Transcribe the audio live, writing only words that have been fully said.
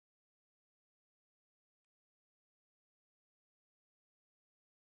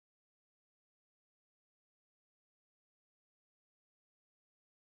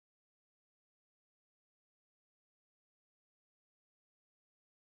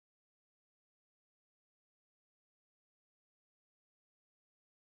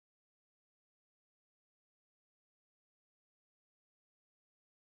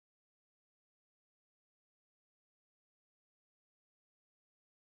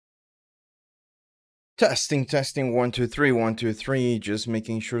Testing, testing, 1, 2, 3, 1, 2, 3. Just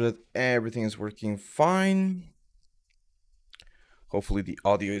making sure that everything is working fine. Hopefully the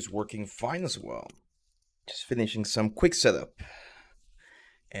audio is working fine as well. Just finishing some quick setup.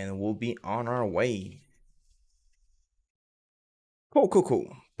 And we'll be on our way.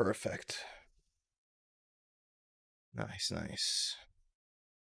 Cool. Perfect. Nice.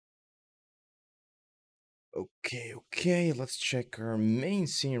 Okay. Let's check our main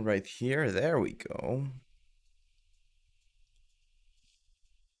scene right here. There we go.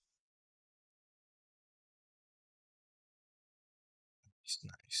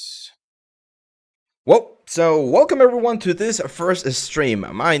 Nice. Well, so welcome everyone to this first stream.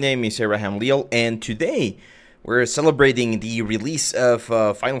 My name is Abraham Leal, and today we're celebrating the release of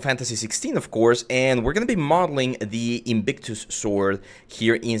Final Fantasy XVI, of course, and we're going to be modeling the Invictus sword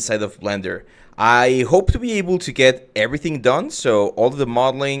here inside of Blender. I hope to be able to get everything done, so all of the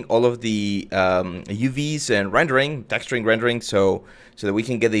modeling, all of the UVs and rendering, texturing rendering, so that we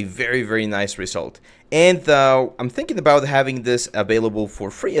can get a very nice result. And I'm thinking about having this available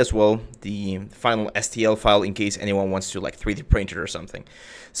for free as well, the final STL file, in case anyone wants to like 3D print it or something.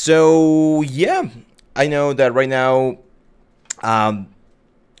 So yeah, I know that right now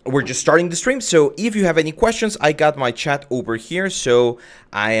we're just starting the stream, so if you have any questions, I got my chat over here, so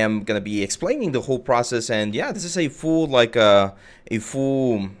I am gonna be explaining the whole process. And yeah, this is a full what's the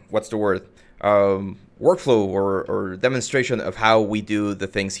word, workflow or demonstration of how we do the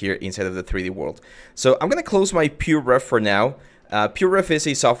things here inside of the 3D world. So I'm gonna close my PureRef for now. PureRef is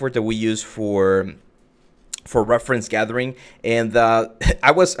a software that we use for reference gathering, and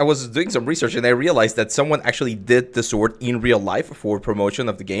I was doing some research, and I realized that someone actually did the sword in real life for promotion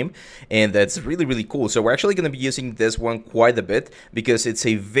of the game, and that's really cool. So we're actually going to be using this one quite a bit because it's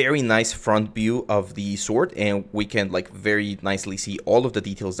a very nice front view of the sword, and we can like very nicely see all of the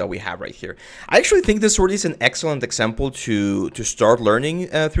details that we have right here. I actually think this sword is an excellent example to start learning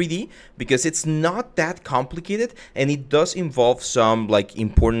 3D, because it's not that complicated, and it does involve some like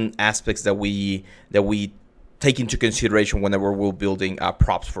important aspects that we take into consideration whenever we're building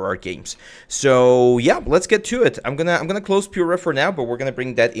props for our games. So yeah, let's get to it. I'm gonna close PureRef for now, but we're gonna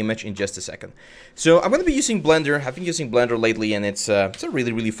bring that image in just a second. So I'm gonna be using Blender. I've been using Blender lately, and it's a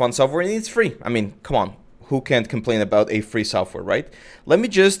really fun software, and it's free. I mean, come on, who can't complain about a free software, right? I'm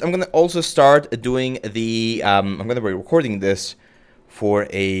gonna also start doing the I'm gonna be recording this for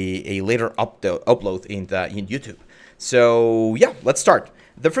a later upload in YouTube. So yeah, let's start.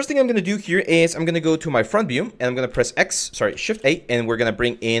 The first thing I'm going to do here is I'm going to go to my front view, and I'm going to press Shift A, and we're going to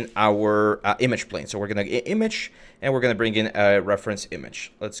bring in our image plane. So we're going to image, and we're going to bring in a reference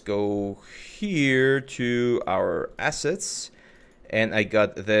image. Let's go here to our assets, and I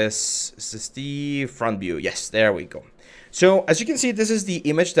got this. This is the front view. Yes, there we go. So as you can see, this is the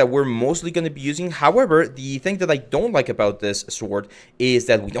image that we're mostly going to be using. However, the thing that I don't like about this sword is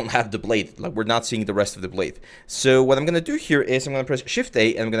that we don't have the blade. Like, we're not seeing the rest of the blade. So what I'm going to do here is I'm going to press Shift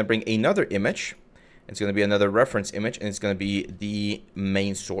A, and I'm going to bring another image. It's going to be another reference image, and it's going to be the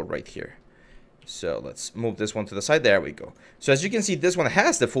main sword right here. So let's move this one to the side. There we go. So as you can see, this one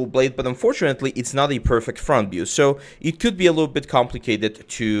has the full blade, but unfortunately, it's not a perfect front view. So it could be a little bit complicated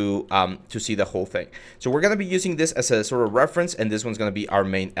to see the whole thing. So we're going to be using this as a sort of reference, and this one's going to be our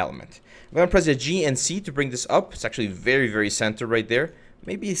main element. I'm going to press the G and C to bring this up. It's actually very centered right there.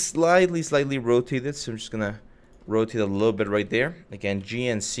 Maybe slightly rotated. So I'm just going to rotate a little bit right there. Again, G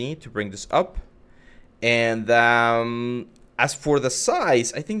and C to bring this up. And as for the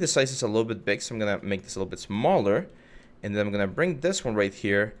size, I think the size is a little bit big, so I'm going to make this a little bit smaller. And then I'm going to bring this one right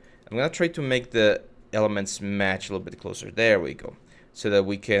here. I'm going to try to make the elements match a little bit closer. There we go. So that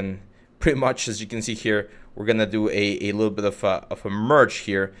we can pretty much, as you can see here, we're going to do a little bit of a merge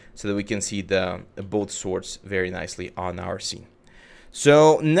here so that we can see the both swords very nicely on our scene.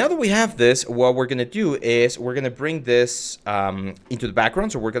 So now that we have this, what we're going to do is we're going to bring this into the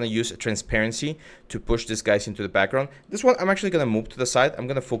background. So we're going to use transparency to push these guys into the background. This one I'm actually going to move to the side. I'm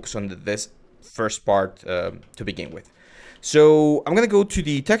going to focus on this first part to begin with. So I'm going to go to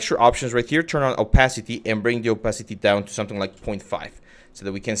the texture options right here, turn on opacity, and bring the opacity down to something like 0.5 so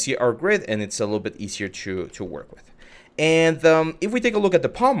that we can see our grid, and it's a little bit easier to work with. And if we take a look at the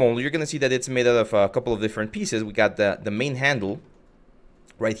pommel, you're going to see that it's made out of a couple of different pieces. We got the main handle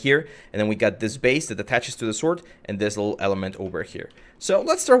right here, and then we got this base that attaches to the sword, and this little element over here. So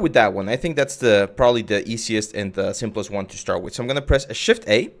let's start with that one. I think that's probably the easiest and the simplest one to start with. So I'm going to press a Shift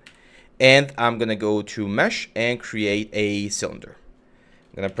A, and I'm going to go to Mesh and create a cylinder.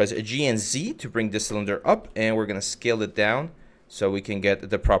 I'm going to press a G and Z to bring this cylinder up, and we're going to scale it down so we can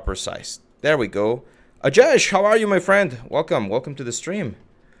get the proper size. There we go. Ajesh, how are you, my friend? Welcome to the stream.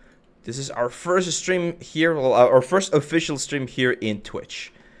 This is our first stream here, well, our first official stream here in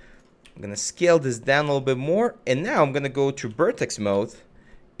Twitch. I'm gonna scale this down a little bit more, and now I'm gonna go to vertex mode,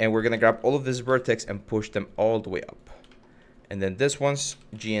 and we're gonna grab all of this vertex and push them all the way up. And then this one's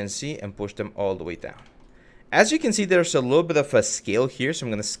GNC and push them all the way down. As you can see, there's a little bit of a scale here, so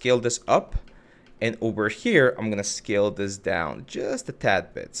I'm gonna scale this up, and over here, I'm gonna scale this down just a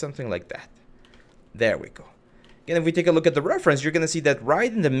tad bit, something like that. There we go. Again, if we take a look at the reference, you're gonna see that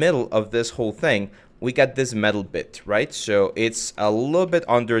right in the middle of this whole thing, we got this metal bit, right? So it's a little bit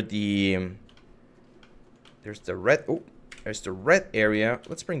under the, there's the red area.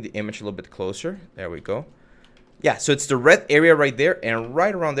 Let's bring the image a little bit closer. There we go. Yeah, so it's the red area right there, and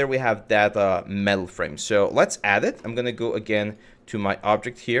right around there we have that metal frame. So let's add it. I'm gonna go again to my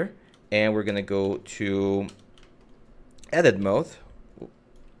object here, and we're gonna go to edit mode.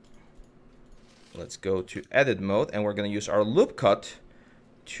 Let's go to edit mode, and we're gonna use our loop cut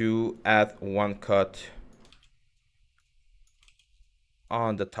to add one cut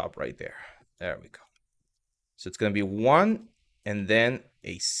on the top right there. There we go. So it's gonna be one, and then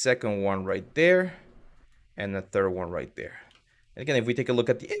a second one right there, and a third one right there. And again, if we take a look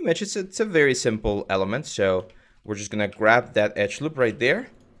at the image, it's a very simple element. So we're just gonna grab that edge loop right there,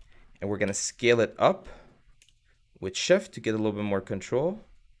 and we're gonna scale it up with shift to get a little bit more control.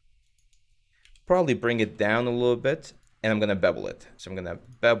 Probably bring it down a little bit, and I'm gonna bevel it. So I'm gonna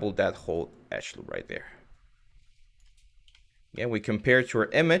bevel that whole edge loop right there. Yeah, we compare to our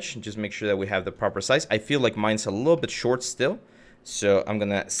image and just make sure that we have the proper size. I feel like mine's a little bit short still, so I'm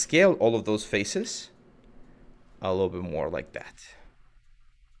gonna scale all of those faces a little bit more like that.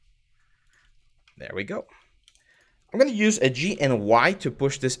 There we go. I'm gonna use a G and Y to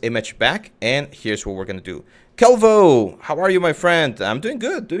push this image back, and here's what we're gonna do. Kelvo, how are you, my friend? I'm doing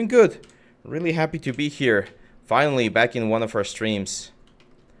good, doing good. Really happy to be here. Finally, back in one of our streams.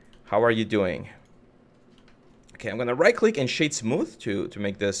 How are you doing? Okay, I'm gonna right click and shade smooth to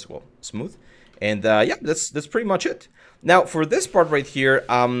make this, well, smooth. And yeah, that's pretty much it. Now, for this part right here,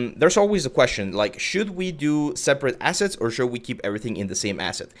 there's always a question, like, should we do separate assets or should we keep everything in the same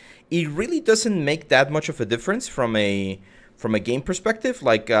asset? It really doesn't make that much of a difference from a game perspective.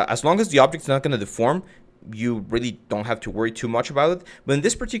 Like, as long as the object's not gonna deform, you really don't have to worry too much about it. But in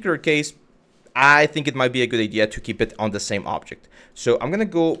this particular case, I think it might be a good idea to keep it on the same object. So I'm gonna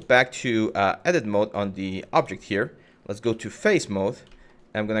go back to edit mode on the object here. Let's go to face mode.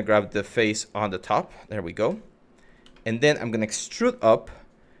 I'm gonna grab the face on the top. There we go. And then I'm gonna extrude up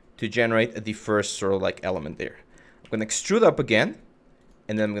to generate the first sort of like element there. I'm gonna extrude up again,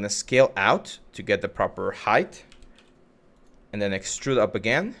 and then I'm gonna scale out to get the proper height, and then extrude up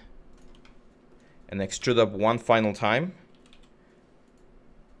again, and extrude up one final time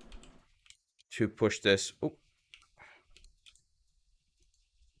to push this,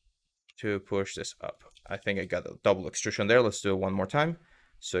 to push this up. I think I got a double extrusion there. Let's do it one more time.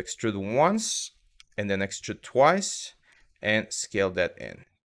 So extrude once, and then extrude twice, and scale that in.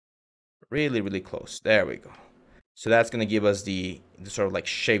 Really, really close. There we go. So that's gonna give us the sort of like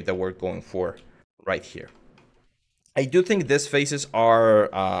shape that we're going for right here. I do think these faces are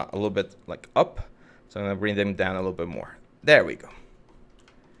a little bit like up, so I'm gonna bring them down a little bit more. There we go.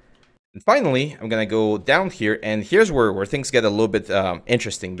 And finally, I'm gonna go down here, and here's where things get a little bit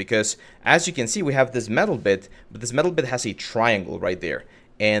interesting, because as you can see, we have this metal bit, but this metal bit has a triangle right there.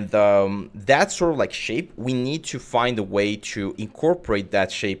 And that sort of like shape, we need to find a way to incorporate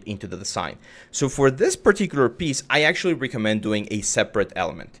that shape into the design. So for this particular piece, I actually recommend doing a separate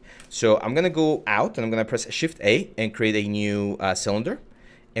element. So I'm gonna go out, and I'm gonna press Shift A and create a new cylinder.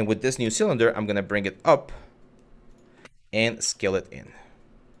 And with this new cylinder, I'm gonna bring it up and scale it in.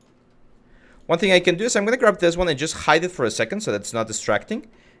 One thing I can do is I'm gonna grab this one and just hide it for a second so that's not distracting.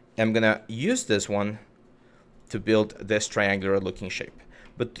 And I'm gonna use this one to build this triangular looking shape.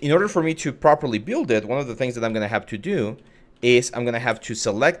 But in order for me to properly build it, one of the things that I'm gonna have to do is I'm gonna have to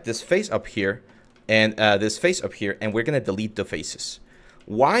select this face up here and this face up here, and we're gonna delete the faces.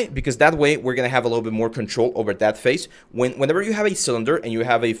 Why? Because that way we're gonna have a little bit more control over that face. Whenever you have a cylinder and you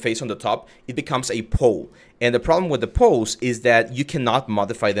have a face on the top, it becomes a pole. And the problem with the poles is that you cannot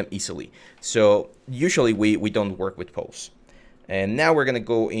modify them easily. So usually we don't work with poles. And now we're gonna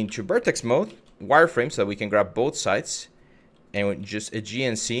go into vertex mode, wireframe, so that we can grab both sides, and just a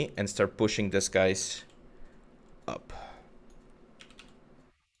GNC and start pushing this guys up.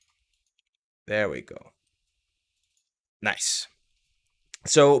 There we go. Nice.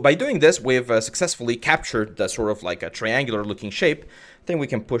 So by doing this, we've successfully captured the sort of like a triangular looking shape. I think we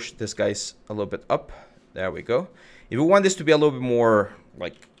can push this guys a little bit up. There we go. If we want this to be a little bit more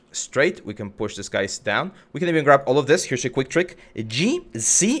like straight. We can push these guys down. We can even grab all of this. Here's a quick trick. G,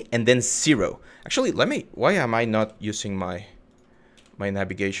 C, and then 0. Actually, why am I not using my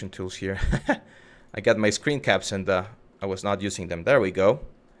navigation tools here? I got my screen caps and I was not using them. There we go.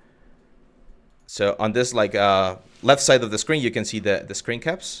 So on this left side of the screen, you can see the screen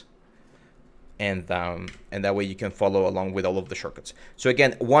caps. And that way you can follow along with all of the shortcuts. So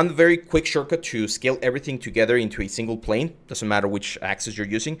again, one very quick shortcut to scale everything together into a single plane, doesn't matter which axis you're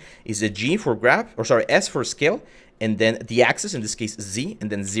using, is a G for grab, or sorry, S for scale, and then the axis, in this case Z,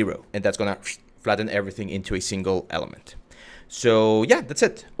 and then 0. And that's gonna flatten everything into a single element. So yeah, that's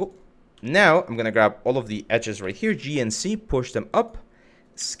it. Oh, now I'm gonna grab all of the edges right here, G and C, push them up,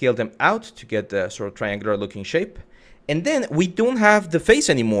 scale them out to get the sort of triangular looking shape. And then we don't have the face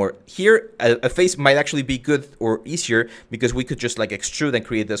anymore. Here, a face might actually be good or easier because we could just like extrude and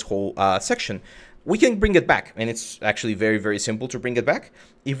create this whole section. We can bring it back, and it's actually very, very simple to bring it back.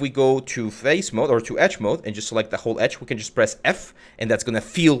 If we go to face mode or to edge mode and just select the whole edge, we can just press F, and that's gonna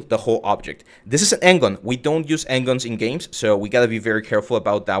fill the whole object. This is an end-gun. We don't use end-guns in games, so we gotta be very careful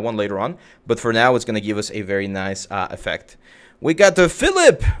about that one later on. But for now, it's gonna give us a very nice effect. We got the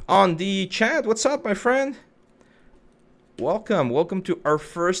Philip on the chat. What's up, my friend? Welcome to our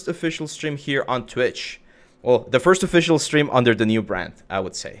first official stream here on Twitch. Well, the first official stream under the new brand, I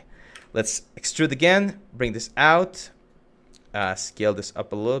would say. Let's extrude again, bring this out, scale this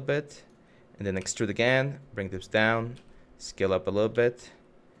up a little bit, and then extrude again, bring this down, scale up a little bit,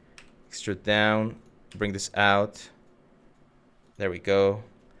 extrude down, bring this out. There we go.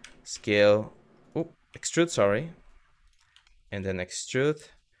 Scale, extrude, sorry. And then extrude,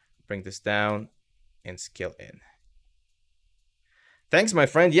 bring this down, and scale in. Thanks, my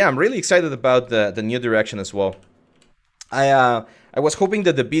friend. Yeah, I'm really excited about the new direction as well. I was hoping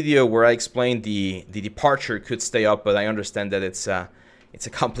that the video where I explained the departure could stay up, but I understand that it's a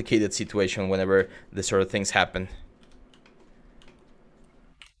complicated situation whenever this sort of things happen.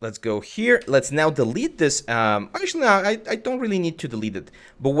 Let's go here. Let's now delete this. Actually, no, I don't really need to delete it.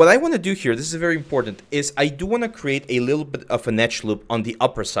 But what I want to do here, this is very important, is I do want to create a little bit of an edge loop on the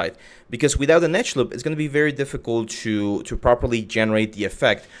upper side. Because without an edge loop, it's going to be very difficult to properly generate the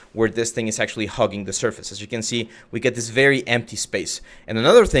effect where this thing is actually hugging the surface. As you can see, we get this very empty space. And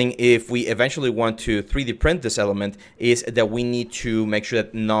another thing, if we eventually want to 3D print this element, is that we need to make sure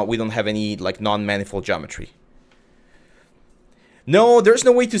that we don't have any like non-manifold geometry. No, there's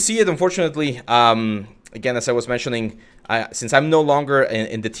no way to see it, unfortunately. Again, as I was mentioning, since I'm no longer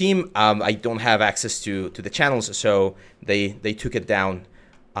in the team, I don't have access to the channels, so they took it down,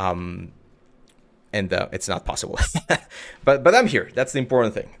 and it's not possible. but I'm here. That's the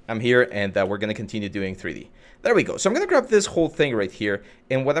important thing. I'm here, and we're going to continue doing 3D. There we go. So I'm going to grab this whole thing right here,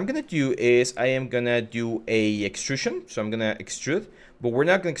 and what I'm going to do is I am going to do a extrusion. So I'm going to extrude. But we're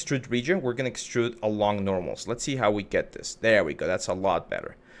not going to extrude region, we're going to extrude along normals. Let's see how we get this. There we go, that's a lot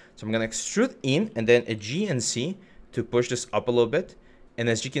better. So I'm going to extrude in, and then a G and C to push this up a little bit. And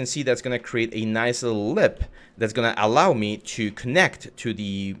as you can see, that's going to create a nice little lip that's going to allow me to connect to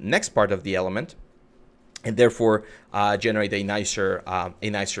the next part of the element, and therefore generate a nicer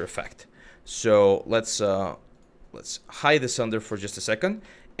effect. So let's hide this under for just a second.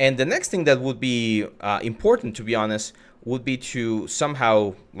 And the next thing that would be important, to be honest, would be to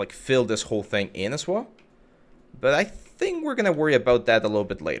somehow like fill this whole thing in as well. But I think we're gonna worry about that a little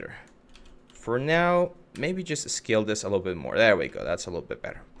bit later. For now, maybe just scale this a little bit more. There we go, that's a little bit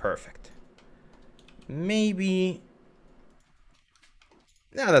better. Perfect. Maybe,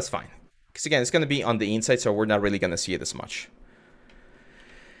 no, that's fine. Because again, it's gonna be on the inside, so we're not really gonna see it as much.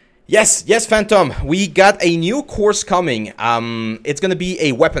 Yes, Phantom, we got a new course coming. It's going to be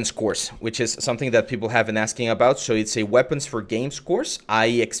a weapons course, which is something that people have been asking about. So it's a weapons for games course. I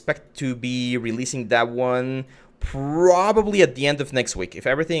expect to be releasing that one probably at the end of next week. If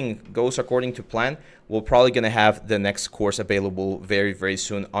everything goes according to plan, we're probably going to have the next course available very, very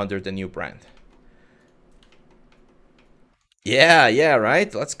soon under the new brand. Yeah,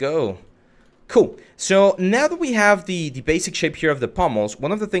 right? Let's go. Cool. So now that we have the basic shape here of the pommels,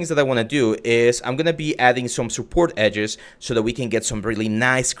 one of the things that I want to do is I'm going to be adding some support edges so that we can get some really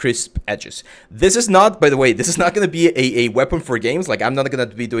nice crisp edges. This is not, by the way, this is not going to be a weapon for games. Like I'm not going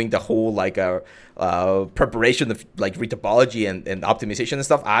to be doing the whole like preparation of like retopology and optimization and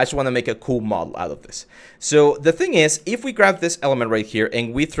stuff. I just want to make a cool model out of this. So the thing is, if we grab this element right here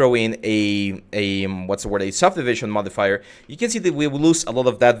and we throw in a subdivision modifier, you can see that we will lose a lot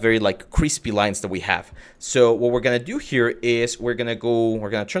of that very like crispy lines that we have. So what we're going to do here is we're going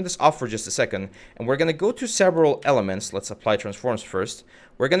to turn this off for just a second, and we're going to go to several elements. Let's apply transforms first.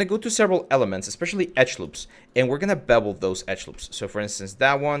 We're going to go to several elements, especially edge loops, and we're going to bevel those edge loops. So for instance,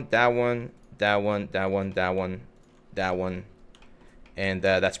 that one, and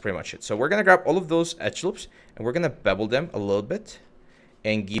that's pretty much it. So we're going to grab all of those edge loops, and we're going to bevel them a little bit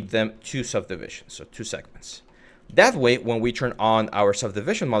and give them 2 subdivisions, so 2 segments. That way, when we turn on our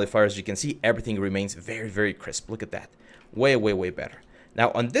subdivision modifiers, you can see everything remains very, very crisp. Look at that. Way, way, way better.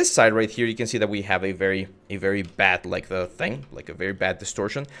 Now, on this side right here, you can see that we have a very bad, like a very bad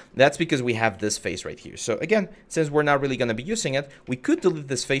distortion. That's because we have this face right here. So again, since we're not really going to be using it, we could delete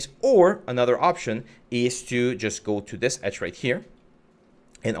this face, or another option is to just go to this edge right here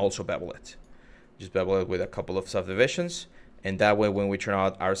and also bevel it. Just bevel it with a couple of subdivisions. And that way, when we turn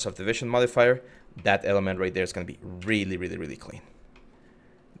on our subdivision modifier, that element right there is going to be really, really, really clean.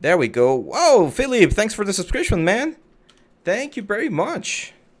 There we go. Whoa, Philip, thanks for the subscription, man. Thank you very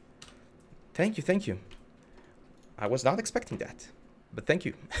much. Thank you, thank you. I was not expecting that, but thank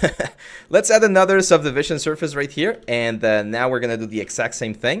you. Let's add another subdivision surface right here. And now we're going to do the exact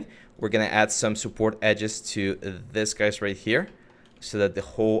same thing. We're going to add some support edges to this guys right here so that the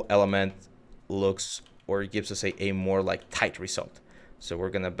whole element looks, or gives us a more like tight result. So we're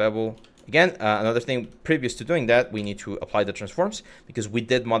going to bevel. Again, another thing previous to doing that, we need to apply the transforms because we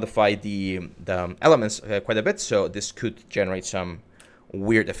did modify the elements quite a bit. So this could generate some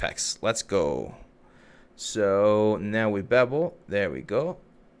weird effects. Let's go. So now we bevel. There we go.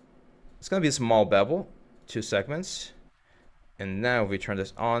 It's going to be a small bevel, 2 segments. And now if we turn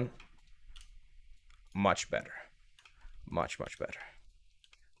this on, much better. Much, much better.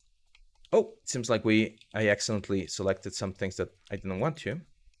 Oh, it seems like I accidentally selected some things that I didn't want to.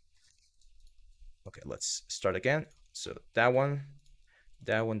 Okay, let's start again. So that one,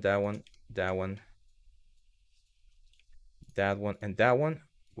 that one, that one, that one, that one, and that one,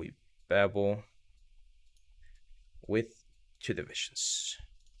 we bevel with 2 divisions.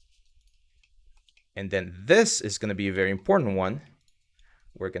 And then this is going to be a very important one.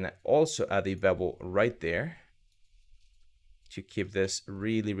 We're going to also add a bevel right there to keep this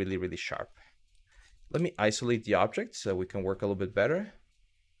really, really, really sharp. Let me isolate the object so we can work a little bit better.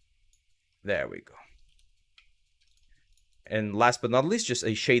 There we go. And last but not least, just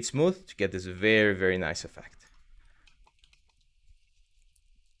a shade smooth to get this very, very nice effect.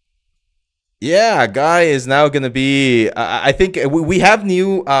 Yeah, Guy is now going to be, I think we have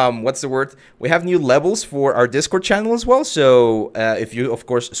new, what's the word? We have new levels for our Discord channel as well. So if you, of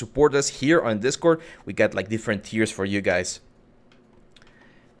course, support us here on Discord, we get like different tiers for you guys.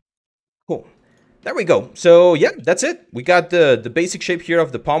 Cool. There we go. So yeah, that's it. We got the basic shape here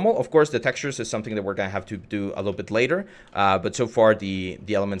of the pommel. Of course, the textures is something that we're gonna have to do a little bit later. But so far the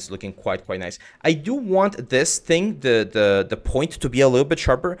elements looking quite nice. I do want this thing, the point, to be a little bit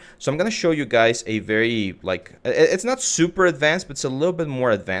sharper. So I'm gonna show you guys a very, like, it's not super advanced, but it's a little bit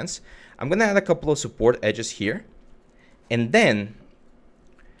more advanced. I'm gonna add a couple of support edges here, and then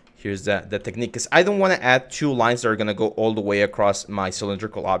here's the technique, because I don't want to add 2 lines that are going to go all the way across my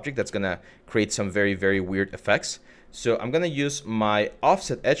cylindrical object. That's going to create some very, very weird effects. So I'm going to use my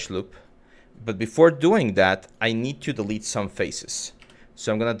offset edge loop. But before doing that, I need to delete some faces.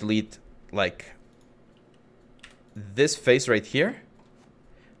 So I'm going to delete like this face right here.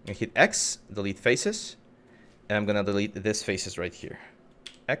 I'm going to hit X, delete faces. And I'm going to delete this faces right here.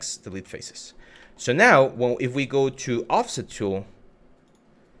 X, delete faces. So now, if we go to offset tool,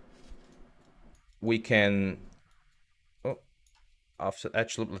 we can, offset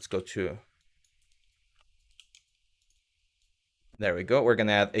edge loop, let's go to, there we go. We're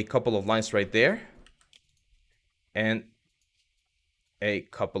gonna add a couple of lines right there and a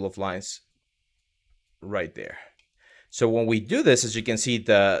couple of lines right there. So when we do this, as you can see,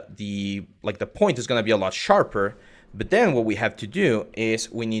 the point is gonna be a lot sharper, but then what we have to do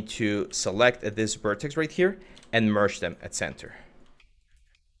is we need to select this vertex right here and merge them at center.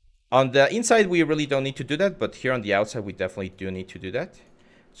 On the inside, we really don't need to do that, but here on the outside, we definitely do need to do that.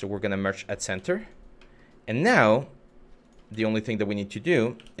 So we're going to merge at center. And now, the only thing that we need to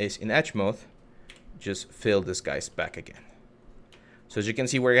do is in edge mode, just fill this guys back again. So as you can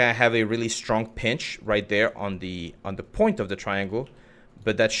see, we're going to have a really strong pinch right there on the point of the triangle,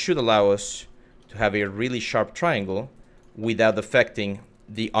 but that should allow us to have a really sharp triangle without affecting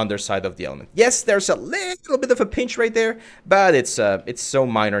the underside of the element. Yes, there's a little bit of a pinch right there, but it's so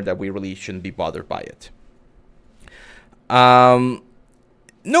minor that we really shouldn't be bothered by it. No,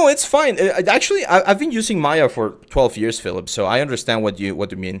 it's fine. Actually, I've been using Maya for 12 years, Philip, so I understand what you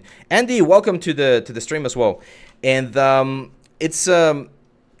mean. Andy, welcome to the stream as well. And it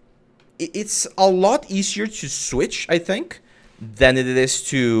it's a lot easier to switch, I think, than it is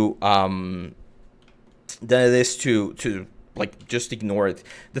to like just ignore it.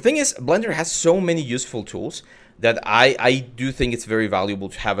 The thing is, Blender has so many useful tools that I do think it's very valuable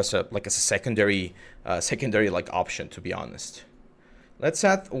to have as a secondary like option, to be honest. Let's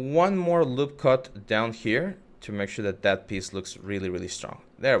add one more loop cut down here to make sure that that piece looks really, really strong.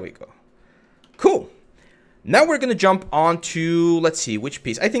 There we go. Cool. Now we're gonna jump on to, let's see, which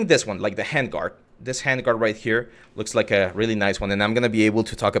piece? I think this one, like the handguard. This handguard right here looks like a really nice one, and I'm gonna be able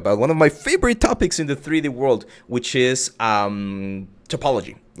to talk about one of my favorite topics in the 3D world, which is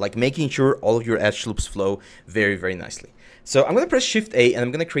topology, like making sure all of your edge loops flow very, very nicely. So I'm gonna press Shift A, and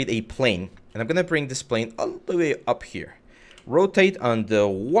I'm gonna create a plane, and I'm gonna bring this plane all the way up here. Rotate on the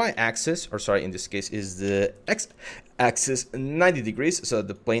y-axis, or sorry, in this case is the x-axis 90 degrees, so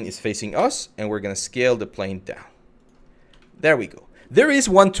the plane is facing us, and we're gonna scale the plane down. There we go. There is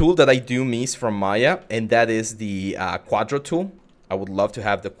one tool that I do miss from Maya, and that is the Quadro tool. I would love to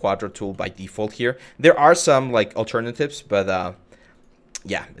have the Quadro tool by default here. There are some like alternatives, but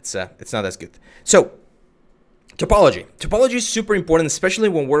yeah, it's not as good. So topology. Topology is super important, especially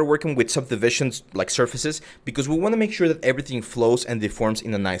when we're working with subdivisions like surfaces, because we want to make sure that everything flows and deforms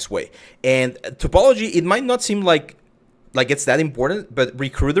in a nice way. And topology, it might not seem like it's that important, but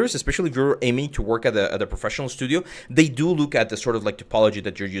recruiters, especially if you're aiming to work at a professional studio, they do look at the sort of like topology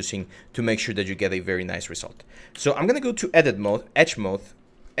that you're using to make sure that you get a very nice result. So I'm gonna go to edit mode, edge mode,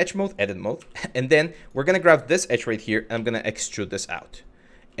 edit mode, and then we're gonna grab this edge right here, and I'm gonna extrude this out,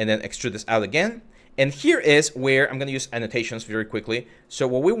 and then extrude this out again. And here is where I'm gonna use annotations very quickly. So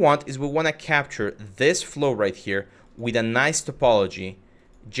what we want is we wanna capture this flow right here with a nice topology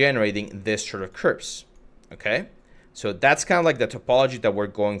generating this sort of curves, okay? So that's kind of like the topology that we're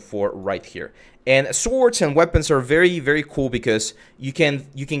going for right here. And swords and weapons are very, very cool because you can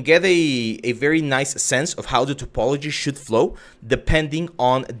get a very nice sense of how the topology should flow depending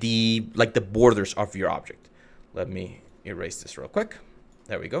on the borders of your object. Let me erase this real quick.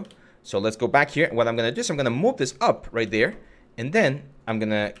 There we go. So let's go back here. What I'm gonna do is I'm gonna move this up right there, and then I'm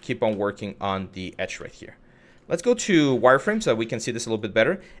gonna keep on working on the edge right here. Let's go to wireframe so that we can see this a little bit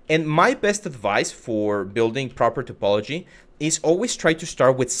better. And my best advice for building proper topology is always try to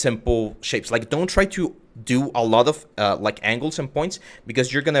start with simple shapes. Like, don't try to do a lot of like angles and points,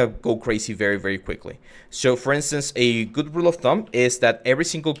 because you're gonna go crazy very, very quickly. So for instance, a good rule of thumb is that every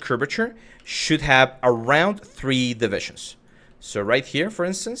single curvature should have around 3 divisions. So right here, for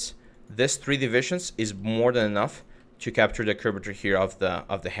instance, this 3 divisions is more than enough to capture the curvature here of the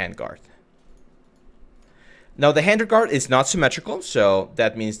handguard. Now the handguard is not symmetrical, so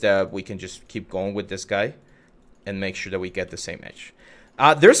that means that we can just keep going with this guy and make sure that we get the same edge.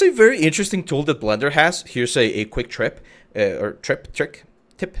 There's a very interesting tool that Blender has. Here's a quick trick. Here's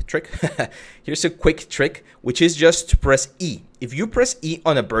a quick trick, which is just to press E. If you press E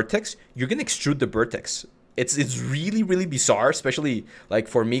on a vertex, you're gonna extrude the vertex. It's really, really bizarre, especially like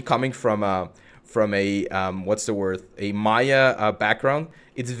for me coming from a what's the word, a Maya background.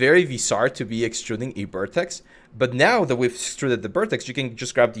 It's very bizarre to be extruding a vertex, but now that we've extruded the vertex, you can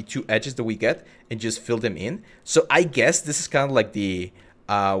just grab the 2 edges that we get and just fill them in. So I guess this is kind of like the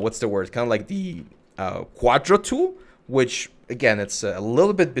what's the word, kind of like the Quadro tool, which again, it's a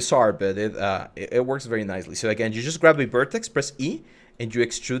little bit bizarre, but it works very nicely. So again, you just grab a vertex, press E, and you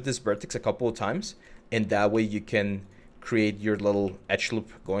extrude this vertex a couple of times, and that way you can create your little edge loop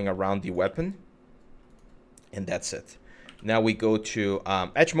going around the weapon. And that's it. Now we go to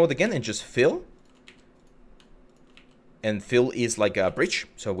edge mode again and just fill. And fill is like a bridge.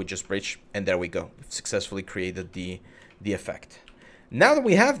 So we just bridge, and there we go. We've successfully created the effect. Now that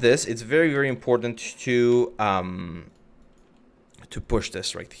we have this, it's very, very important to push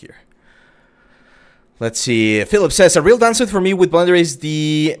this right here. Let's see. Philip says, a real downside for me with Blender is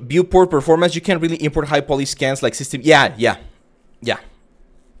the viewport performance. You can't really import high poly scans like system. Yeah.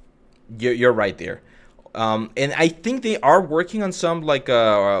 You're right there. And I think they are working on some like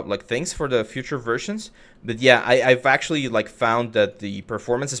things for the future versions. But yeah, I've actually like found that the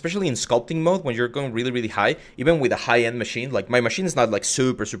performance, especially in sculpting mode, when you're going really, really high, even with a high-end machine, like my machine is not like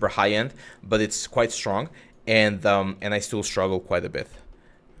super, super high-end, but it's quite strong, and I still struggle quite a bit.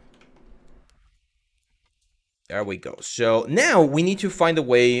 There we go. So now we need to find a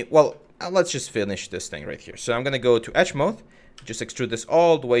way. Well, let's just finish this thing right here. So I'm gonna go to edge mode, just extrude this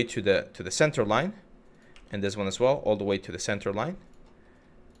all the way to the center line, and this one as well, all the way to the center line.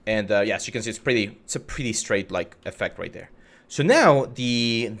 And yes, you can see it's a pretty straight like effect right there. So now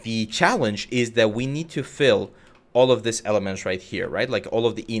the challenge is that we need to fill all of these elements right here, right? Like all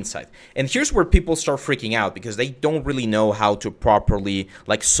of the inside. And here's where people start freaking out because they don't really know how to properly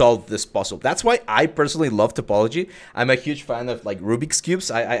like solve this puzzle. That's why I personally love topology. I'm a huge fan of like Rubik's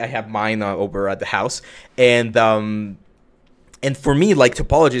Cubes. I have mine over at the house. And for me, like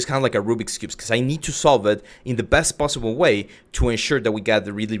topology is kind of like a Rubik's Cube because I need to solve it in the best possible way to ensure that we got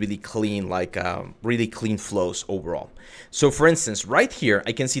the really, really clean, like really clean flows overall. So for instance, right here,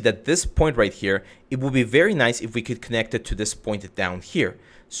 I can see that this point right here, it would be very nice if we could connect it to this point down here.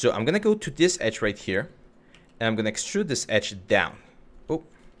 So I'm going to go to this edge right here, and I'm going to extrude this edge down. Oh,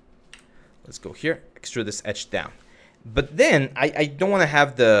 let's go here, extrude this edge down. But then I don't want to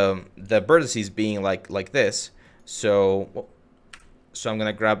have the vertices being like this. So I'm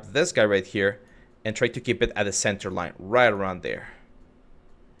going to grab this guy right here and try to keep it at the center line, right around there.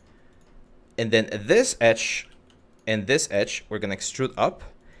 And then this edge and this edge, we're going to extrude up.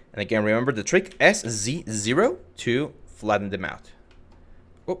 And again, remember the trick, SZ0 to flatten them out.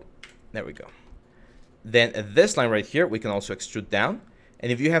 Oh, there we go. Then this line right here, we can also extrude down.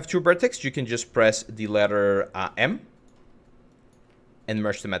 And if you have two vertex, you can just press the letter M and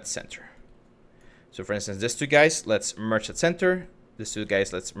merge them at the center. So for instance, these two guys, let's merge at center. These two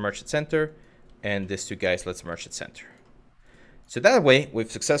guys, let's merge at center. And these two guys, let's merge at center. So that way,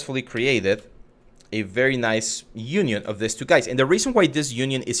 we've successfully created a very nice union of these two guys. And the reason why this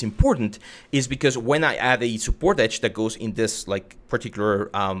union is important is because when I add a support edge that goes in this like particular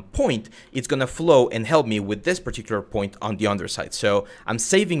point, it's gonna flow and help me with this particular point on the underside. So I'm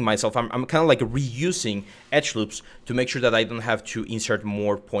saving myself, I'm kind of like reusing edge loops to make sure that I don't have to insert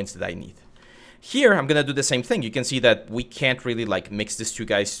more points that I need. Here, I'm gonna do the same thing. You can see that we can't really like mix these two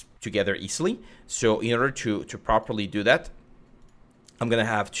guys together easily. So in order to properly do that, I'm gonna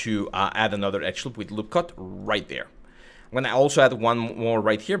have to add another edge loop with loop cut right there. I'm gonna also add one more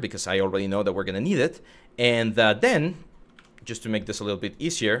right here because I already know that we're gonna need it. And then, just to make this a little bit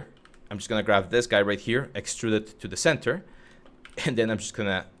easier, I'm just gonna grab this guy right here, extrude it to the center, and then I'm just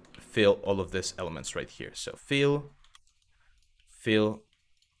gonna fill all of these elements right here. So fill, fill,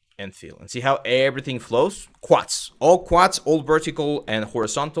 and fill. And see how everything flows? Quads, all vertical and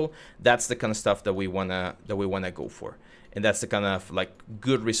horizontal. That's the kind of stuff that we wanna go for. And that's the kind of like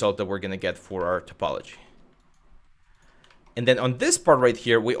good result that we're gonna get for our topology. And then on this part right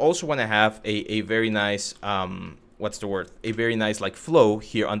here, we also wanna have a very nice, what's the word? A very nice like flow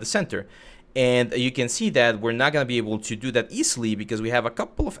here on the center. And you can see that we're not gonna be able to do that easily because we have a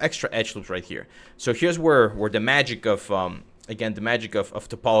couple of extra edge loops right here. So here's where the magic of, again, the magic of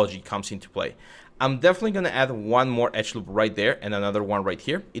topology comes into play. I'm definitely going to add one more edge loop right there and another one right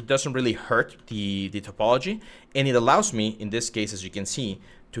here. It doesn't really hurt the topology, and it allows me, in this case, as you can see,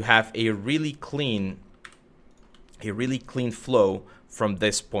 to have a really clean flow from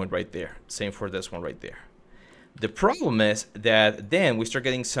this point right there. Same for this one right there. The problem is that then we start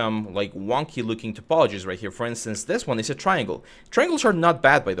getting some like wonky looking topologies right here. For instance, this one is a triangle. Triangles are not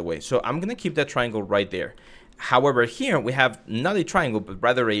bad, by the way, so I'm going to keep that triangle right there. However, here we have not a triangle, but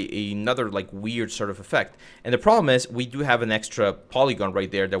rather another like weird sort of effect. And the problem is we do have an extra polygon right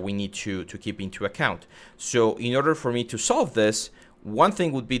there that we need to keep into account. So in order for me to solve this, one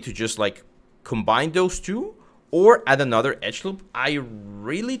thing would be to just like combine those two or add another edge loop. I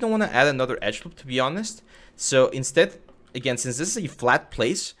really don't want to add another edge loop, to be honest. So instead, again, since this is a flat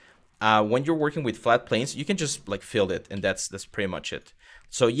place, when you're working with flat planes, you can just like fill it, and that's pretty much it.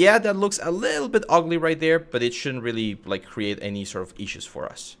 So yeah, that looks a little bit ugly right there, but it shouldn't really like create any sort of issues for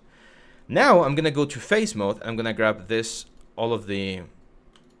us. Now I'm gonna go to face mode. I'm gonna grab this, all of the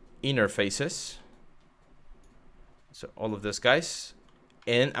inner faces. So all of these guys,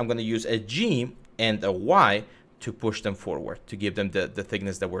 and I'm gonna use a G and a Y to push them forward, to give them the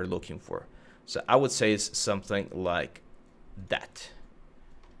thickness that we're looking for. So I would say it's something like that.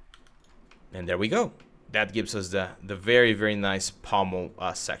 And there we go. That gives us the very, very nice pommel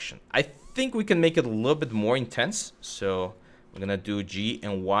section. I think we can make it a little bit more intense. So we're gonna do G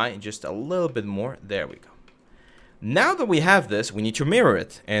and Y just a little bit more. There we go. Now that we have this, we need to mirror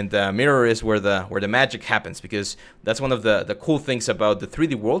it. And mirror is where the magic happens, because that's one of the cool things about the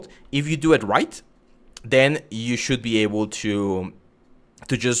 3D world. If you do it right, then you should be able to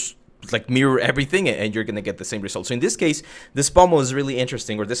just like mirror everything, and you're gonna get the same result. So in this case, this pommel is really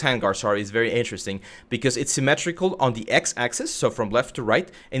interesting, or this handguard, sorry, is very interesting because it's symmetrical on the x-axis, so from left to right,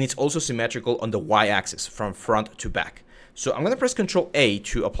 and it's also symmetrical on the y-axis, from front to back. So I'm gonna press Ctrl A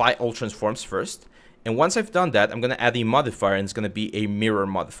to apply all transforms first, and once I've done that, I'm gonna add a modifier, and it's gonna be a mirror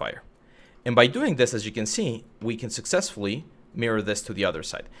modifier. And by doing this, as you can see, we can successfully mirror this to the other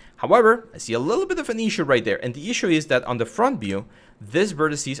side. However, I see a little bit of an issue right there, and the issue is that on the front view, these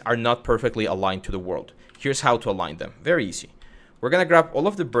vertices are not perfectly aligned to the world. Here's how to align them. Very easy. We're going to grab all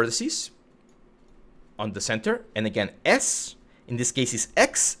of the vertices on the center. And again, S, in this case, is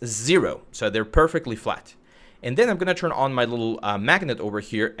X0. So they're perfectly flat. And then I'm going to turn on my little magnet over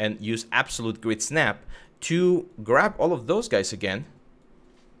here and use absolute grid snap to grab all of those guys again.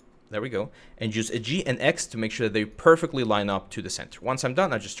 There we go. And use a G and X to make sure that they perfectly line up to the center. Once I'm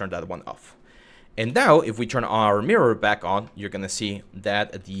done, I just turn that one off. And now, if we turn our mirror back on, you're going to see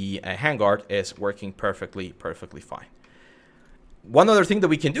that the handguard is working perfectly fine. One other thing that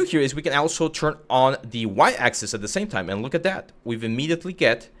we can do here is we can also turn on the y-axis at the same time. And look at that. We've immediately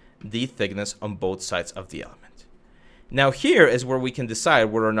get the thickness on both sides of the element. Now, here is where we can decide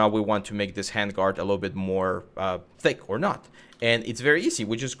whether or not we want to make this handguard a little bit more thick or not. And it's very easy.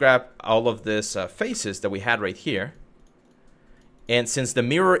 We just grab all of these faces that we had right here. And since the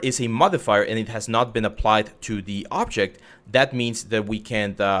mirror is a modifier and it has not been applied to the object, that means that we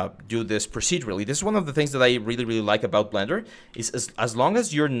can do this procedurally. This is one of the things that I really like about Blender, is as long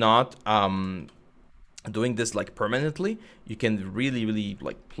as you're not doing this like permanently, you can really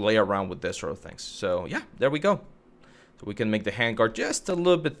like play around with this sort of things. So yeah, there we go. So we can make the handguard just a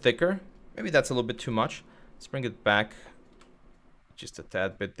little bit thicker. Maybe that's a little bit too much. Let's bring it back just a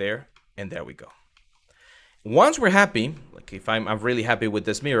tad bit there, and there we go. Once we're happy, like if I'm really happy with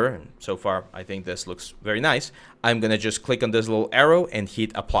this mirror, and so far I think this looks very nice, I'm gonna just click on this little arrow and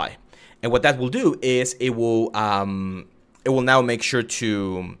hit apply. And what that will do is it will now make sure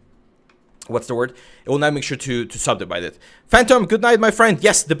to, what's the word? It will now make sure to subdivide it. Phantom, good night, my friend.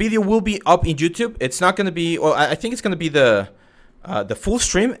 Yes, the video will be up in YouTube. It's not gonna be, well, I think it's gonna be the full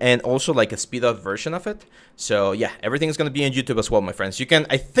stream and also like a speed up version of it. So yeah, everything is going to be on YouTube as well, my friends. You can,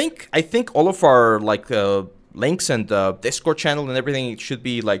 I think all of our like links and Discord channel and everything should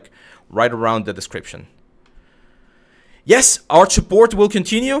be like right around the description. Yes, art support will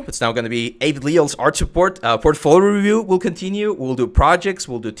continue. It's now going to be Avid Leal's art support. Portfolio review will continue. We'll do projects,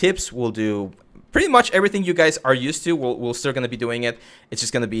 we'll do tips, we'll do pretty much everything you guys are used to. We're still going to be doing it. It's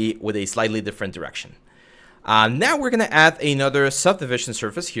just going to be with a slightly different direction. Now we're going to add another subdivision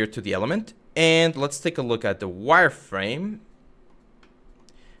surface here to the element. And let's take a look at the wireframe,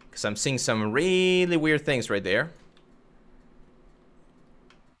 because I'm seeing some really weird things right there.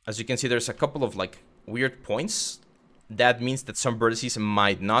 As you can see, there's a couple of like weird points. That means that some vertices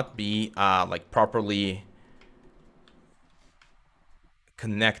might not be like properly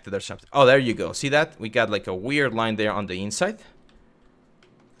connected or something. Oh, there you go. See that? We got like a weird line there on the inside.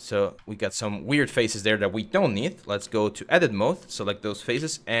 So we got some weird faces there that we don't need. Let's go to edit mode, select those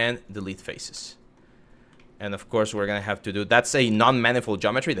faces and delete faces. And of course we're gonna have to do, that's a non-manifold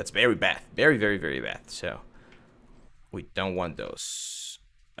geometry. That's very bad, very bad. So we don't want those.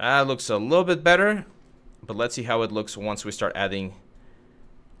 Looks a little bit better, but let's see how it looks once we start adding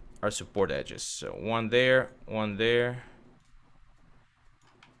our support edges. So one there, one there,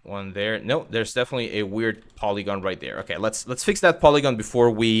 one there. No, there's definitely a weird polygon right there. Okay, let's fix that polygon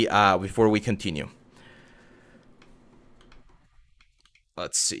before we continue.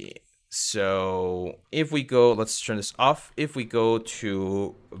 Let's see. So if we go, let's turn this off. If we go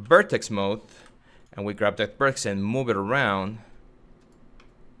to vertex mode and we grab that vertex and move it around.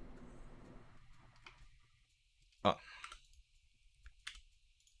 Oh.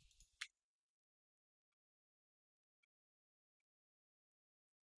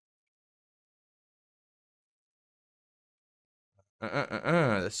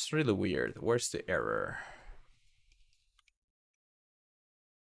 That's really weird. Where's the error?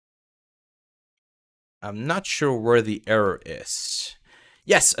 I'm not sure where the error is.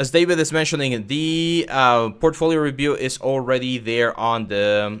 Yes, as David is mentioning, the portfolio review is already there on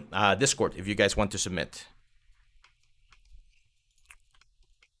the Discord if you guys want to submit.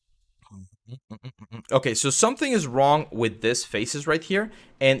 Okay, so something is wrong with this faces right here,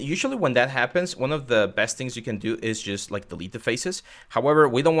 and usually when that happens, one of the best things you can do is just like delete the faces. However,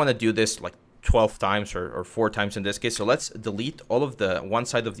 we don't want to do this like 12 times or 4 times in this case, so let's delete all of the one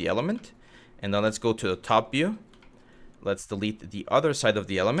side of the element, and then let's go to the top view. Let's delete the other side of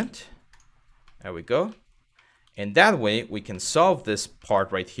the element. There we go. And that way we can solve this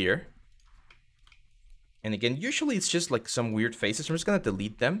part right here. And again, usually it's just like some weird faces. I'm just gonna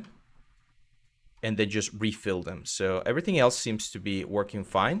delete them and then just refill them. So everything else seems to be working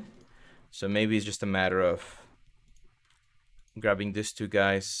fine. So maybe it's just a matter of grabbing these two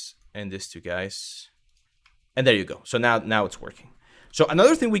guys and these two guys. And there you go. So now it's working. So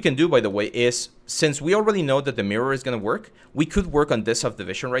another thing we can do, by the way, is since we already know that the mirror is going to work, we could work on this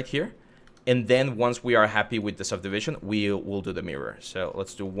subdivision right here. And then once we are happy with the subdivision, we'll do the mirror. So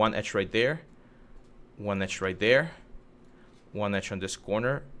let's do one edge right there, one edge right there, one edge on this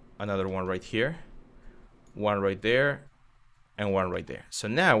corner, another one right here, one right there, and one right there. So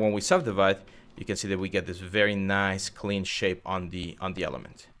now when we subdivide, you can see that we get this very nice clean shape on the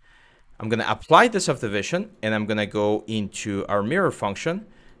element. I'm going to apply the subdivision, and I'm going to go into our mirror function,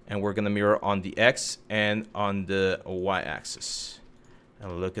 and we're going to mirror on the X and on the Y axis.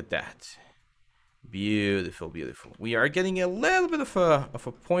 And look at that. Beautiful, beautiful. We are getting a little bit of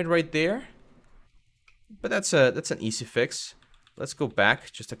a point right there, but that's an easy fix. Let's go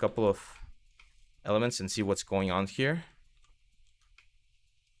back just a couple of elements and see what's going on here.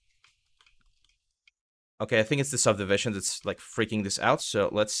 Okay, I think it's the subdivision that's like freaking this out. So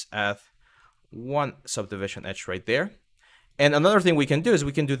let's add one subdivision edge right there. And another thing we can do is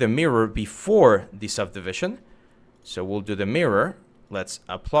we can do the mirror before the subdivision. So we'll do the mirror. Let's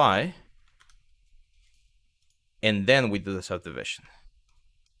apply. And then we do the subdivision.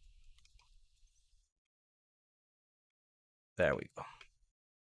 There we go.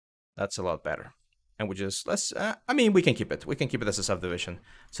 That's a lot better. And we just, I mean, we can keep it. We can keep it as a subdivision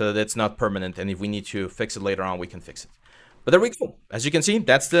so that it's not permanent. And if we need to fix it later on, we can fix it. But there we go. As you can see,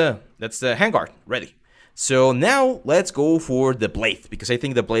 that's the handguard ready. So now let's go for the blade, because I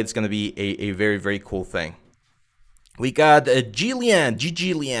think the blade is going to be a very, very cool thing. We got Jillian,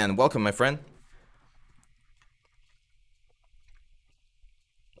 G. Welcome, my friend.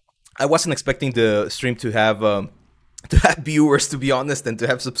 I wasn't expecting the stream to have viewers, to be honest, and to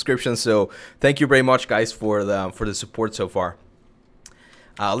have subscriptions. So thank you very much, guys, for the support so far.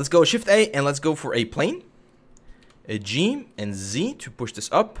 Let's go Shift A, and let's go for a plane, a G and Z to push this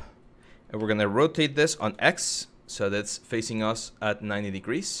up, and we're gonna rotate this on X so that's facing us at 90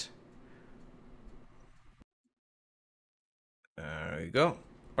 degrees. There we go.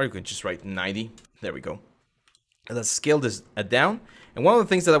 Or you could just write 90. There we go. And let's scale this down. And one of the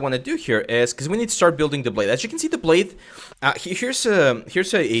things that I want to do here is, because we need to start building the blade. As you can see, the blade, here's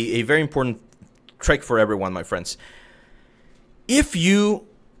a very important trick for everyone, my friends. If you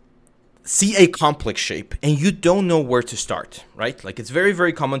see a complex shape and you don't know where to start, right? Like, it's very,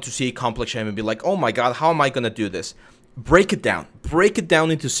 very common to see a complex shape and be like, oh my God, how am I going to do this? Break it down. Break it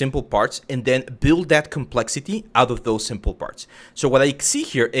down into simple parts and then build that complexity out of those simple parts. So what I see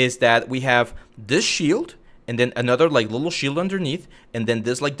here is that we have this shield, and then another like little shield underneath, and then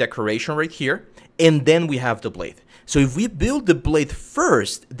this like decoration right here, and then we have the blade. So if we build the blade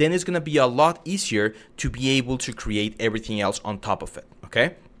first, then it's gonna be a lot easier to be able to create everything else on top of it,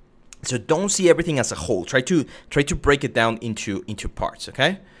 okay? So don't see everything as a whole. Try to break it down into parts,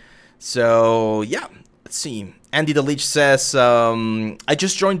 okay? So yeah, let's see. Andy the Leech says, I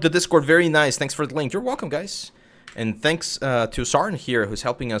just joined the Discord, very nice, thanks for the link. You're welcome, guys. And thanks to Sarn here, who's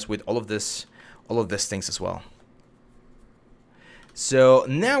helping us with all of these things as well. So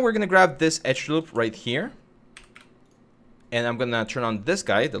now we're gonna grab this edge loop right here, and I'm gonna turn on this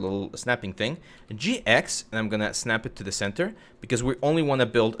guy, the little snapping thing, GX, and I'm gonna snap it to the center because we only want to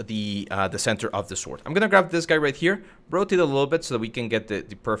build the center of the sword. I'm gonna grab this guy right here, rotate a little bit so that we can get the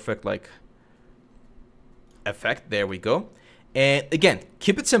perfect like effect. There we go. And again,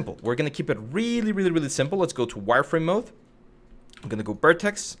 keep it simple. We're gonna keep it really, really, really simple. Let's go to wireframe mode. I'm gonna go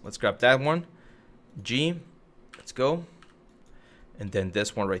vertex. Let's grab that one. G, let's go. And then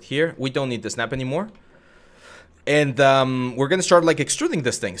this one right here. We don't need the snap anymore. And we're gonna start like extruding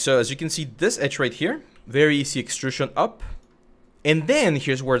this thing. So as you can see, this edge right here, very easy extrusion up. And then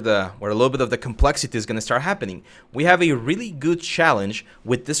here's where a little bit of the complexity is gonna start happening. We have a really good challenge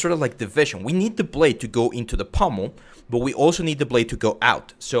with this sort of like division. We need the blade to go into the pommel, but we also need the blade to go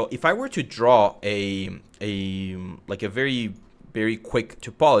out. So if I were to draw a very, very quick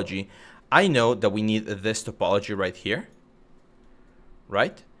topology, I know that we need this topology right here,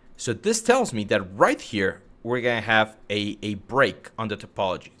 right? So this tells me that right here, we're gonna have a break on the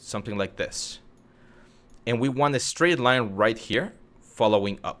topology, something like this. And we want a straight line right here,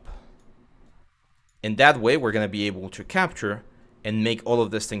 following up. And that way, we're gonna be able to capture and make all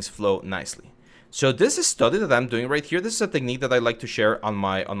of these things flow nicely. So this is study that I'm doing right here. This is a technique that I like to share on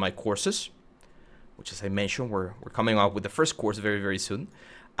my courses, which, as I mentioned, we're coming out with the first course very, very soon.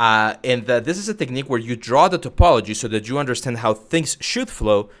 This is a technique where you draw the topology so that you understand how things should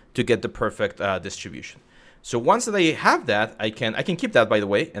flow to get the perfect distribution. So once that I have that, I can keep that, by the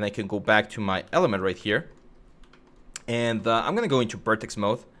way, and I can go back to my element right here. And I'm going to go into vertex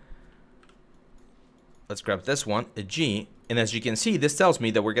mode. Let's grab this one, a G. And as you can see, this tells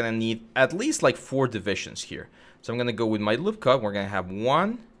me that we're going to need at least like 4 divisions here. So I'm going to go with my loop cut. We're going to have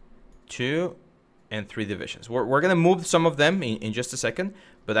 1, 2, and 3 divisions. We're going to move some of them in just a second,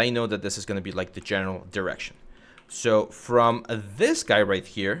 but I know that this is going to be like the general direction. So from this guy right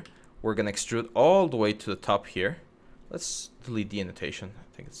here, we're going to extrude all the way to the top here. Let's delete the annotation.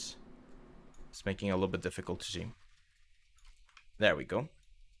 I think it's making it a little bit difficult to see. There we go.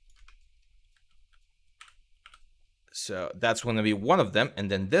 So that's going to be one of them, and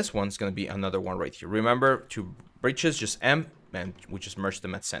then this one's going to be another one right here. Remember, 2 bridges, just M, and we just merge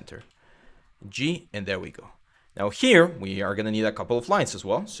them at center. G, and there we go. Now here, we are going to need a couple of lines as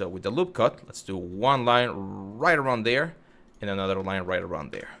well. So with the loop cut, let's do one line right around there, and another line right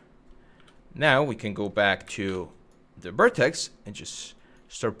around there. Now we can go back to the vertex and just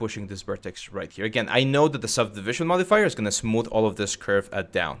start pushing this vertex right here. Again, I know that the subdivision modifier is going to smooth all of this curve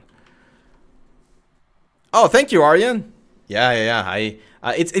down. Oh, thank you, Aryan. Yeah.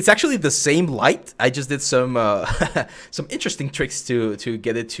 It's actually the same light. I just did some some interesting tricks to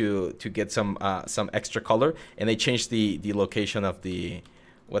get it to get some extra color, and I changed the location of the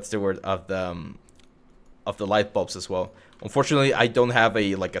of the light bulbs as well. Unfortunately, I don't have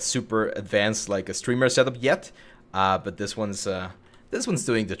a super advanced a streamer setup yet, but this one's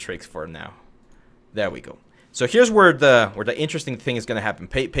doing the tricks for now. There we go. So here's where the interesting thing is going to happen.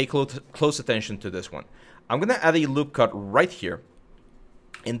 Pay close attention to this one. I'm going to add a loop cut right here.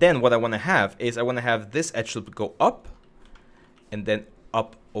 And then what I want to have is I want to have this edge loop go up and then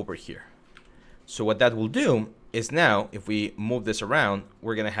up over here. So what that will do is now if we move this around,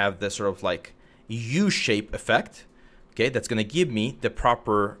 we're going to have this sort of U-shape effect. Okay, that's going to give me the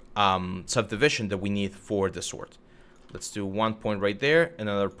proper subdivision that we need for the sword. Let's do one point right there,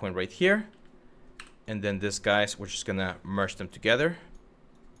 another point right here. And then these guys, we're just going to merge them together.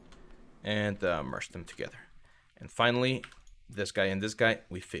 And merge them together. And finally, this guy and this guy,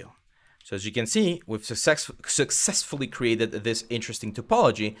 we fill. So as you can see, we've successfully created this interesting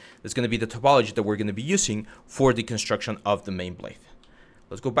topology. That's going to be the topology that we're going to be using for the construction of the main blade.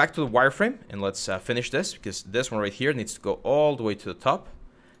 Let's go back to the wireframe and let's finish this, because this one right here needs to go all the way to the top.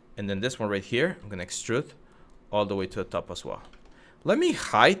 And then this one right here, I'm going to extrude all the way to the top as well. Let me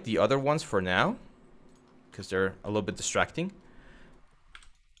hide the other ones for now, because they're a little bit distracting.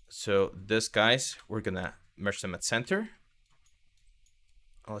 So this guys, we're going to merge them at center.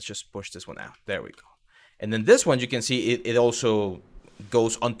 Let's just push this one out. There we go. And then this one, you can see it also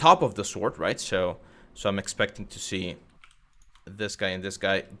goes on top of the sword, right? So I'm expecting to see this guy and this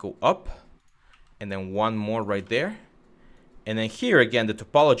guy go up. And then one more right there. And then here, again, the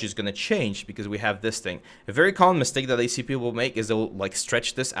topology is going to change because we have this thing. A very common mistake that I see people make is they'll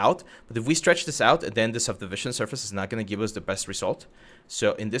stretch this out. But if we stretch this out, then the subdivision surface is not going to give us the best result.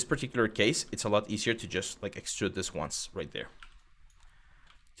 So in this particular case, it's a lot easier to just extrude this once right there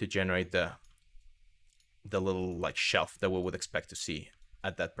to generate the little shelf that we would expect to see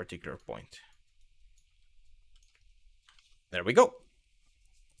at that particular point. There we go.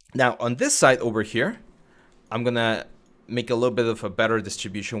 Now on this side over here, I'm going to make a little bit of a better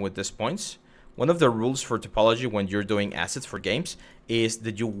distribution with these points. One of the rules for topology when you're doing assets for games is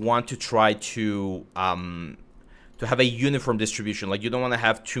that you want to try to have a uniform distribution. You don't want to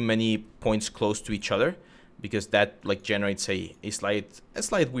have too many points close to each other, because that generates a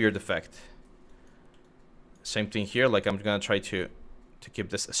slight weird effect. Same thing here. I'm gonna try to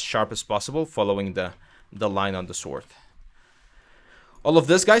keep this as sharp as possible, following the line on the sword. All of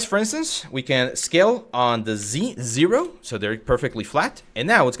this, guys, for instance, we can scale on the Z0, so they're perfectly flat. And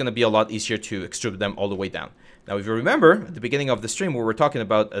now it's going to be a lot easier to extrude them all the way down. Now, if you remember, at the beginning of the stream, we were talking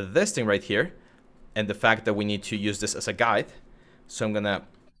about this thing right here and the fact that we need to use this as a guide. So I'm going to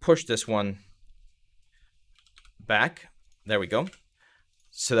push this one back. There we go.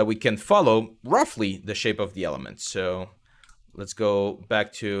 So that we can follow roughly the shape of the element. So let's go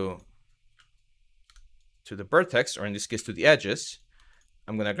back to the vertex, or in this case, to the edges.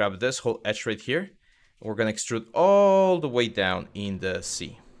 I'm going to grab this whole edge right here. And we're going to extrude all the way down in the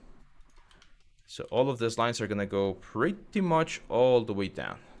C. So all of these lines are going to go pretty much all the way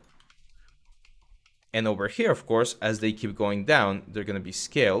down. And over here, of course, as they keep going down, they're going to be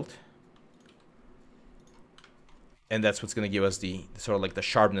scaled. And that's what's going to give us the sort of the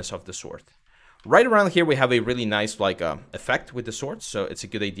sharpness of the sword. Right around here, we have a really nice effect with the sword. So it's a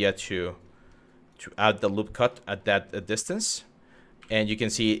good idea to add the loop cut at that distance. And you can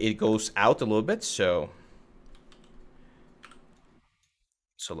see it goes out a little bit, so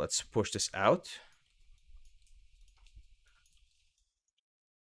let's push this out.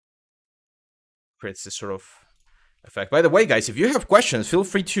 Creates this sort of effect. By the way, guys, if you have questions, feel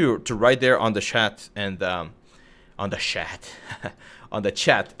free to write there on the chat and on the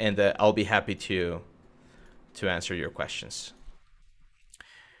chat, and I'll be happy to answer your questions.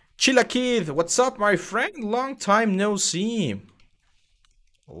 Chilla Kid, what's up, my friend? Long time no see.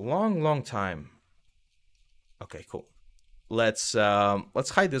 Long time. Okay, cool. Let's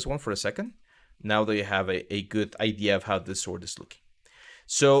hide this one for a second. Now that you have a good idea of how this sword is looking.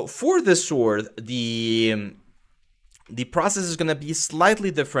 So for this sword, the process is going to be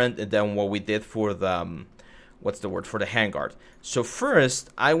slightly different than what we did for the, what's the word, for the handguard. So first,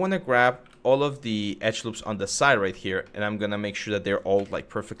 I want to grab all of the edge loops on the side right here, and I'm going to make sure that they're all like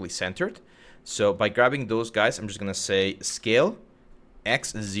perfectly centered. So by grabbing those guys, I'm just going to say scale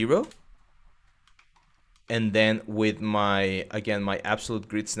X0. And then with my, again, my absolute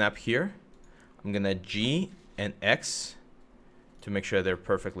grid snap here, I'm going to G and X to make sure they're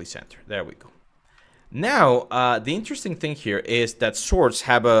perfectly centered. There we go. Now, the interesting thing here is that swords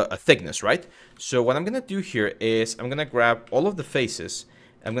have a thickness, right? So what I'm going to do here is I'm going to grab all of the faces.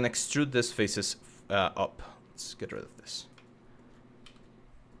 I'm going to extrude these faces up. Let's get rid of this.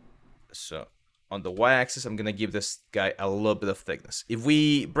 So on the y-axis, I'm going to give this guy a little bit of thickness. If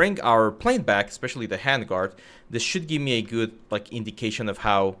we bring our plane back, especially the handguard, this should give me a good like indication of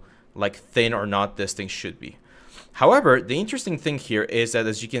how like thin or not this thing should be. However, the interesting thing here is that,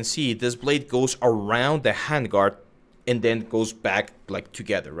 as you can see, this blade goes around the handguard and then goes back like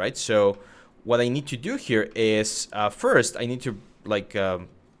together, right? So what I need to do here is first I need to like,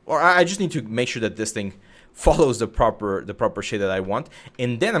 or I just need to make sure that this thing follows the proper shape that I want,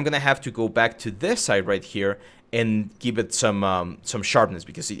 and then I'm gonna have to go back to this side right here and give it some sharpness,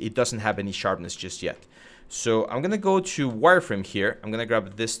 because it doesn't have any sharpness just yet. So I'm gonna go to wireframe here. I'm gonna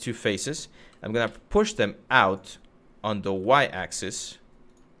grab these two faces. I'm gonna push them out on the y-axis.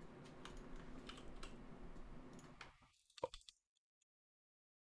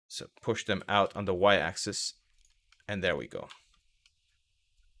 So push them out on the y-axis, and there we go.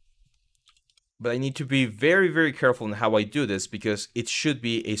 But I need to be very, very careful in how I do this, because it should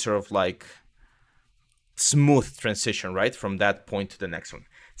be a sort of like smooth transition, right? From that point to the next one.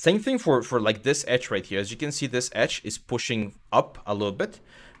 Same thing for like this edge right here. As you can see, this edge is pushing up a little bit.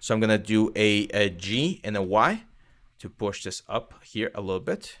 So I'm going to do a G and a Y to push this up here a little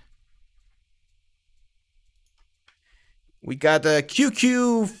bit. We got a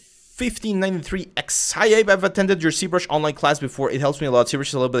QQ1593X. Hi Abe, I've attended your ZBrush online class before. It helps me a lot. ZBrush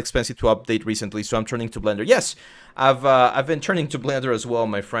is a little bit expensive to update recently, so I'm turning to Blender. Yes, I've been turning to Blender as well,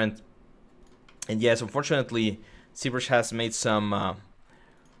 my friend. And yes, unfortunately, ZBrush has made some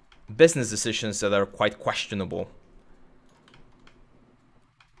business decisions that are quite questionable.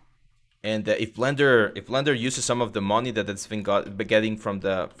 And if Blender uses some of the money that it's been getting from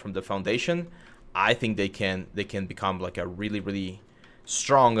the foundation, I think they can become like a really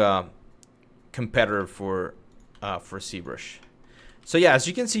strong competitor for ZBrush. So yeah, as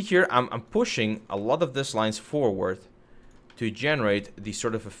you can see here, I'm pushing a lot of these lines forward to generate the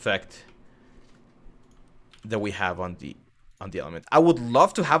sort of effect that we have on the element. I would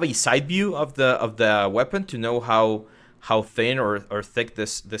love to have a side view of the weapon to know how thin or thick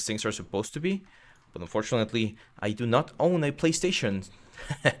these things are supposed to be, but unfortunately I do not own a PlayStation,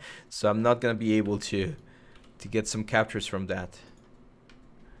 so I'm not gonna be able to get some captures from that.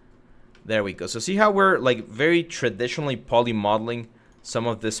 There we go. So see how we're like very traditionally poly modeling some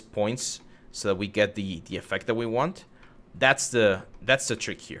of these points so that we get the effect that we want. That's the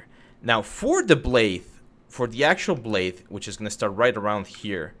trick here. Now for the blade, for the actual blade, which is gonna start right around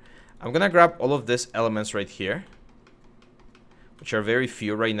here, I'm gonna grab all of these elements right here, which are very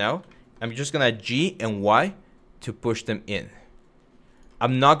few right now. I'm just gonna G and Y to push them in.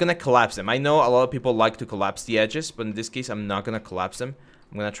 I'm not gonna collapse them. I know a lot of people like to collapse the edges, but in this case, I'm not gonna collapse them.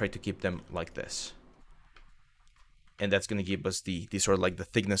 I'm gonna try to keep them like this. And that's gonna give us the sort of like the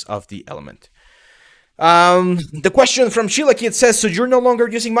thickness of the element. The question from Sheila Kid says, so you're no longer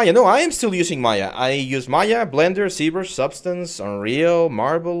using Maya? No, I am still using Maya. I use Maya, Blender, ZBrush, Substance, Unreal,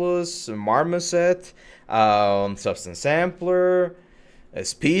 Marvelous, Marmoset, Substance Sampler,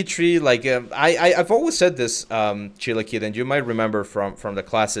 Speedtree. Like I've always said this, Sheila Kid, and you might remember from the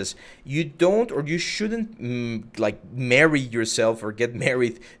classes. You don't, or you shouldn't like marry yourself or get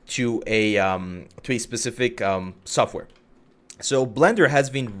married to a specific software. So Blender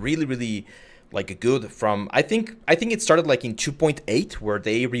has been really like good from, I think it started like in 2.8 where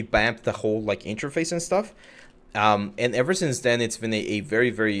they revamped the whole like interface and stuff. And ever since then, it's been a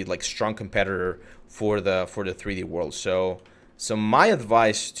very like strong competitor for the 3D world. So my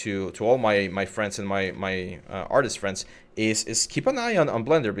advice to all my friends and my artist friends is keep an eye on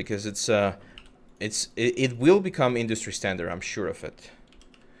Blender, because it will become industry standard. I'm sure of it.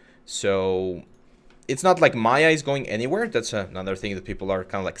 So it's not like Maya is going anywhere. That's another thing that people are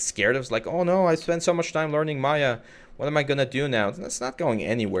kind of like scared of. It's like, oh no, I spent so much time learning Maya. What am I gonna do now? That's not going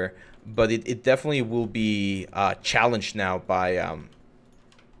anywhere. But it definitely will be challenged now by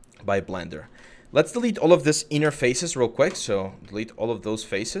Blender. Let's delete all of these inner faces real quick. So delete all of those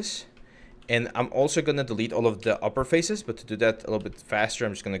faces. And I'm also going to delete all of the upper faces, but to do that a little bit faster,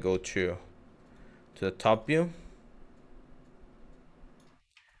 I'm just going to go to the top view.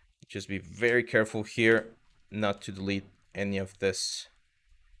 Just be very careful here not to delete any of this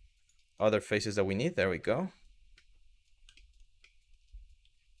other faces that we need. There we go.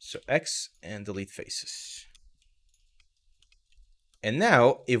 So X and delete faces. And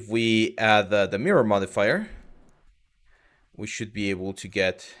now if we add the mirror modifier, we should be able to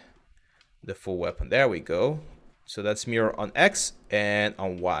get the full weapon. There we go. So that's mirror on X and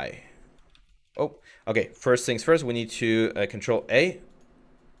on Y. Oh, okay. First things first, we need to Control A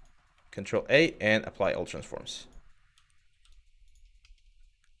and apply all transforms.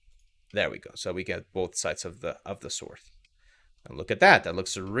 There we go. So we get both sides of the sword. And look at that. That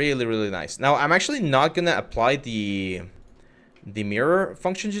looks really, really nice. Now I'm actually not gonna apply the mirror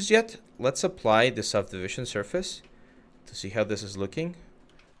function just yet. Let's apply the subdivision surface to see how this is looking.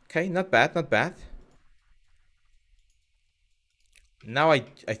 Okay, not bad, not bad. Now I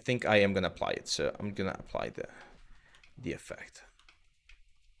think I am gonna apply it. So I'm gonna apply the effect.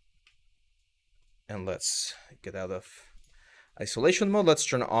 And let's get out of isolation mode. Let's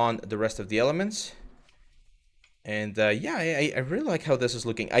turn on the rest of the elements. And yeah, I really like how this is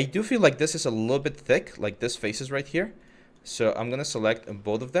looking. I do feel like this is a little bit thick, like this face is right here. So I'm gonna select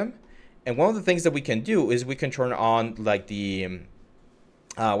both of them. And one of the things that we can do is we can turn on like the,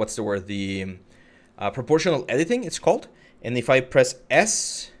 what's the word? The proportional editing, it's called. And if I press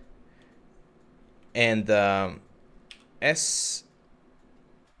S and S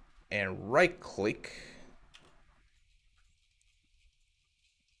and right click,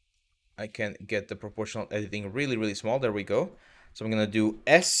 I can get the proportional editing really, really small. There we go. So I'm gonna do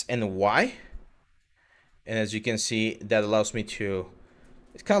S and Y. And as you can see, that allows me to,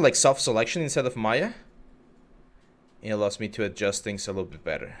 it's kind of like soft selection instead of Maya. It allows me to adjust things a little bit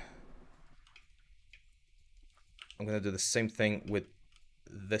better. I'm gonna do the same thing with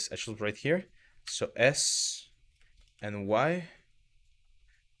this edge loop right here. So S and Y,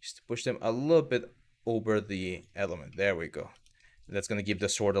 just to push them a little bit over the element. There we go. And that's gonna give the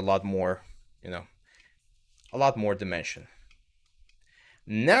sword a lot more, you know, a lot more dimension.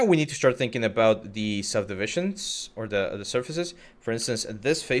 Now we need to start thinking about the subdivisions or the surfaces. For instance,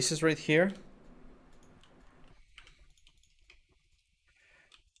 this face is right here.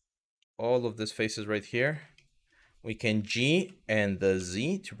 All of this faces right here. We can G and the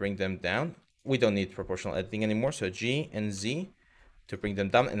Z to bring them down. We don't need proportional editing anymore. So G and Z to bring them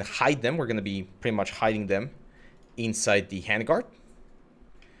down and hide them. We're going to be pretty much hiding them inside the handguard.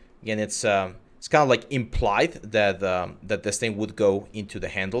 Again, it's kind of like implied that that this thing would go into the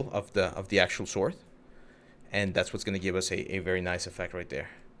handle of the actual sword, and that's what's going to give us a very nice effect right there.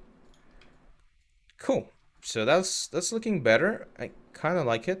 Cool. So that's looking better. I kind of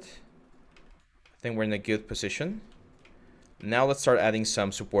like it. I think we're in a good position. Now let's start adding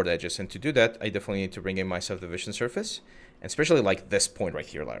some support edges, and to do that, I definitely need to bring in my subdivision surface, and especially like this point right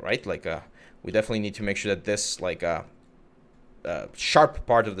here, right? Like we definitely need to make sure that this like sharp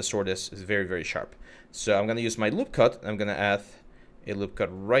part of the sword is very, very sharp. So I'm gonna use my loop cut. I'm gonna add a loop cut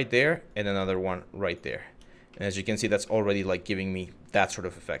right there and another one right there. And as you can see, that's already like giving me that sort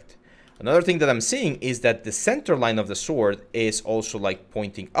of effect. Another thing that I'm seeing is that the center line of the sword is also like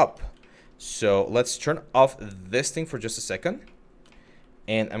pointing up. So let's turn off this thing for just a second.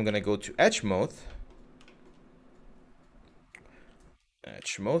 And I'm gonna go to edge mode.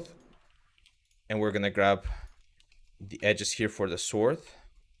 Edge mode. And we're gonna grab the edges here for the sword.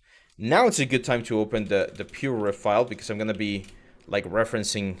 Now it's a good time to open the pure riff file, because I'm gonna be like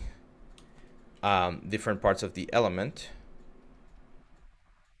referencing different parts of the element.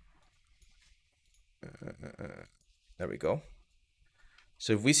 There we go.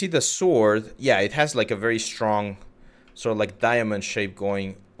 So if we see the sword, yeah, it has like a very strong sort of like diamond shape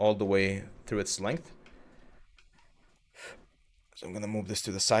going all the way through its length. So I'm gonna move this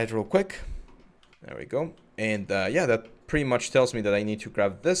to the side real quick. There we go. And yeah, that pretty much tells me that I need to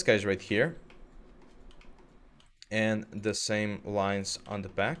grab this guys right here. And the same lines on the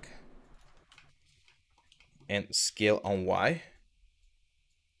back. And scale on Y.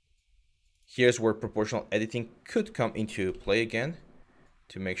 Here's where proportional editing could come into play again,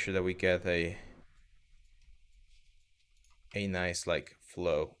 to make sure that we get a nice like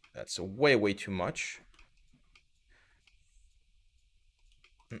flow. That's way too much.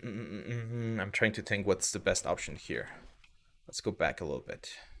 I'm trying to think what's the best option here. Let's go back a little bit.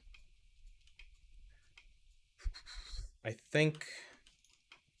 I think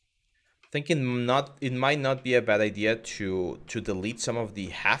it might not be a bad idea to delete some of the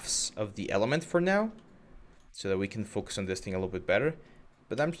halves of the element for now, so that we can focus on this thing a little bit better.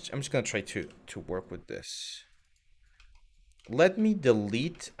 but I'm just gonna try to work with this. Let me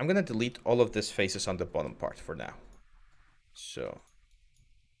delete. I'm gonna delete all of these faces on the bottom part for now. So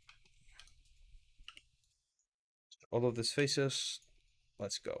all of these faces.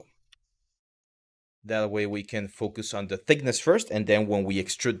 Let's go. That way we can focus on the thickness first, and then when we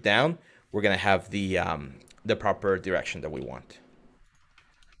extrude down, we're gonna have the proper direction that we want.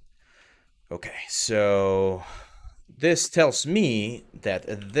 Okay, so this tells me that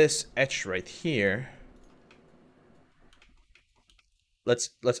this edge right here. Let's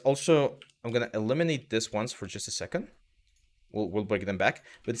also. I'm gonna eliminate this once for just a second. We'll break them back,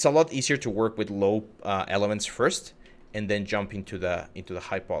 but it's a lot easier to work with low elements first, and then jump into the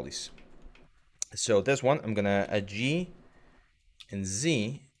high polys. So this one, I'm gonna G and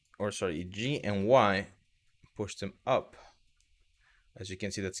Z, or sorry, G and Y, push them up. As you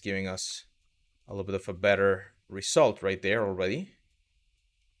can see, that's giving us a little bit of a better result right there already.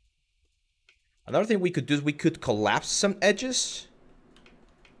 Another thing we could do is we could collapse some edges.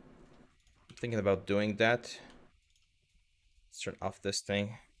 I'm thinking about doing that. Let's turn off this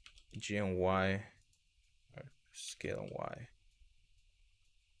thing. G and Y, or scale and Y.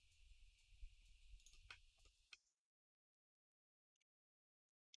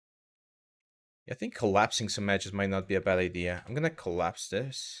 I think collapsing some edges might not be a bad idea. I'm gonna collapse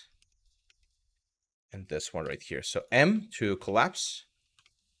this and this one right here. So M to collapse,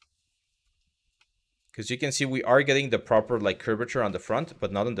 because you can see we are getting the proper like curvature on the front,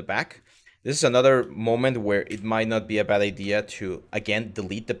 but not on the back. This is another moment where it might not be a bad idea to again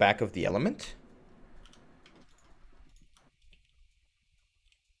delete the back of the element.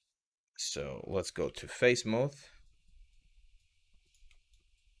 So let's go to face mode.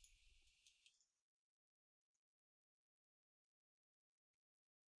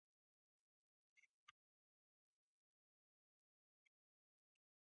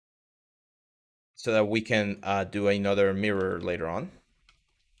 So that we can do another mirror later on.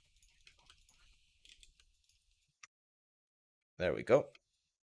 There we go.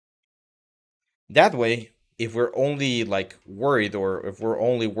 That way, if we're only like worried, or if we're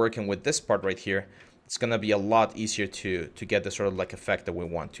only working with this part right here, it's gonna be a lot easier to get the sort of like effect that we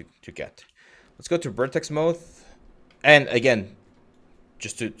want to get. Let's go to vertex mode. And again,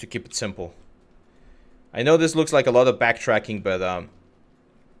 just to keep it simple. I know this looks like a lot of backtracking, but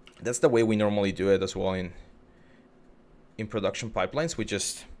that's the way we normally do it as well in production pipelines. We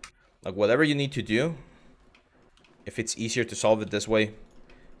just, like, whatever you need to do, if it's easier to solve it this way,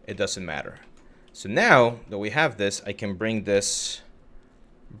 it doesn't matter. So now that we have this, I can bring this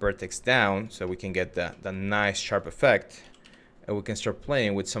vertex down so we can get the nice sharp effect, and we can start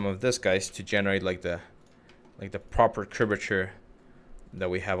playing with some of this guys to generate like the proper curvature that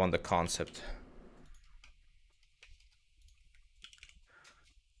we have on the concept.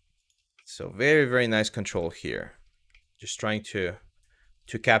 So very, very nice control here. Just trying to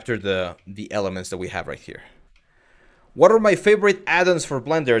capture the elements that we have right here. What are my favorite add-ons for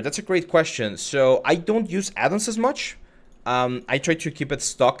Blender? That's a great question. So I don't use add-ons as much. I try to keep it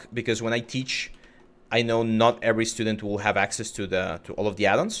stock because when I teach, I know not every student will have access to all of the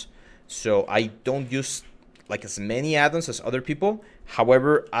add-ons. So I don't use like as many add-ons as other people.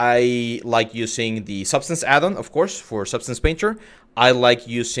 However, I like using the Substance add-on, of course, for Substance Painter. I like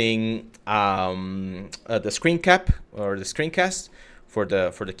using the screen cap or the screencast for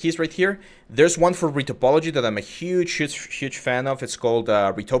the keys right here. There's one for retopology that I'm a huge fan of. It's called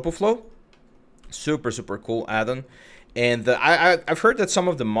RetopoFlow. Super cool add-on. And I've heard that some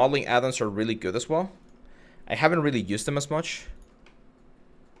of the modeling add-ons are really good as well. I haven't really used them as much,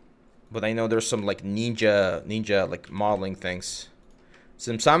 but I know there's some like ninja like modeling things.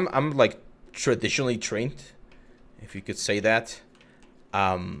 Since I'm like traditionally trained, if you could say that.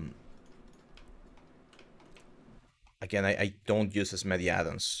 Again, I don't use as many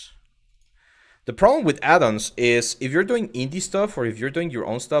add-ons. The problem with add-ons is if you're doing indie stuff or if you're doing your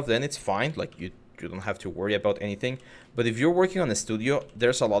own stuff, then it's fine. Like you don't have to worry about anything. But if you're working on a studio,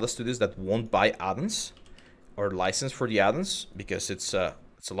 there's a lot of studios that won't buy add-ons or license for the add-ons because it's a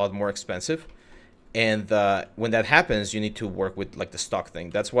lot more expensive. And when that happens, you need to work with like the stock thing.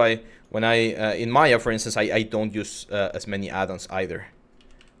 That's why when I in Maya, for instance, I don't use as many add-ons either,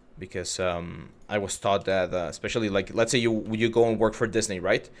 because I was taught that especially like, let's say you go and work for Disney,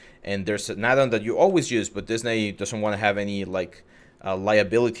 right? And there's an add-on that you always use, but Disney doesn't want to have any like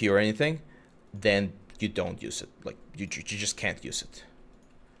liability or anything, then you don't use it. Like you just can't use it,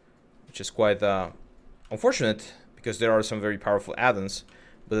 which is quite unfortunate because there are some very powerful add-ons,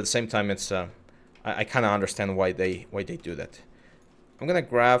 but at the same time, it's I kind of understand why they do that. I'm gonna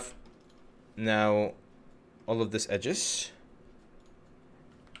grab now all of these edges,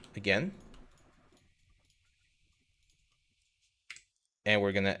 again. And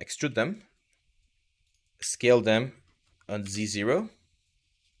we're gonna extrude them, scale them on Z0,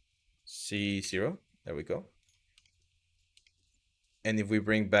 C0, there we go. And if we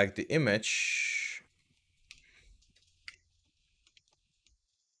bring back the image,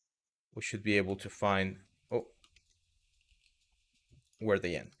 we should be able to find, oh, where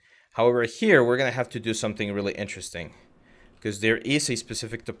they end. However, here we're gonna have to do something really interesting because there is a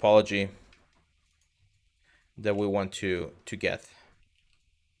specific topology that we want to get.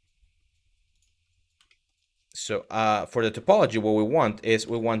 So for the topology, what we want is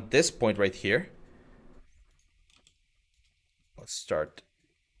we want this point right here. Let's start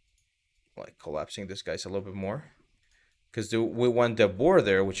like collapsing this guys a little bit more, because we want the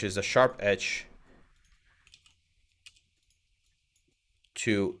border, which is a sharp edge,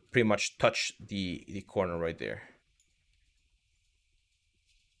 to pretty much touch the corner right there.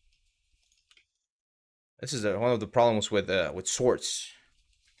 This is one of the problems with swords.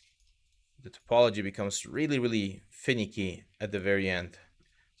 The topology becomes really, really finicky at the very end.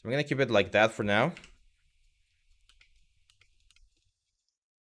 So I'm gonna keep it like that for now.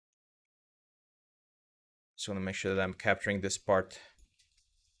 Just want to make sure that I'm capturing this part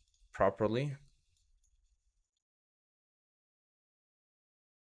properly.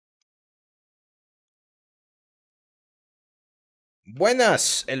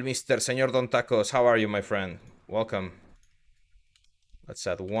 Buenas, el Mr. Señor Don Tacos. How are you, my friend? Welcome. Let's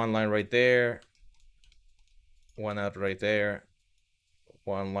add one line right there. One out right there.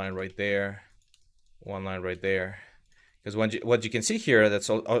 One line right there. One line right there. Because what you can see here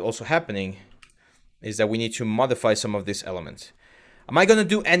that's also happening is that we need to modify some of these elements. Am I gonna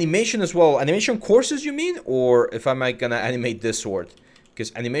do animation as well? Animation courses, you mean? Or if am I gonna animate this sword?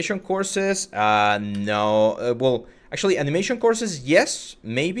 Because animation courses, no. Well, actually, animation courses, yes,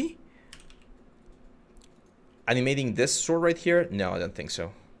 maybe. Animating this sword right here? No, I don't think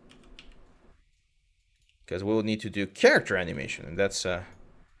so. Because we'll need to do character animation, and that's a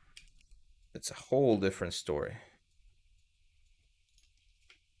whole different story.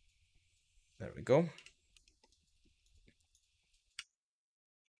 There we go.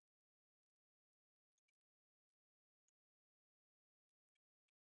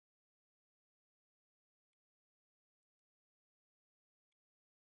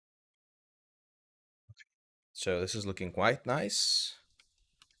 So this is looking quite nice.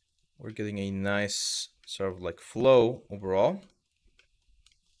 We're getting a nice sort of like flow overall.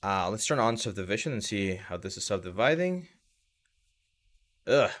 Let's turn on subdivision and see how this is subdividing.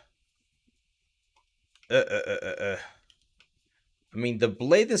 Ugh. I mean, the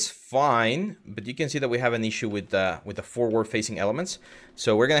blade is fine, but you can see that we have an issue with the forward-facing elements.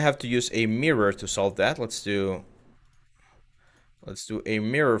 So we're gonna have to use a mirror to solve that. Let's do a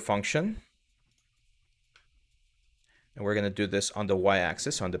mirror function, and we're gonna do this on the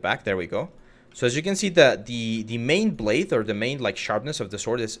y-axis on the back. There we go. So as you can see, the main blade, or the main like sharpness of the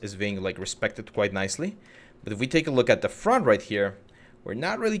sword is being like respected quite nicely. But if we take a look at the front right here, we're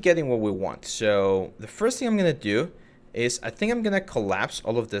not really getting what we want. So the first thing I'm gonna do is I think I'm gonna collapse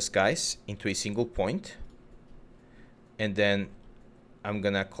all of this guys into a single point, and then I'm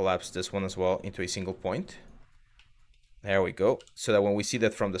gonna collapse this one as well into a single point. There we go. So that when we see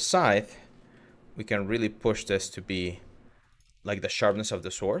that from the side, we can really push this to be like the sharpness of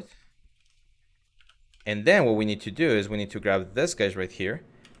the sword. And then what we need to do is we need to grab this guys right here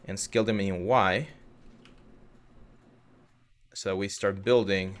and scale them in Y, so that we start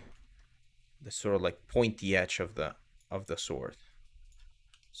building the sort of like pointy edge of the sword.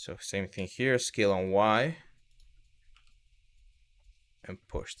 So same thing here, scale on Y and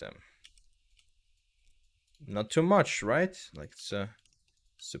push them. Not too much, right? Like it's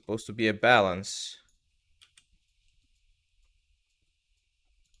supposed to be a balance.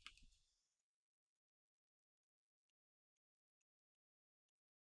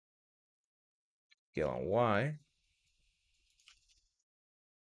 Scale on Y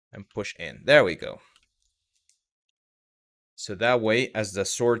and push in. There we go. So that way, as the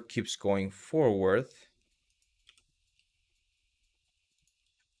sword keeps going forward,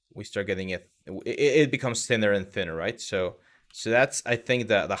 we start getting it becomes thinner and thinner, right? So that's, I think,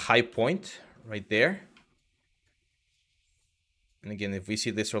 the high point right there. And again, if we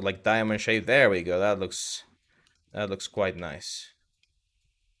see this sort of like diamond shape, there we go. That looks quite nice.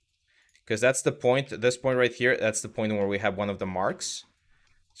 Because that's the point, this point right here, that's the point where we have one of the marks.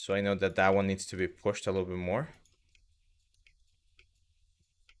 So I know that that one needs to be pushed a little bit more.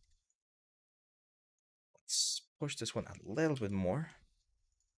 Let's push this one a little bit more.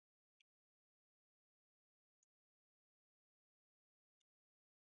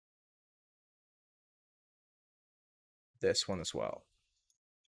 this one as well.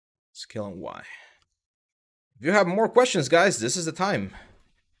 Scale on Y. If you have more questions, guys, this is the time,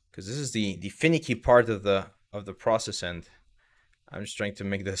 because this is the finicky part of the process, and I'm just trying to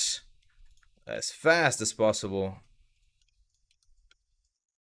make this as fast as possible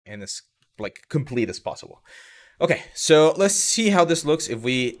and as like complete as possible. Okay, so let's see how this looks if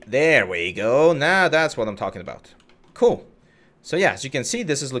we... There we go. Now that's what I'm talking about. Cool. So yeah, as you can see,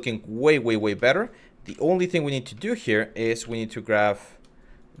 this is looking way, way, way better. The only thing we need to do here is we need to grab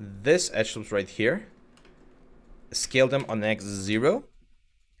this edge loops right here, scale them on X0,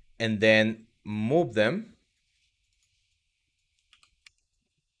 and then move them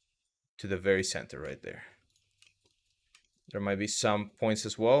to the very center right there. There might be some points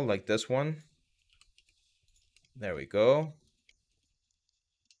as well, like this one. There we go.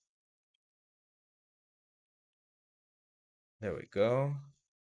 There we go.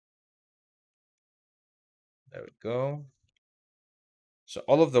 There we go. So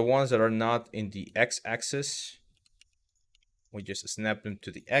all of the ones that are not in the x-axis, we just snap them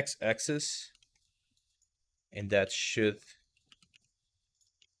to the x-axis, and that should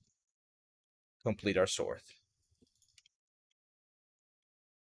complete our sort.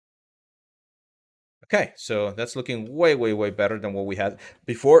 Okay, so that's looking way, way, way better than what we had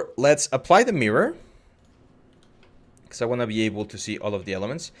before. Let's apply the mirror, because I want to be able to see all of the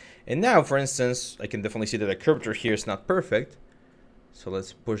elements. And now, for instance, I can definitely see that the curvature here is not perfect. So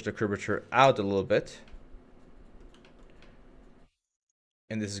let's push the curvature out a little bit.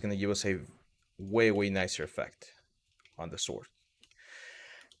 And this is going to give us a way, way nicer effect on the sword.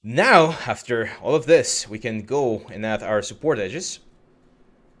 Now, after all of this, we can go and add our support edges.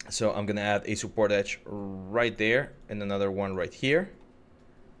 So I'm going to add a support edge right there and another one right here.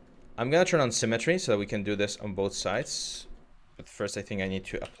 I'm going to turn on symmetry so that we can do this on both sides. But first, I think I need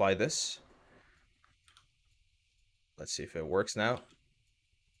to apply this. Let's see if it works now.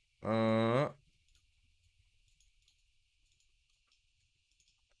 No,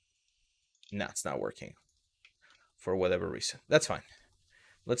 it's not working for whatever reason. That's fine.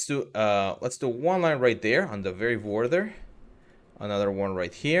 Let's do one line right there on the very border. Another one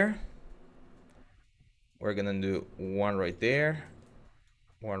right here. We're gonna do one right there,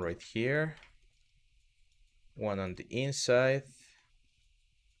 one right here, one on the inside,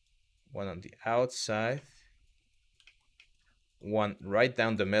 one on the outside, one right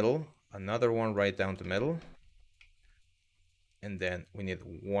down the middle, another one right down the middle, and then we need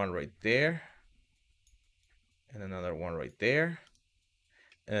one right there, and another one right there.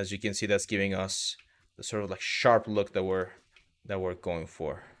 And as you can see, that's giving us the sort of like sharp look that we're going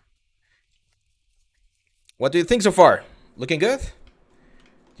for. What do you think so far? Looking good?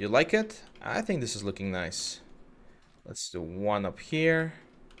 Do you like it? I think this is looking nice. Let's do one up here,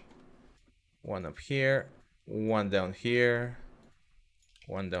 one up here, one down here,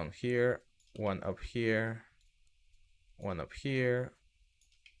 one down here, one up here, one up here.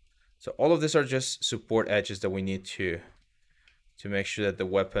 So all of these are just support edges that we need to make sure that the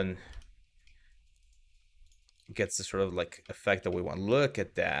weapon gets the sort of like effect that we want. Look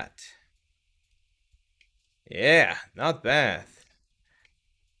at that. Yeah, not bad.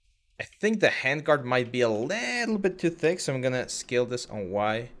 I think the handguard might be a little bit too thick, so I'm gonna scale this on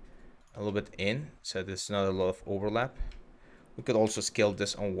Y a little bit in, so there's not a lot of overlap. We could also scale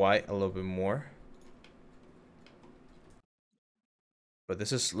this on Y a little bit more. But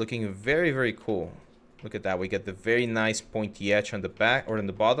this is looking very, very cool. Look at that. We get the very nice pointy edge on the back or on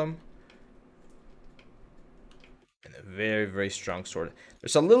the bottom. And a very, very strong sword.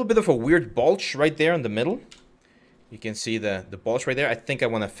 There's a little bit of a weird bulge right there in the middle. You can see the bulge right there. I think I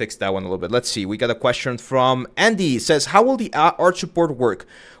want to fix that one a little bit. Let's see. We got a question from Andy. It says, how will the art support work?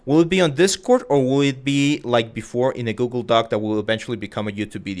 Will it be on Discord or will it be like before in a Google Doc that will eventually become a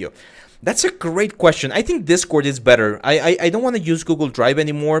YouTube video? That's a great question. I think Discord is better. I don't want to use Google Drive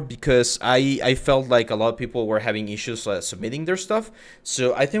anymore because I felt like a lot of people were having issues submitting their stuff.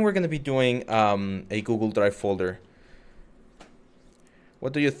 So I think we're going to be doing a Google Drive folder.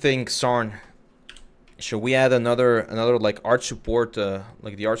 What do you think, Sarn? Should we add another like art support,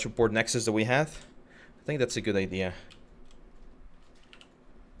 like the art support nexus that we have? I think that's a good idea.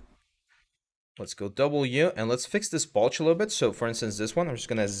 Let's go W and let's fix this bulge a little bit. So for instance, this one, I'm just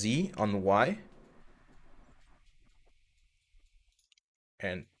gonna Z on Y.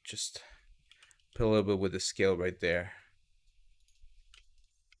 And just put a little bit with the scale right there.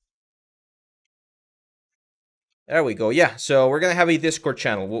 There we go. Yeah, so we're gonna have a Discord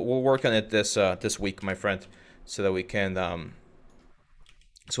channel. We'll work on it this week, my friend, so that we can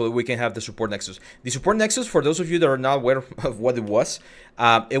so that we can have the support nexus. The support nexus, for those of you that are not aware of what it was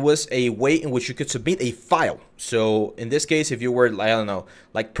a way in which you could submit a file. So in this case, if you were, I don't know,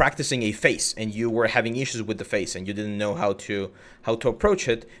 like practicing a face and you were having issues with the face and you didn't know how to approach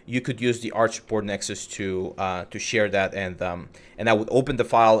it, you could use the Arch support nexus to share that, and I would open the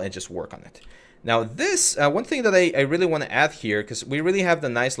file and just work on it. Now this, one thing that I really want to add here, because we really have the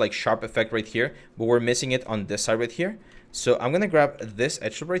nice like sharp effect right here, but we're missing it on this side right here. So I'm going to grab this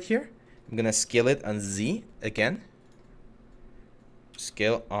edge loop right here. I'm going to scale it on Z again.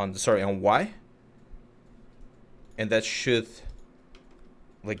 Scale on, sorry, on Y. And that should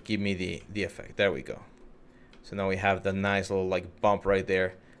like give me the effect. There we go. So now we have the nice little like bump right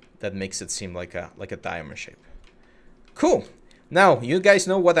there that makes it seem like a diamond shape. Cool. Now, you guys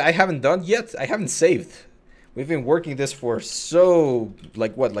know what I haven't done yet? I haven't saved. We've been working this for so,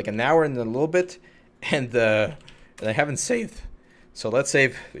 like what, like an hour and a little bit, and I haven't saved. So let's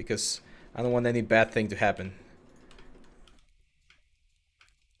save, because I don't want any bad thing to happen.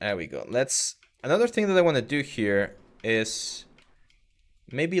 There we go. Another thing that I want to do here is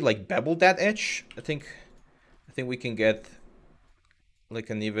maybe like bevel that edge. I think we can get like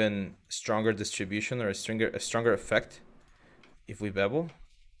an even stronger distribution, or a stronger effect if we bevel.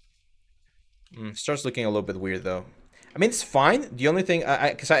 Starts looking a little bit weird though. I mean, it's fine. The only thing,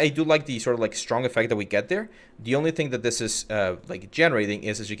 because I do like the sort of like strong effect that we get there. The only thing that this is like generating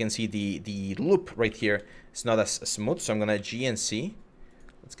is, as you can see, the loop right here is not as smooth. So I'm gonna GNC.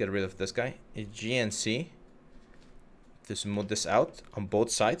 Let's get rid of this guy. GNC to smooth this out on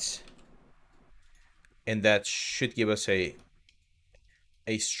both sides, and that should give us a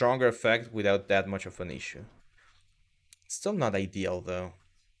stronger effect without that much of an issue. It's still not ideal though.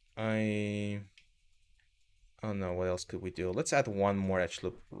 Oh no, what else could we do? Let's add one more edge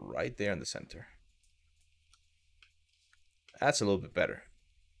loop right there in the center. That's a little bit better.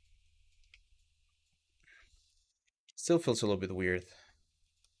 Still feels a little bit weird.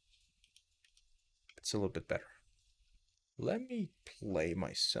 It's a little bit better. Let me play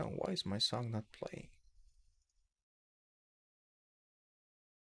my song. Why is my song not playing?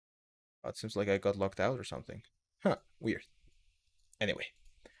 Oh, it seems like I got locked out or something. Huh, weird. Anyway,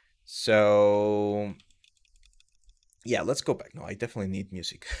 so yeah, let's go back. No, I definitely need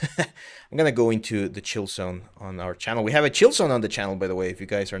music. I'm gonna go into the chill zone on our channel. We have a chill zone on the channel, by the way, if you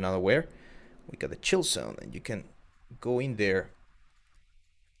guys are not aware. We got a chill zone, and you can go in there.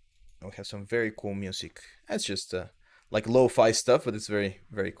 We have some very cool music. That's just like lo-fi stuff, but it's very,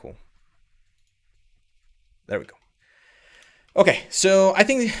 very cool. There we go. Okay, so I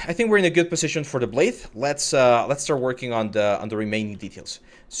think we're in a good position for the blade. Let's start working on the remaining details.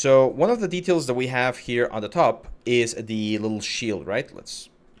 So one of the details that we have here on the top is the little shield, right?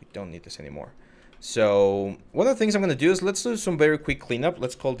 We don't need this anymore. So one of the things I'm going to do is let's do some very quick cleanup.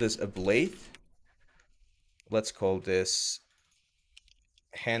 Let's call this a blade. Let's call this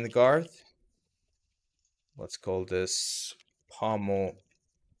handguard. Let's call this pommel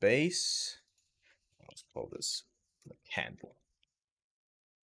base. Let's call this handle.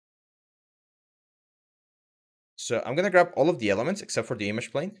 So I'm going to grab all of the elements except for the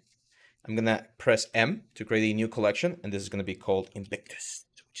image plane. I'm going to press M to create a new collection, and this is going to be called INVICTUS,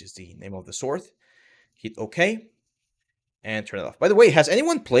 which is the name of the sword. Hit OK and turn it off. By the way, has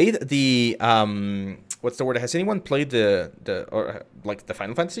anyone played the what's the word? Has anyone played the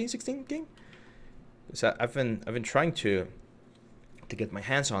Final Fantasy 16 game? So I've been trying to get my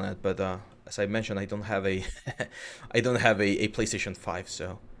hands on it, but as I mentioned, I don't have a I don't have a PlayStation 5,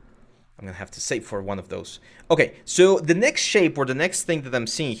 so I'm gonna have to save for one of those. Okay, so the next shape, or the next thing that I'm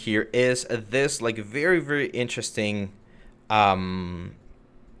seeing here, is this like very, very interesting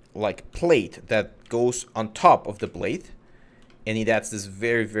like plate that goes on top of the blade, and it adds this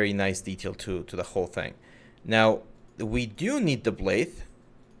very, very nice detail to the whole thing. Now we do need the blade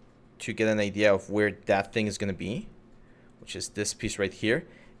to get an idea of where that thing is gonna be, which is this piece right here.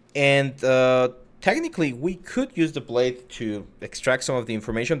 And technically we could use the blade to extract some of the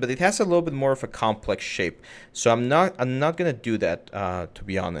information, but it has a little bit more of a complex shape. So I'm not gonna do that, to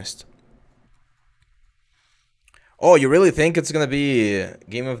be honest. Oh, you really think it's gonna be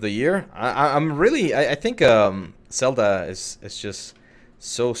Game of the Year? I think Zelda is just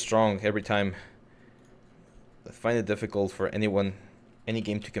so strong every time. I find it difficult for any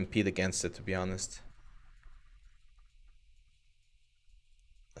game to compete against it, to be honest.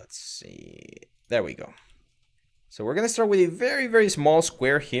 Let's see. There we go. So we're gonna start with a very, very small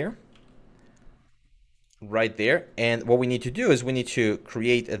square here, right there. And what we need to do is we need to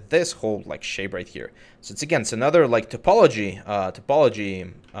create this whole like shape right here. So it's another like topology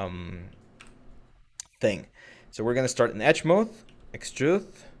thing. So we're gonna start in edge mode. extrude,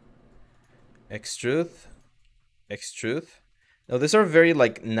 extrude, extrude. Now these are very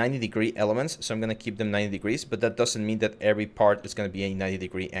like 90-degree elements, so I'm gonna keep them 90 degrees, but that doesn't mean that every part is gonna be a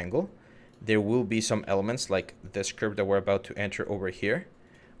 90-degree angle. There will be some elements like this curve that we're about to enter over here,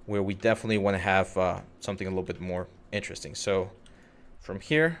 where we definitely want to have something a little bit more interesting. So from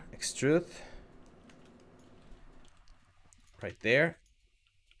here, extrude, right there,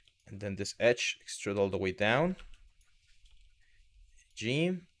 and then this edge, extrude all the way down,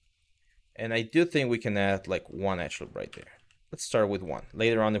 G, and I do think we can add like one edge loop right there. Let's start with one.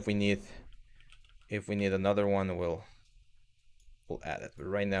 Later on, if we need another one, we'll add it. But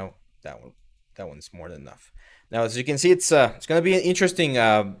right now, that one's more than enough. Now, as you can see, it's going to be an interesting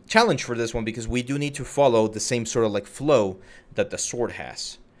challenge for this one because we do need to follow the same sort of like flow that the sword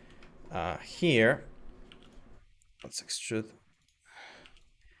has. Here, let's extrude.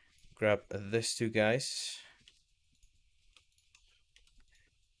 Grab these two guys.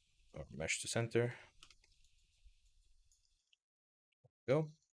 Or mesh to center. Go.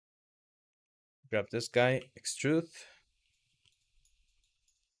 Grab this guy, extrude.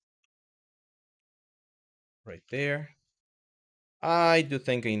 Right there. I do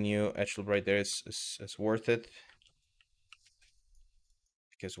think a new edge loop right there is worth it.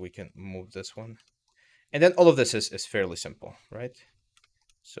 Because we can move this one. And then all of this is fairly simple, right?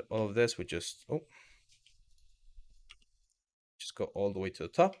 So all of this, we just go all the way to the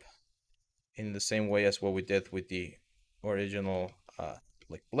top in the same way as what we did with the original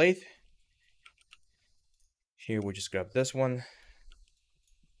like blade. Here we just grab this one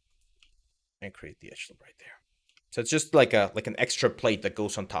and create the edge loop right there. So it's just like an extra plate that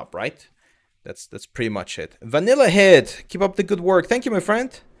goes on top, right? That's pretty much it. Vanilla Head, keep up the good work. Thank you, my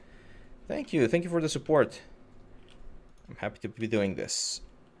friend. Thank you for the support. I'm happy to be doing this.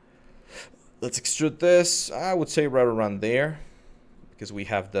 Let's extrude this. I would say right around there, because we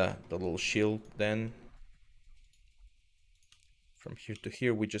have the little shield then. From here to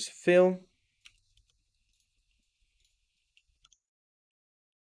here, we just fill.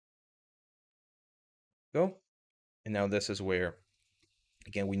 Go. And now this is where,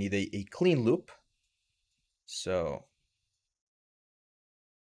 again, we need a clean loop. So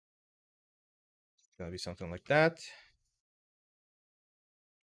it's going to be something like that.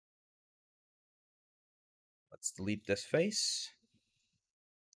 Let's delete this face.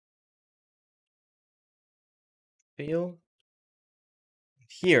 Fill.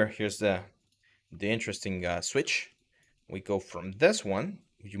 Here's the interesting switch. We go from this one.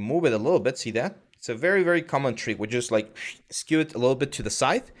 You move it a little bit. See that? It's a very, very common trick. We just like skew it a little bit to the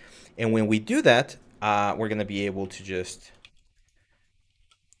side. And when we do that, we're going to be able to just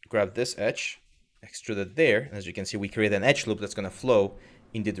grab this edge, extrude it there. And as you can see, we create an edge loop that's going to flow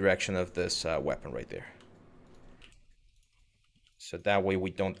in the direction of this weapon right there. So that way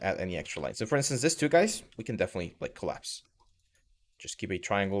we don't add any extra lines. So for instance, these two guys, we can definitely like collapse. Just keep a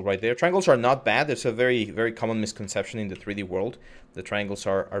triangle right there. Triangles are not bad. There's a very, very common misconception in the 3D world. The triangles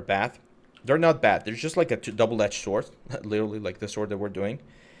are bad. They're not bad. They're just like a double-edged sword, literally like the sword that we're doing.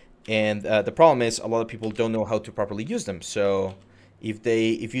 And the problem is a lot of people don't know how to properly use them. So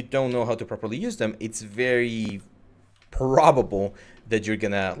if you don't know how to properly use them, it's very probable that you're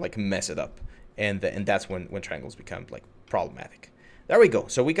gonna like mess it up. And that's when triangles become like problematic. There we go.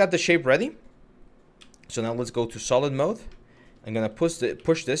 So we got the shape ready. So now let's go to solid mode. I'm gonna push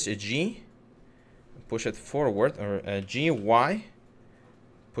this a G, push it forward, or a G, Y,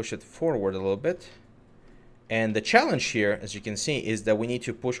 push it forward a little bit. And the challenge here, as you can see, is that we need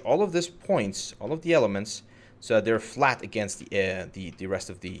to push all of these points, all of the elements, so that they're flat against the rest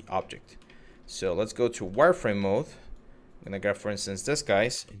of the object. So let's go to wireframe mode. I'm gonna grab, for instance, this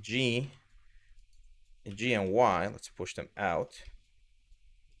guy's G and Y. Let's push them out.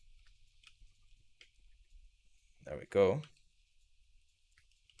 There we go.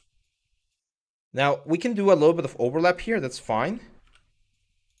 Now, we can do a little bit of overlap here. That's fine.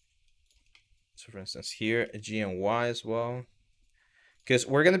 So, for instance, here, a G and Y as well. Because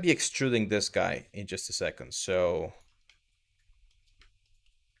we're going to be extruding this guy in just a second. So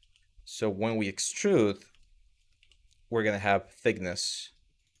when we extrude, we're going to have thickness.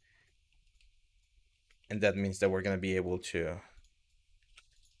 And that means that we're going to be able to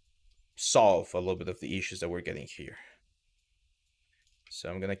solve a little bit of the issues that we're getting here. So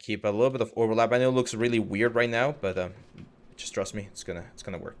I'm gonna keep a little bit of overlap. I know it looks really weird right now, but just trust me, it's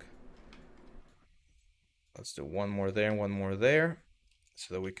gonna work. Let's do one more there and one more there,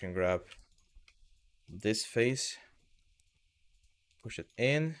 so that we can grab this face, push it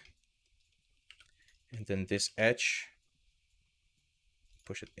in, and then this edge,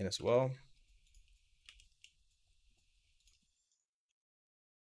 push it in as well.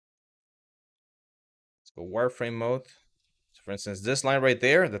 go wireframe mode. So for instance, this line right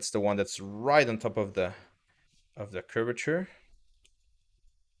there, that's the one that's right on top of the curvature.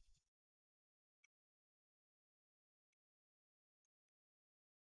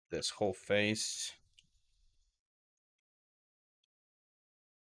 This whole face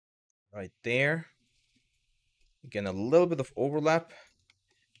right there. Again, a little bit of overlap.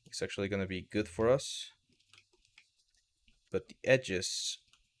 It's actually going to be good for us. But the edges,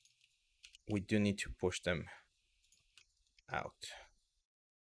 we do need to push them out.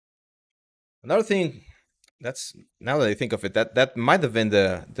 Another thing, that's, now that I think of it, that might have been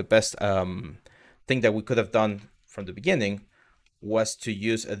the best thing that we could have done from the beginning, was to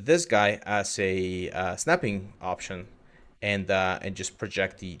use this guy as a snapping option and just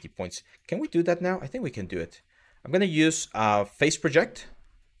project the points. Can we do that now? I think we can do it. I'm going to use face project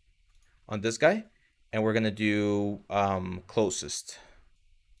on this guy, and we're going to do closest.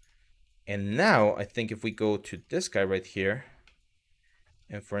 And now I think if we go to this guy right here,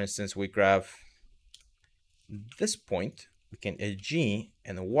 and for instance, we grab this point, we can a G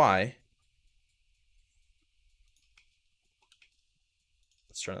and a Y.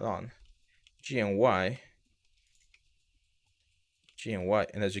 Let's turn it on. G and Y. G and Y.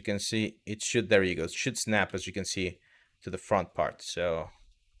 And as you can see, it should, there you go. It should snap, as you can see, to the front part. So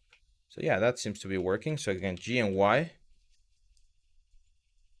yeah, that seems to be working. So again, G and Y.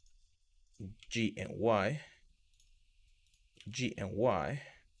 G and Y. G and Y.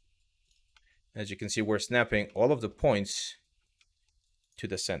 As you can see, we're snapping all of the points to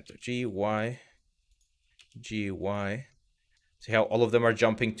the center. G, Y, G, Y. See how all of them are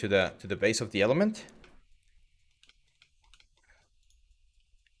jumping to the base of the element?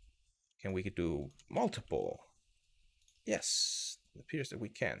 Can we do multiple? Yes, it appears that we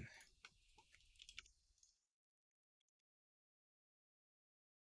can.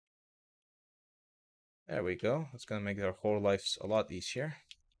 There we go. That's gonna make our whole lives a lot easier.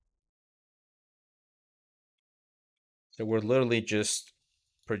 So we're literally just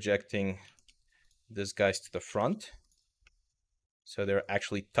projecting these guys to the front. So they're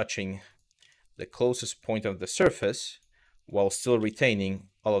actually touching the closest point of the surface while still retaining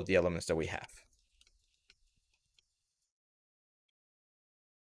all of the elements that we have.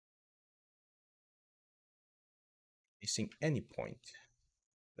 Missing any point.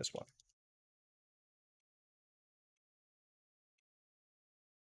 This one.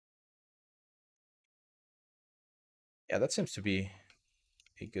 Yeah, that seems to be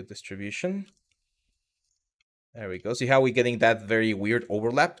a good distribution. There we go. See how we're getting that very weird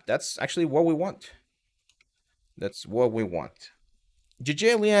overlap? That's actually what we want. That's what we want.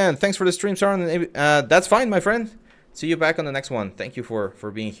 GG, Leanne, thanks for the stream, Saran. That's fine, my friend. See you back on the next one. Thank you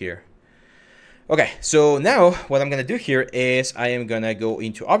for being here. Okay, so now what I'm going to do here is I am going to go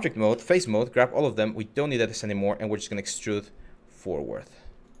into object mode, face mode, grab all of them. We don't need this anymore, and we're just going to extrude forward.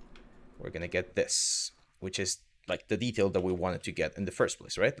 We're going to get this, which is like the detail that we wanted to get in the first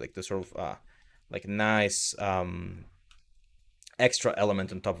place, right? Like the sort of like nice extra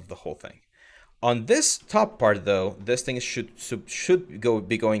element on top of the whole thing. On this top part, though, this thing should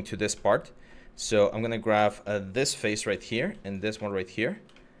be going to this part. So I'm gonna grab this face right here and this one right here,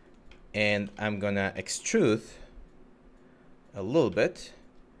 and I'm gonna extrude a little bit,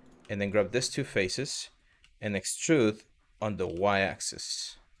 and then grab these two faces and extrude on the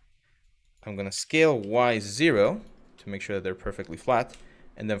y-axis. I'm gonna scale Y0 to make sure that they're perfectly flat,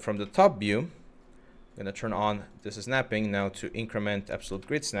 and then from the top view, I'm gonna turn on this snapping now to increment absolute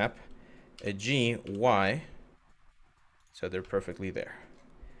grid snap, a G, Y, so they're perfectly there.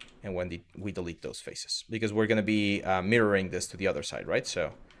 And when we delete those faces, because we're gonna be mirroring this to the other side, right?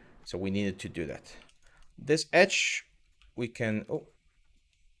 So we needed to do that. This edge, we can, oh,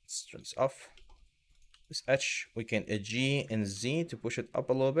 let's turn this off. This edge, we can a G and Z to push it up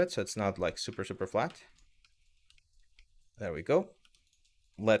a little bit so it's not like super flat. There we go.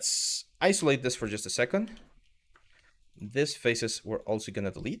 Let's isolate this for just a second. These faces we're also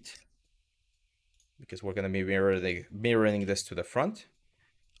gonna delete because we're gonna be mirroring this to the front.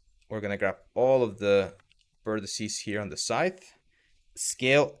 We're gonna grab all of the vertices here on the side,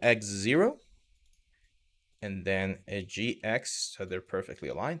 scale X0, and then a GX so they're perfectly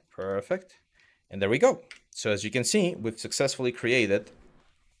aligned. Perfect. And there we go. So as you can see, we've successfully created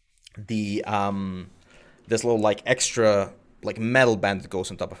the this little like extra like metal band that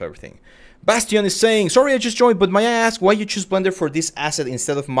goes on top of everything. Bastion is saying, sorry I just joined, but may I ask why you choose Blender for this asset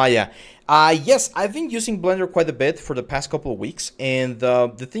instead of Maya? Yes, I've been using Blender quite a bit for the past couple of weeks, and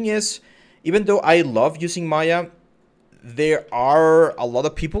the thing is, even though I love using Maya, there are a lot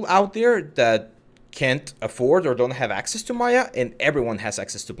of people out there that can't afford or don't have access to Maya, and everyone has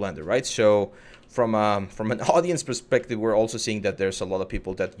access to Blender, right? So from an audience perspective, we're also seeing that there's a lot of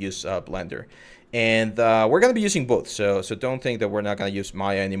people that use Blender, and we're gonna be using both. So don't think that we're not gonna use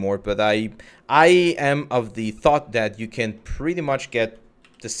Maya anymore. But I am of the thought that you can pretty much get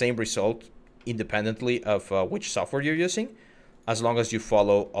the same result independently of which software you're using, as long as you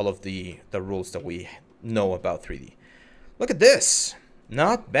follow all of the rules that we know about 3D. Look at this.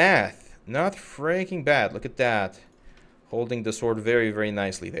 Not bad. Not freaking bad. Look at that. Holding the sword very, very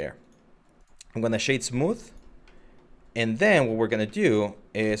nicely there. I'm going to shade smooth. And then what we're going to do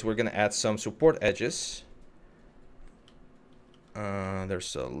is we're going to add some support edges.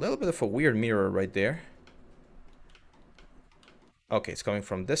 There's a little bit of a weird mirror right there. Okay, it's coming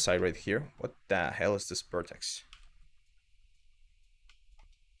from this side right here. What the hell is this vertex?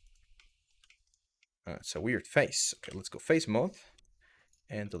 It's a weird face. Okay, let's go face mode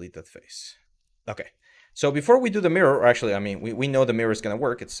and delete that face. Okay, so before we do the mirror, or actually, I mean, we know the mirror is going to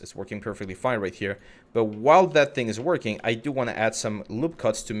work. It's working perfectly fine right here. But while that thing is working, I do want to add some loop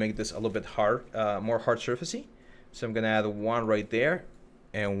cuts to make this a little bit hard, more hard surfacey. So I'm going to add one right there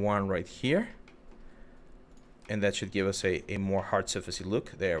and one right here. And that should give us a more hard surfacey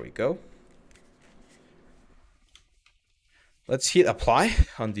look. There we go. Let's hit apply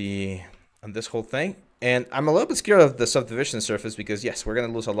on this whole thing. And I'm a little bit scared of the subdivision surface because, yes, we're going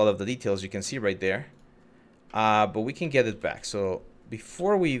to lose a lot of the details you can see right there. But we can get it back. So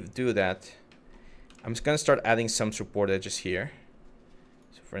before we do that, I'm just going to start adding some support edges here.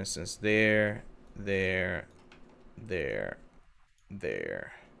 So for instance, there, there, there,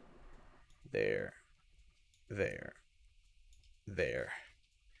 there, there, there, there.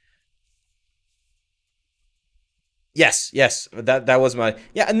 Yes, that was my,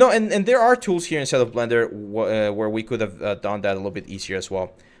 yeah, no, and there are tools here inside of Blender where we could have done that a little bit easier as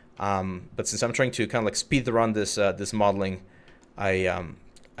well. But since I'm trying to kind of like speed run this this modeling, I'm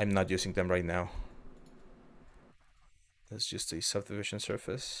not using them right now. That's just a subdivision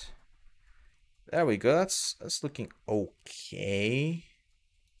surface. There we go. That's looking okay.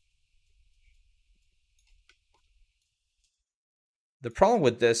 The problem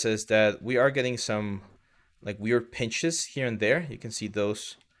with this is that we are getting some like weird pinches here and there. You can see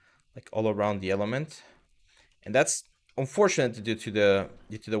those like all around the element, and that's unfortunate due to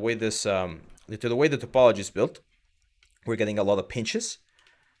the way this due to the way the topology is built. We're getting a lot of pinches,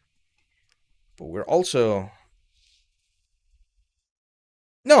 but we're also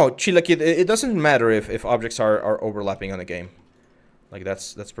no, Chilakid, it doesn't matter if objects are overlapping on a game. Like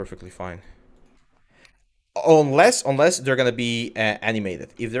that's perfectly fine. Unless they're gonna be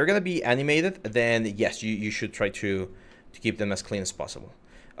animated. If they're gonna be animated, then yes, you should try to keep them as clean as possible.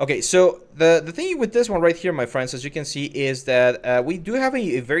 Okay, so the thing with this one right here, my friends, as you can see, is that we do have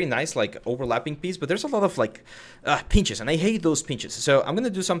a very nice like overlapping piece, but there's a lot of like pinches, and I hate those pinches. So I'm gonna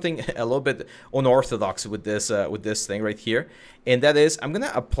do something a little bit unorthodox with this thing right here, and that is I'm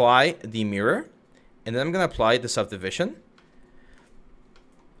gonna apply the mirror, and then I'm gonna apply the subdivision.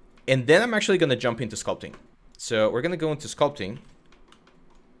 And then I'm actually going to jump into sculpting. So we're going to go into sculpting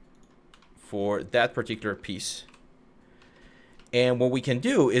for that particular piece. And what we can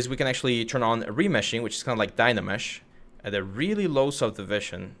do is we can actually turn on remeshing, which is kind of like Dynamesh, at a really low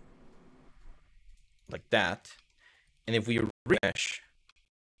subdivision, like that. And if we remesh,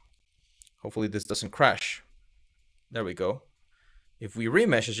 hopefully this doesn't crash. There we go. If we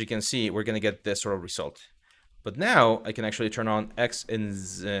remesh, as you can see, we're going to get this sort of result. But now I can actually turn on X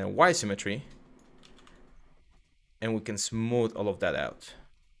and Y symmetry, and we can smooth all of that out.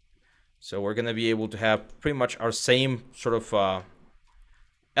 So we're gonna be able to have pretty much our same sort of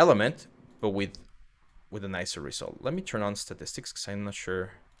element, but with a nicer result. Let me turn on statistics because I'm not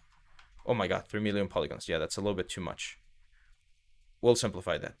sure. Oh my god, 3 million polygons. Yeah, that's a little bit too much. We'll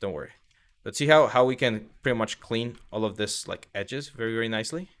simplify that, don't worry. But see how we can pretty much clean all of this like edges very, very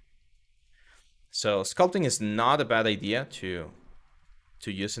nicely. So sculpting is not a bad idea to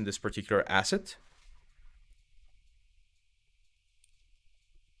use in this particular asset.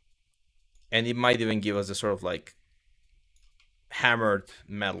 And it might even give us a sort of like hammered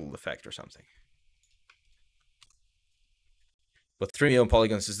metal effect or something. But 3 million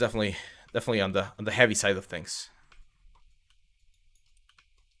polygons is definitely on the heavy side of things.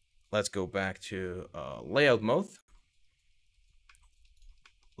 Let's go back to layout mode.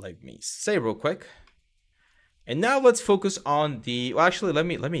 Let me save real quick. And now let's focus on the, well, actually let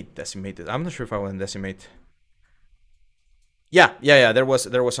me decimate it. I'm not sure if I want to decimate. Yeah, there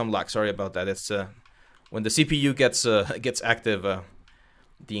was some lag. Sorry about that. It's when the CPU gets active, the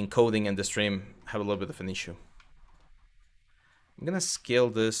encoding and the stream have a little bit of an issue. I'm gonna scale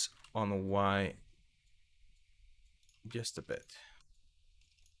this on Y Just a bit.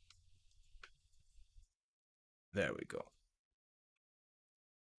 There we go.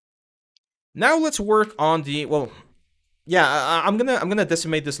 Now let's work on the, well, yeah, I'm gonna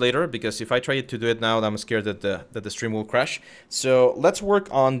decimate this later, because if I try to do it now, I'm scared that the stream will crash. So let's work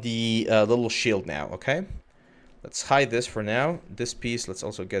on the little shield now, okay? Let's hide this for now. This piece, let's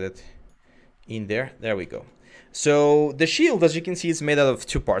also get it in there. There we go. So the shield, as you can see, is made out of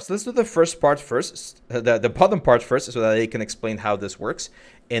two parts. Let's do the first part first, the bottom part first, so that I can explain how this works,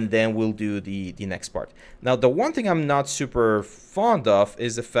 and then we'll do the next part. Now, the one thing I'm not super fond of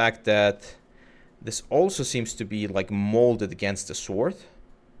is the fact that this also seems to be like molded against the sword.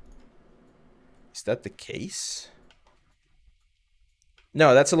 Is that the case?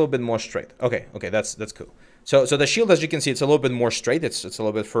 No, that's a little bit more straight. Okay, that's cool. So the shield, as you can see, it's a little bit more straight. It's a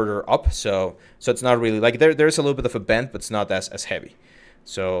little bit further up. So it's not really like there's a little bit of a bend, but it's not as heavy.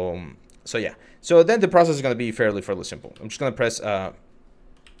 So yeah. So then the process is gonna be fairly simple. I'm just gonna press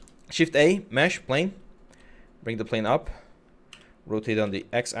Shift A, mesh plane, bring the plane up, rotate on the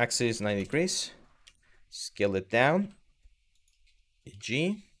x-axis 90 degrees, scale it down,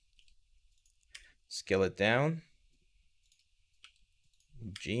 G, scale it down,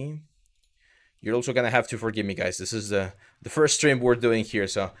 G. You're also gonna have to forgive me, guys. This is the first stream we're doing here,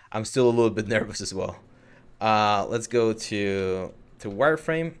 so I'm still a little bit nervous as well. Let's go to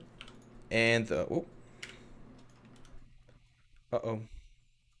wireframe, and oh,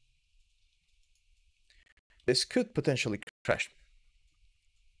 this could potentially crash.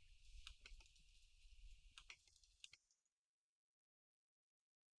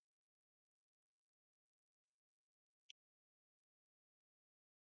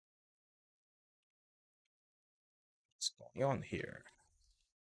 What's going on here?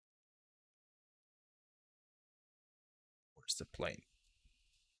 Where's the plane?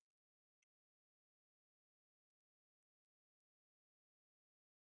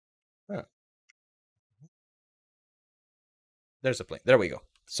 Huh. There's a plane. There we go.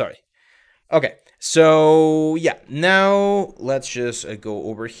 Sorry. Okay, so yeah, now let's just go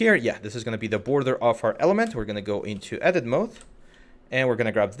over here. Yeah, this is going to be the border of our element. We're going to go into edit mode, and we're going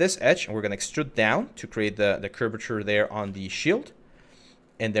to grab this edge, and we're going to extrude down to create the curvature there on the shield.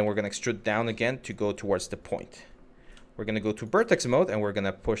 And then we're going to extrude down again to go towards the point. We're going to go to vertex mode, and we're going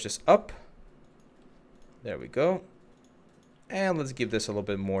to push this up. There we go. And let's give this a little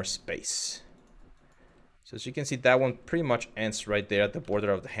bit more space. So as you can see, that one pretty much ends right there at the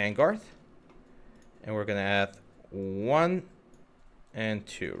border of the handguard. And we're going to add 1 and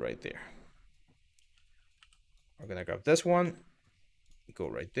 2 right there. We're going to grab this one, go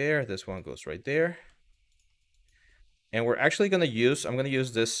right there. This one goes right there. And we're actually going to use, I'm going to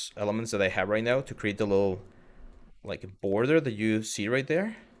use this elements that I have right now to create the little like border that you see right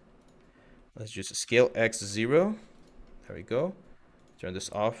there. Let's just scale X0. There we go. Turn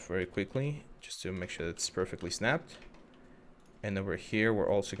this off very quickly just to make sure it's perfectly snapped. And over here, we're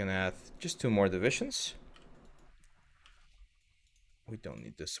also going to add just 2 more divisions. We don't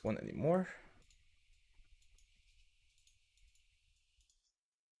need this one anymore.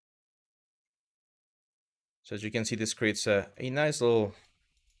 So as you can see, this creates a nice little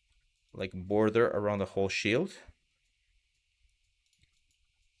like border around the whole shield.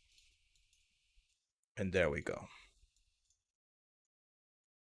 And there we go.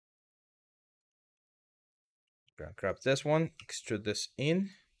 Gonna grab this one, extrude this in,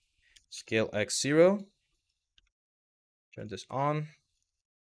 scale X0, turn this on.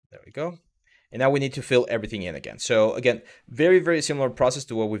 There we go. And now we need to fill everything in again. So again, very similar process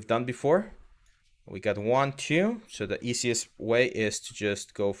to what we've done before. We got 1, 2. So the easiest way is to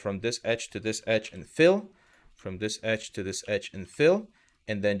just go from this edge to this edge and fill, from this edge to this edge and fill,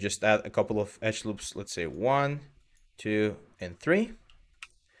 and then just add a couple of edge loops. Let's say 1, 2, and 3.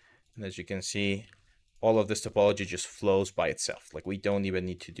 And as you can see, all of this topology just flows by itself. Like we don't even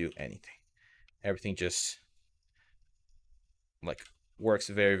need to do anything. Everything just like works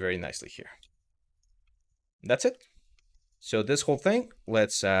very nicely here. That's it. So this whole thing,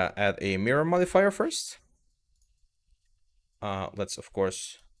 let's add a mirror modifier first. Let's of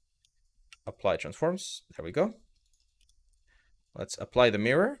course apply transforms. There we go. Let's apply the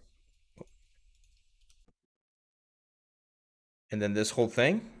mirror. And then this whole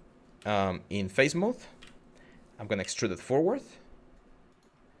thing in phase mode, I'm going to extrude it forward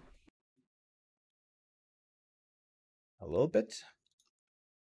a little bit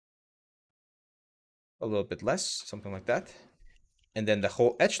less, something like that. And then the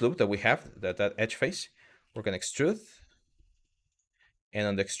whole edge loop that we have, that edge face, we're going to extrude. And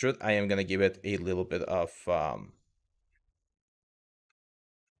on the extrude, I am going to give it a little bit of,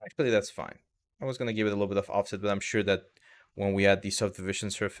 actually that's fine. I was gonna give it a little bit of offset, but I'm sure that when we add the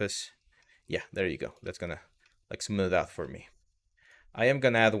subdivision surface, yeah, there you go. That's gonna like smooth it out for me. I am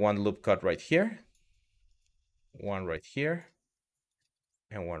gonna add one loop cut right here, one right here,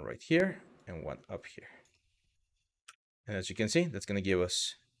 and one right here, and one up here. And as you can see, that's gonna give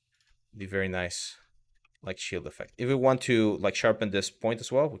us the very nice like shield effect. If we want to like sharpen this point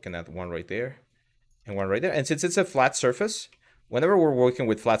as well, we can add one right there and one right there. And since it's a flat surface, whenever we're working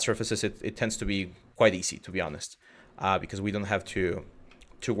with flat surfaces, it tends to be quite easy, to be honest, because we don't have to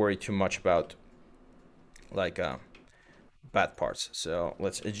worry too much about like bad parts. So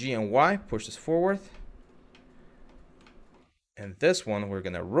let's G and Y, push this forward. And this one, we're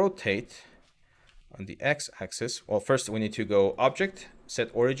gonna rotate on the X axis. Well, first we need to go object,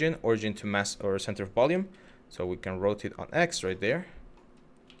 set origin to mass or center of volume. So we can rotate on X right there.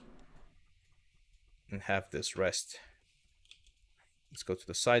 And have this rest. Let's go to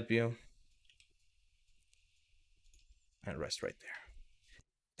the side view. And rest right there.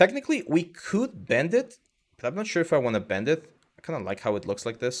 Technically, we could bend it, but I'm not sure if I want to bend it. I kind of like how it looks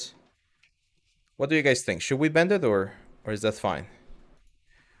like this. What do you guys think? Should we bend it or is that fine?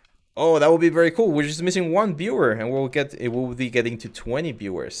 Oh, that would be very cool. We're just missing one viewer and we'll be getting to 20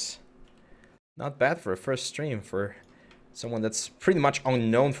 viewers. Not bad for a first stream for someone that's pretty much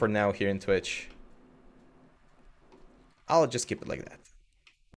unknown for now here in Twitch. I'll just keep it like that.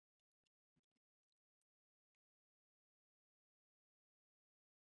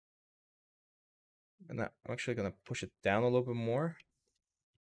 I'm actually gonna push it down a little bit more.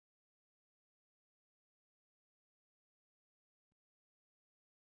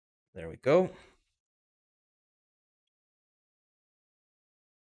 There we go.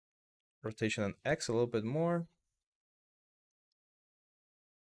 Rotation on X a little bit more.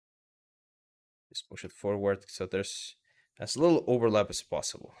 Just push it forward so there's as little overlap as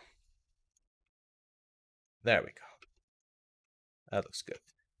possible. There we go. That looks good.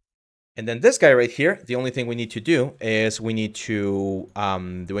 And then this guy right here, the only thing we need to do is we need to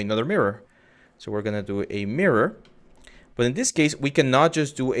do another mirror. So we're gonna do a mirror. But in this case, we cannot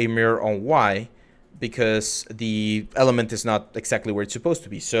just do a mirror on Y because the element is not exactly where it's supposed to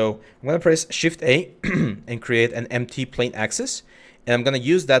be. So I'm gonna press Shift A and create an empty plane axis. And I'm gonna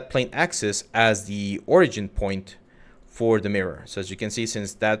use that plane axis as the origin point for the mirror. So as you can see,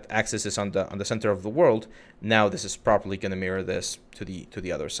 since that axis is on the center of the world, now this is properly gonna mirror this to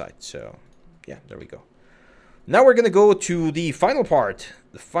the other side. So yeah, there we go. Now we're gonna go to the final part.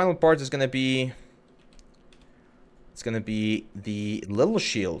 The final part is gonna be the little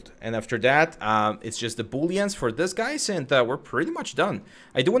shield, and after that it's just the booleans for this guys, and we're pretty much done.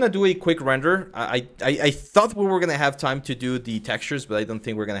 I do want to do a quick render. I thought we were gonna have time to do the textures, but I don't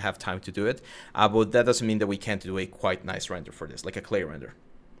think we're gonna have time to do it, but that doesn't mean that we can't do a quite nice render for this, like a clay render.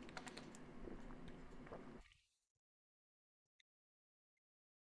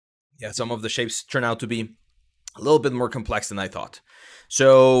 Yeah, some of the shapes turn out to be a little bit more complex than I thought.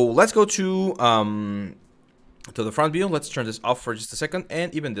 So let's go to the front view. Let's turn this off for just a second,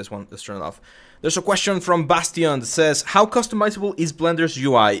 and even this one, let's turn it off. There's a question from Bastion that says, how customizable is Blender's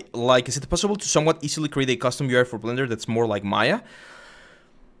UI? Like, is it possible to somewhat easily create a custom UI for Blender that's more like Maya?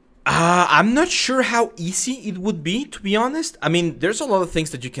 I'm not sure how easy it would be, to be honest. I mean, there's a lot of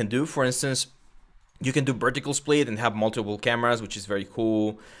things that you can do. For instance, you can do vertical split and have multiple cameras, which is very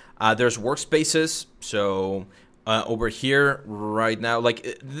cool. There's workspaces, so over here right now,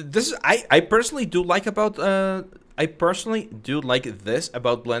 like this is I personally do like about this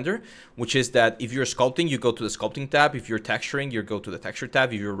about Blender, which is that if you're sculpting, you go to the sculpting tab. If you're texturing, you go to the texture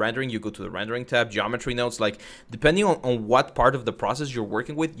tab. If you're rendering, you go to the rendering tab. Geometry nodes, like depending on what part of the process you're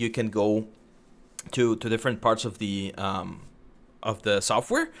working with, you can go to different parts of the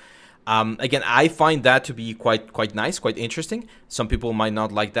software. Again, I find that to be quite nice, quite interesting. Some people might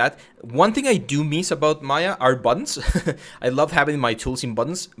not like that. One thing I do miss about Maya are buttons. I love having my tools in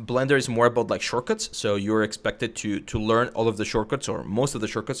buttons. Blender is more about like shortcuts, so you're expected to learn all of the shortcuts or most of the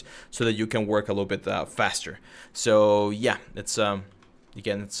shortcuts so that you can work a little bit faster. So yeah, it's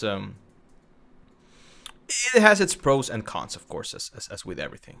again, it's it has its pros and cons, of course, as with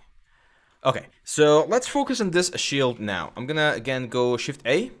everything. Okay, so let's focus on this shield now. I'm gonna again go Shift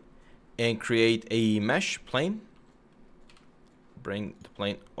A and create a mesh plane. Bring the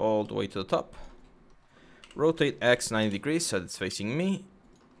plane all the way to the top. Rotate X 90 degrees so it's facing me.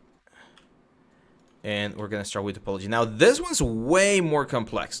 And we're gonna start with topology. Now this one's way more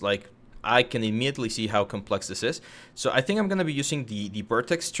complex. Like I can immediately see how complex this is. So I think I'm gonna be using the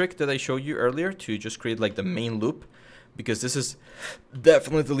vertex trick that I showed you earlier to just create like the main loop, because this is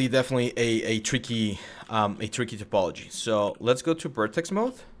definitely a tricky topology. So let's go to vertex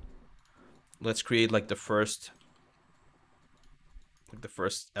mode. let's create like the first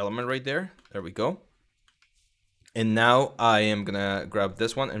element right there. There we go. And now I am gonna grab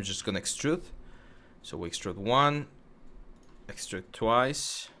this one. I'm just gonna extrude. So we extrude one, extrude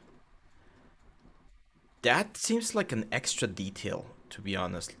twice. That seems like an extra detail, to be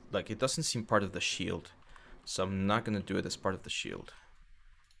honest. Like, it doesn't seem part of the shield. So I'm not gonna do it as part of the shield.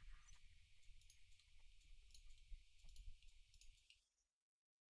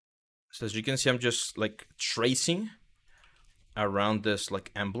 So as you can see, I'm just like tracing around this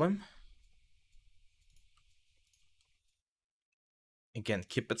like emblem. Again,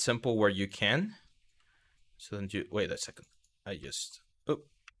 keep it simple where you can. So then you, wait a second. I just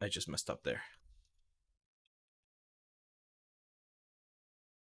messed up there.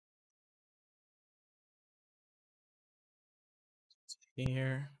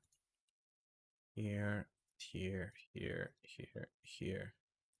 Here, here, here, here, here, here,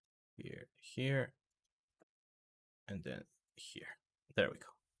 here, here, and then here. There we go.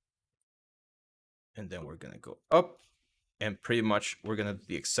 And then we're gonna go up, and pretty much we're gonna do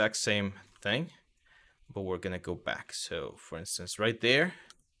the exact same thing, but we're gonna go back. So for instance, right there,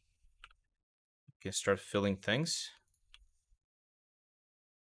 you can start filling things.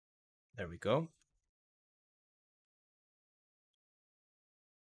 There we go.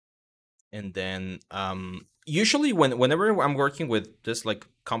 And then usually whenever I'm working with this like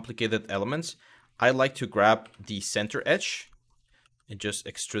complicated elements, I like to grab the center edge and just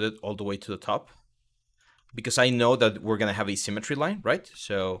extrude it all the way to the top, because I know that we're gonna have a symmetry line, right?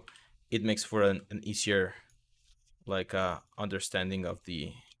 So it makes for an easier like understanding of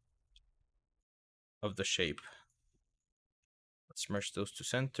the shape. Let's merge those to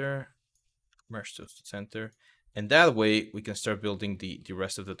center, merge those to center, and that way we can start building the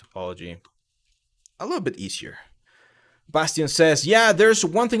rest of the topology a little bit easier. Bastian says, yeah, there's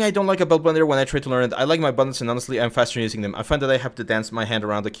one thing I don't like about Blender when I try to learn it. I like my buttons, and honestly, I'm faster using them. I find that I have to dance my hand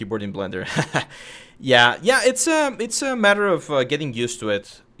around the keyboard in Blender. yeah, it's a matter of getting used to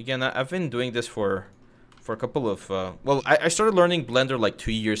it. Again, I've been doing this for a couple of... well, I started learning Blender like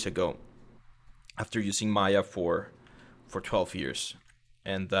 2 years ago after using Maya for 12 years.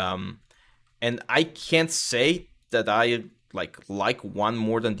 And I can't say that I like one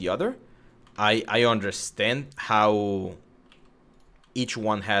more than the other. I understand how each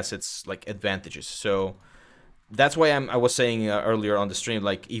one has its like advantages. So that's why I was saying earlier on the stream,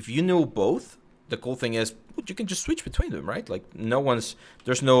 like if you know both, the cool thing is you can just switch between them, right? Like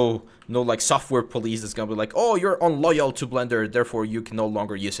there's no like software police that's gonna be like, oh, you're unloyal to Blender, therefore you can no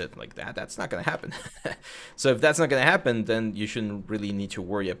longer use it. Like that's not gonna happen. So if that's not gonna happen, then you shouldn't really need to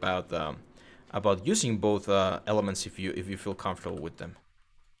worry about using both elements if you feel comfortable with them.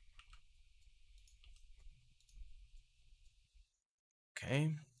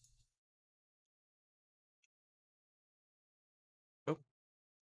 Okay. Oh.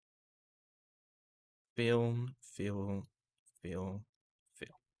 Film. Then fill.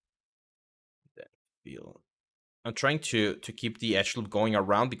 I'm trying to keep the edge loop going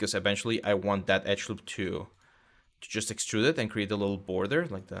around, because eventually I want that edge loop to just extrude it and create a little border,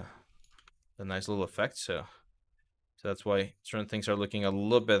 like the nice little effect. So that's why certain things are looking a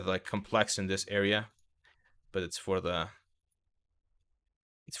little bit like complex in this area, but it's for the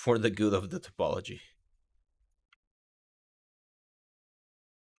good of the topology.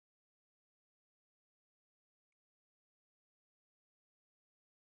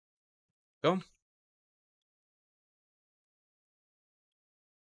 Go.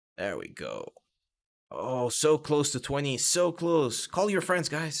 There we go. Oh, so close to 20. So close. Call your friends,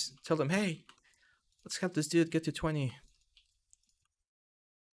 guys. Tell them, hey, let's help this dude get to 20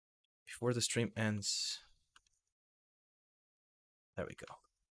 before the stream ends. There we go.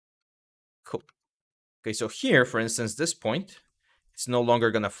 Cool. Okay, so here, for instance, this point, it's no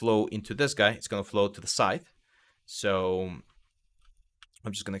longer going to flow into this guy. It's going to flow to the side. So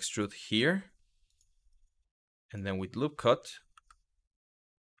I'm just going to extrude here. And then with loop cut,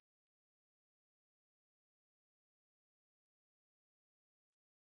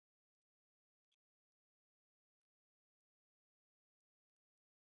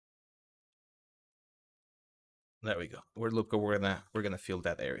 there we go. We're gonna fill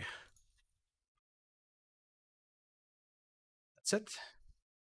that area. That's it.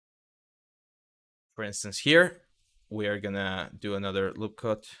 For instance, here we are gonna do another loop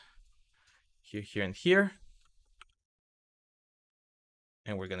cut here, here, and here,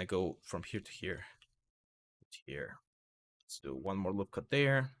 and we're gonna go from here to here, to here. Let's do one more loop cut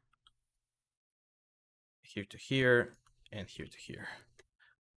there, here to here, and here to here.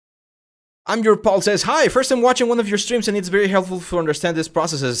 I'm your Paul says, hi, first time watching one of your streams and it's very helpful to understand these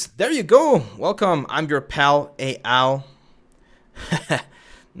processes. There you go. Welcome. I'm your pal, Al.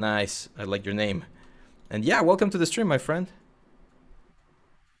 Nice. I like your name. And yeah, welcome to the stream, my friend.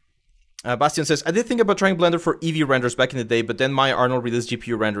 Bastian says, I did think about trying Blender for Eevee renders back in the day, but then Maya Arnold released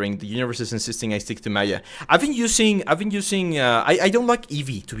GPU rendering. The universe is insisting I stick to Maya. I don't like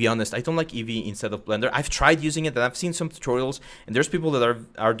Eevee, to be honest. I don't like Eevee instead of Blender. I've tried using it and I've seen some tutorials and there's people that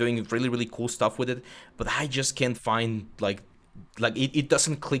are doing really, really cool stuff with it, but I just can't find like it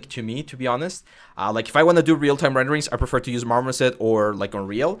doesn't click to me, to be honest. Like if I want to do real-time renderings, I prefer to use Marmoset or like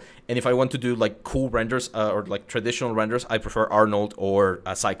Unreal, and if I want to do like cool renders or like traditional renders, I prefer Arnold or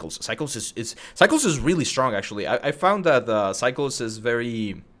Cycles. Cycles is really strong, actually. I found that Cycles is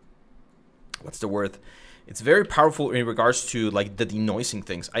very, what's the word, it's very powerful in regards to like the denoising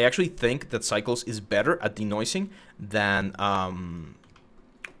things. I actually think that Cycles is better at denoising than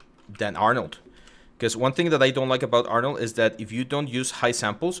Arnold. Because one thing that I don't like about Arnold is that if you don't use high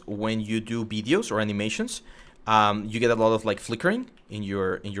samples when you do videos or animations, you get a lot of like flickering in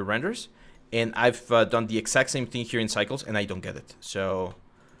your renders. And I've done the exact same thing here in Cycles, and I don't get it. So,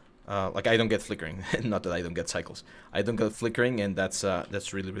 like I don't get flickering. Not that I don't get Cycles. I don't get flickering, and that's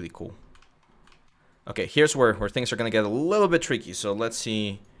really, really cool. Okay, here's where things are gonna get a little bit tricky. So let's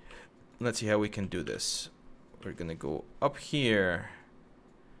see how we can do this. We're gonna go up here.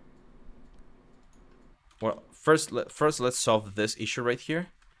 Well, first let's solve this issue right here.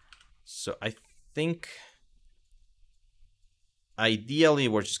 So I think ideally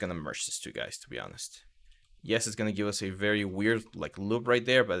we're just gonna merge these two guys, to be honest. Yes, it's gonna give us a very weird like loop right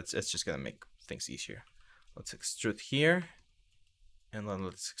there, but it's just gonna make things easier. Let's extrude here, and then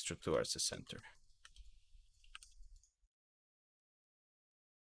let's extrude towards the center.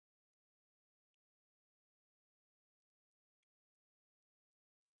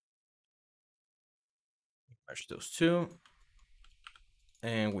 Merge those two,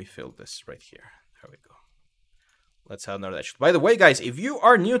 and we fill this right here. There we go. Let's have another edge. By the way, guys, if you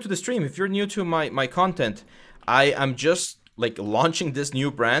are new to the stream, if you're new to my content, I am just like launching this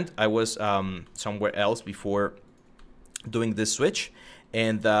new brand. I was somewhere else before doing this switch,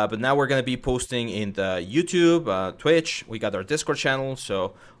 and but now we're gonna be posting in the YouTube, Twitch. We got our Discord channel,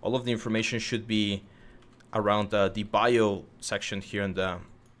 so all of the information should be around the bio section here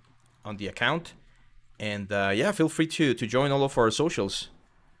on the account. And yeah, feel free to join all of our socials.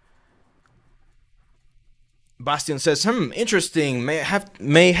 Bastian says, interesting.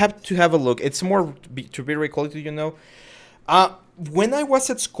 May have to have a look. It's more to be quality, you know. When I was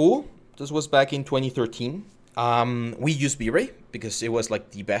at school, this was back in 2013. We used V-Ray because it was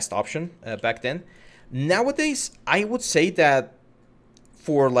like the best option back then. Nowadays, I would say that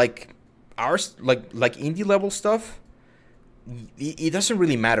for like ours, like indie level stuff, it doesn't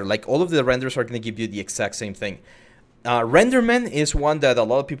really matter. Like all of the renders are going to give you the exact same thing. Renderman is one that a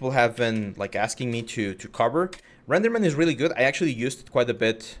lot of people have been like asking me to cover. Renderman is really good. I actually used it quite a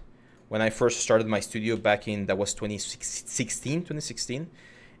bit when I first started my studio back in, that was 2016,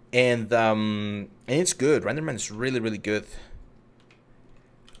 and it's good. Renderman is really, really good.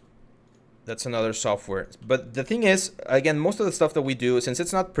 That's another software. But the thing is, again, most of the stuff that we do, since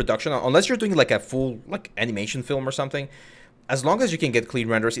it's not production, unless you're doing like a full like animation film or something, as long as you can get clean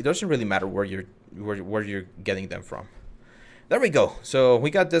renders, it doesn't really matter where you're getting them from. There we go. So we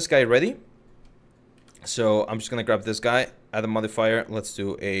got this guy ready. So I'm just gonna grab this guy, add a modifier. Let's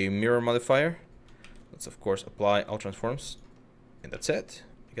do a mirror modifier. Let's of course apply all transforms, and that's it.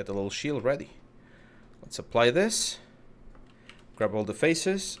 You got the little shield ready. Let's apply this. Grab all the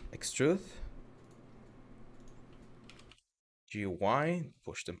faces, extrude, GUI,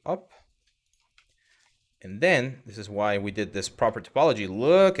 push them up. And then, this is why we did this proper topology.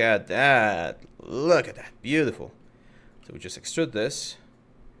 Look at that. Look at that. Beautiful. So we just extrude this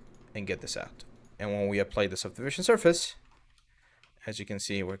and get this out. And when we apply the subdivision surface, as you can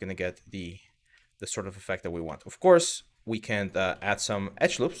see, we're going to get the sort of effect that we want. Of course, we can add some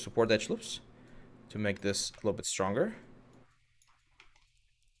edge loops, support edge loops, to make this a little bit stronger.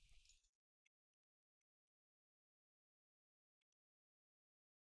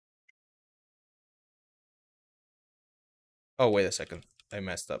 Oh, wait a second. I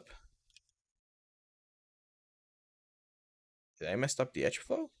messed up. Did I mess up the edge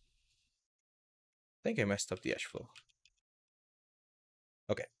flow? I think I messed up the edge flow.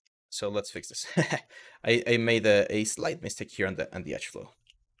 Okay, so let's fix this. I made a slight mistake here on the edge flow.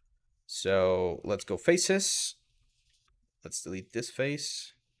 So let's go faces. Let's delete this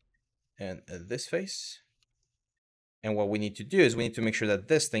face and this face. And what we need to do is we need to make sure that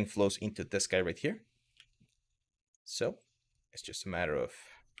this thing flows into this guy right here. So it's just a matter of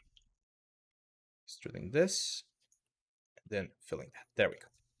extruding this, then filling that. There we go.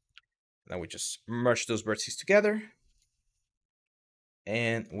 Now we just merge those vertices together,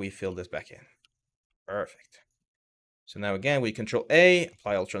 and we fill this back in. Perfect. So now again, we Control A,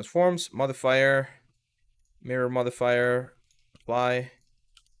 apply all transforms, modifier, mirror modifier, apply,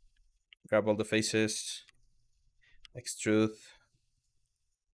 grab all the faces, extrude,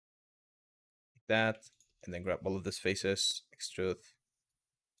 like that, and then grab all of these faces, extrude,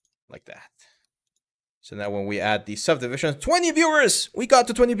 like that. So now when we add the subdivision, 20 viewers! We got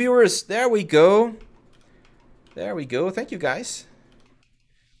to 20 viewers! There we go. There we go. Thank you, guys.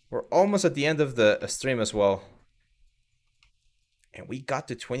 We're almost at the end of the stream as well. And we got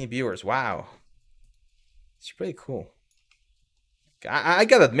to 20 viewers. Wow. It's pretty cool. I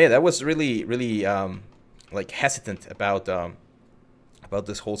gotta admit, I was really, really like hesitant about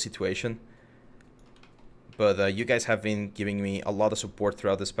this whole situation. But you guys have been giving me a lot of support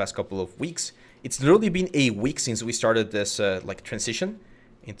throughout this past couple of weeks. It's literally been a week since we started this like transition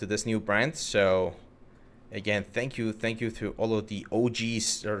into this new brand. So again, thank you to all of the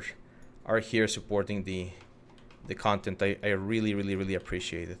OGs that are here supporting the content. I really, really, really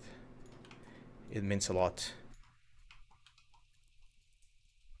appreciate it. It means a lot.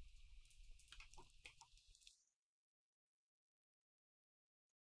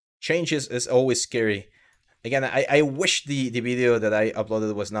 Changes is always scary. Again, I wish the video that I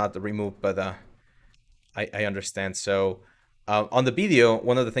uploaded was not removed, but I understand. So on the video,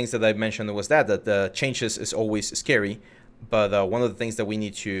 one of the things that I mentioned was that the changes is always scary, but one of the things that we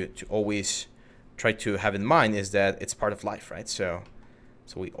need to always try to have in mind is that it's part of life, right? So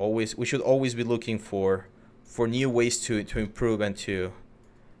we should always be looking for new ways to improve and to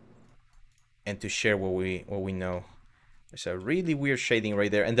share what we know. There's a really weird shading right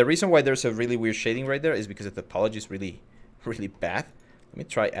there. And the reason why there's a really weird shading right there is because the topology is really, really bad. Let me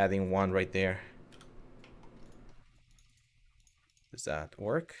try adding one right there. Does that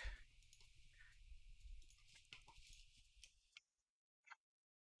work?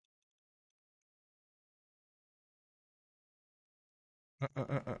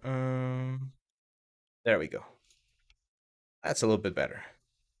 There we go. That's a little bit better.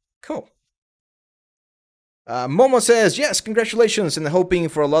 Cool. Momo says, yes, congratulations, and hoping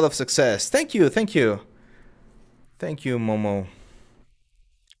for a lot of success. Thank you, thank you. Thank you, Momo.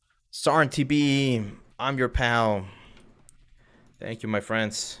 Sarn TB, I'm your pal. Thank you, my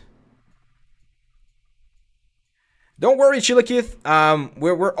friends. Don't worry, Chilakith.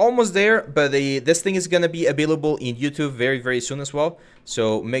 We're almost there, but this thing is gonna be available in YouTube very, very soon as well.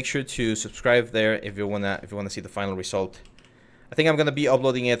 So make sure to subscribe there if you wanna see the final result. I think I'm gonna be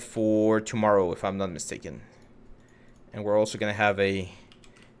uploading it for tomorrow, if I'm not mistaken. And we're also gonna have a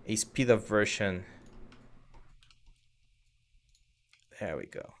speed up version. There we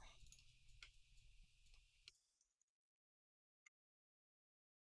go.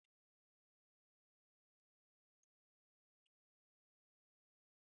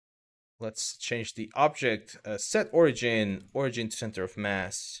 Let's change the object, set origin to center of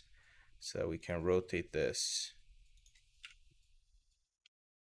mass, so we can rotate this.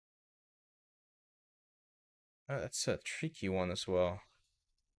 Oh, that's a tricky one as well.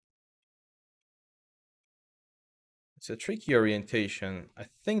 It's a tricky orientation. I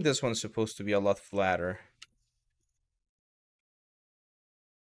think this one's supposed to be a lot flatter.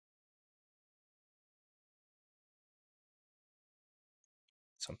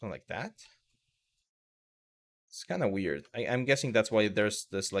 Something like that. It's kind of weird. I'm guessing that's why there's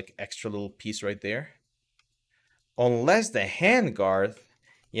this like extra little piece right there. Unless the handguard,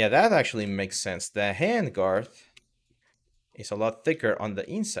 yeah, that actually makes sense. The handguard is a lot thicker on the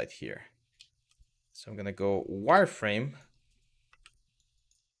inside here. So I'm gonna go wireframe.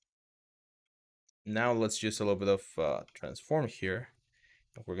 Now let's use a little bit of transform here.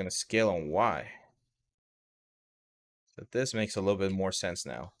 We're gonna scale on Y. So this makes a little bit more sense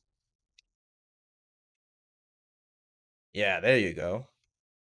now. Yeah, there you go.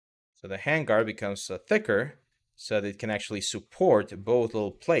 So the handguard becomes thicker, so that it can actually support both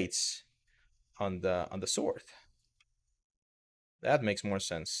little plates on the sword. That makes more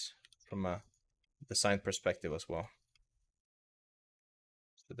sense from a design perspective as well.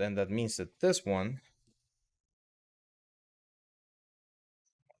 So then that means that this one,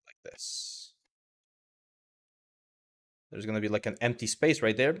 like this, there's gonna be like an empty space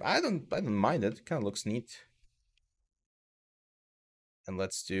right there. I don't mind it. It kind of looks neat. And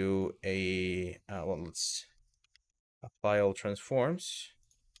let's do a well, let's apply all transforms.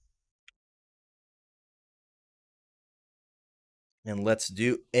 And let's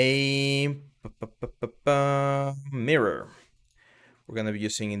do a mirror. we're going to be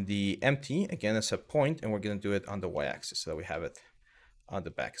using the empty again as a point, and we're going to do it on the y-axis so that we have it on the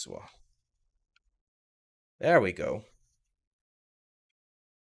back as well. There we go.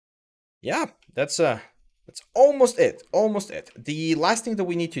 Yeah, that's almost it. Almost it. The last thing that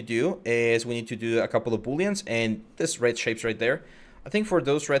we need to do is we need to do a couple of booleans, and this red shapes right there. I think for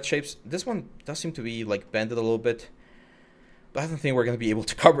those red shapes, this one does seem to be like bended a little bit, but I don't think we're going to be able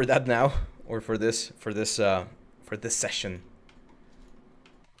to cover that now, or for this session.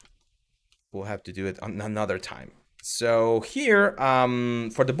 We'll have to do it on another time. So here,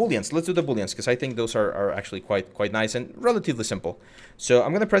 for the booleans, let's do the booleans, because I think those are actually quite nice and relatively simple. So I'm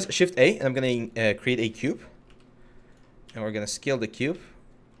going to press Shift A, and I'm going to create a cube. And we're going to scale the cube.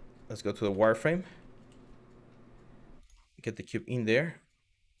 Let's go to the wireframe. Get the cube in there.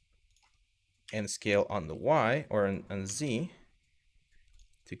 And scale on the Y, or on Z,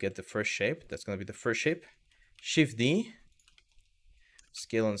 to get the first shape. That's going to be the first shape. Shift D.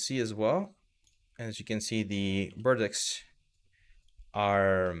 Scale on C as well. And as you can see, the vertex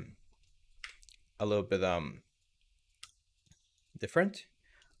are a little bit different.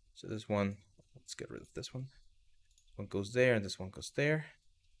 So this one, let's get rid of this one. This one goes there, and this one goes there.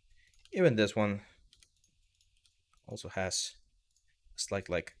 Even this one also has a slight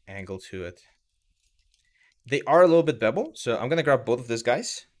like angle to it. They are a little bit bevel, so I'm gonna grab both of these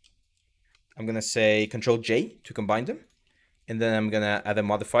guys. I'm gonna say Control J to combine them. And then I'm going to add a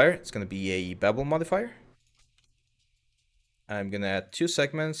modifier. It's going to be a bevel modifier. I'm going to add 2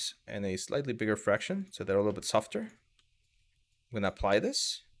 segments and a slightly bigger fraction, so they're a little bit softer. I'm going to apply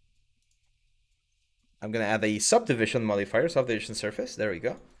this. I'm going to add a subdivision modifier, subdivision surface. There we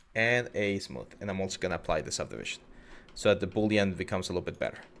go. And a smooth. And I'm also going to apply the subdivision so that the boolean becomes a little bit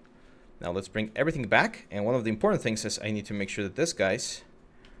better. Now let's bring everything back. And one of the important things is I need to make sure that these guys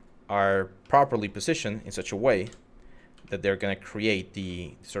are properly positioned in such a way that they're going to create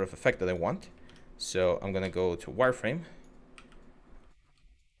the sort of effect that I want. So I'm going to go to wireframe.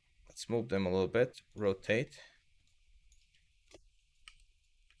 Let's move them a little bit, rotate.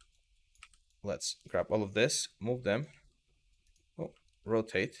 Let's grab all of this, move them,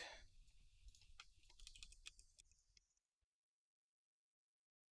 rotate.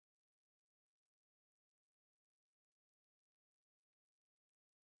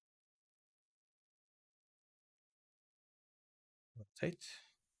 Rotate.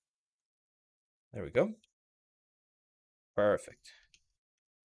 There we go. Perfect.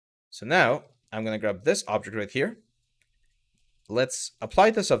 So now I'm going to grab this object right here. Let's apply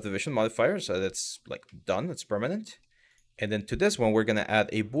the subdivision modifier so that's like done, it's permanent. And then to this one, we're going to add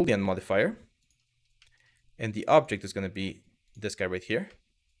a boolean modifier. And the object is going to be this guy right here.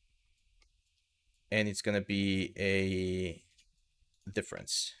 And it's going to be a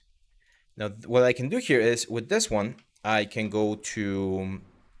difference. Now, what I can do here is with this one, I can go to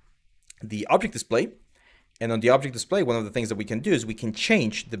the object display. And on the object display, one of the things that we can do is we can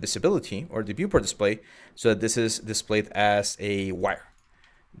change the visibility or the viewport display so that this is displayed as a wire.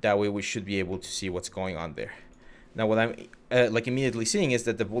 That way we should be able to see what's going on there. Now what I'm like immediately seeing is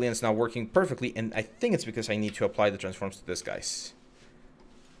that the boolean is now working perfectly, and I think it's because I need to apply the transforms to this guys.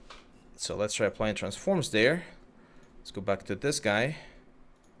 So let's try applying transforms there. Let's go back to this guy.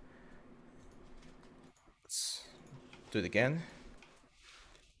 Let's do it again.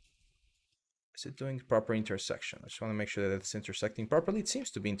 Is it doing proper intersection? I just want to make sure that it's intersecting properly. It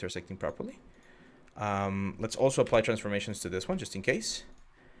seems to be intersecting properly. Let's also apply transformations to this one just in case.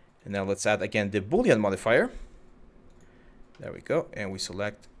 And now let's add again the boolean modifier. There we go. And we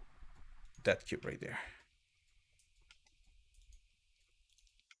select that cube right there.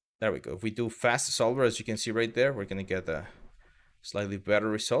 There we go. If we do fast solver, as you can see right there, we're going to get a slightly better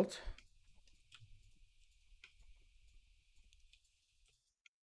result.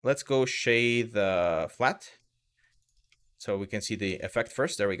 Let's go shade the flat so we can see the effect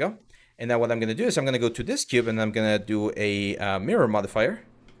first. There we go. And now what I'm going to do is I'm going to go to this cube and I'm going to do a mirror modifier.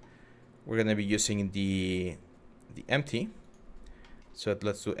 We're going to be using the empty. So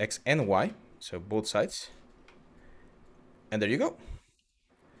let's do X and Y. So both sides. And there you go.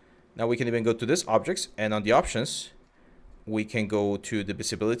 Now we can even go to this objects, and on the options, we can go to the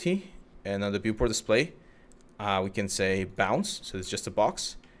visibility, and on the viewport display, we can say bounds. So it's just a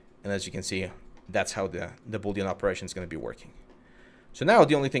box. And as you can see, that's how the Boolean operation is going to be working. So now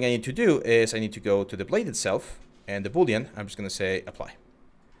the only thing I need to do is I need to go to the blade itself, and the Boolean, I'm just going to say apply.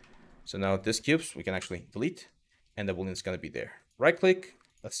 So now this cubes, we can actually delete, and the Boolean is going to be there. Right click.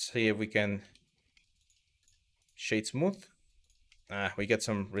 Let's see if we can shade smooth. We get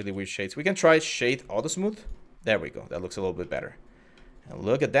some really weird shades. We can try shade auto smooth. There we go. That looks a little bit better. And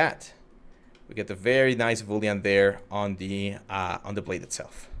look at that. We get the very nice boolean there on the blade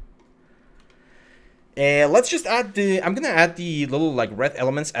itself. Let's just add I'm gonna add the little like red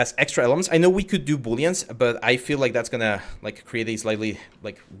elements as extra elements. I know we could do booleans, but I feel like that's gonna like create a slightly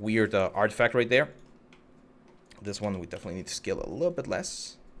like weird artifact right there. This one we definitely need to scale a little bit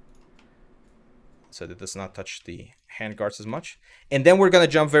less, so that it does not touch the handguards as much. And then we're gonna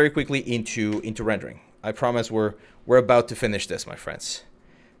jump very quickly into rendering. I promise we're about to finish this, my friends.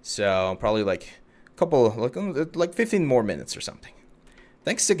 So probably like a couple like 15 more minutes or something.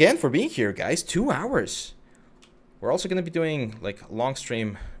 Thanks again for being here, guys. 2 hours. We're also gonna be doing like long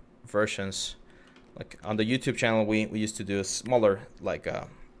stream versions. Like on the YouTube channel, we used to do smaller like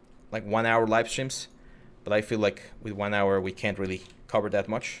 1 hour live streams, but I feel like with 1 hour we can't really cover that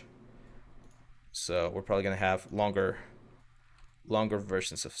much. So we're probably gonna have longer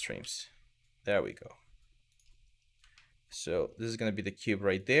versions of streams. There we go. So this is gonna be the cube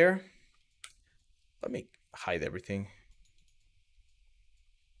right there. Let me hide everything.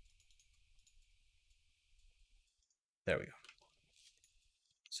 There we go.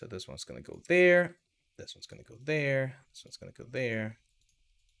 So this one's gonna go there. This one's gonna go there. This one's gonna go there.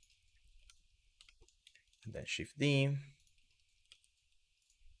 And then Shift D.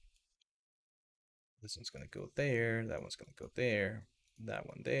 This one's gonna go there. That one's gonna go there. That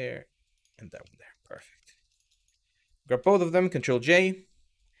one there. And that one there. Perfect. Grab both of them. Control J.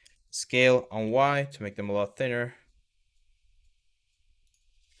 Scale on Y to make them a lot thinner.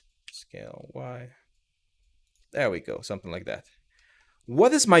 Scale on Y. There we go, something like that.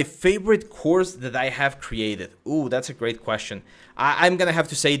 What is my favorite course that I have created? Ooh, that's a great question. I'm gonna have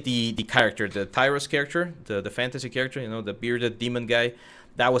to say the character, the Tyros character, the fantasy character, you know, the bearded demon guy.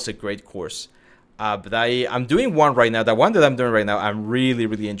 That was a great course. But I'm doing one right now. The one that I'm doing right now, I'm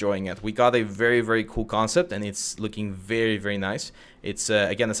really enjoying it. We got a very cool concept, and it's looking very nice. It's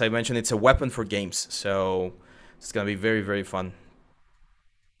again, as I mentioned, it's a weapon for games, so it's gonna be very fun.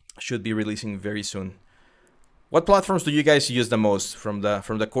 Should be releasing very soon. What platforms do you guys use the most from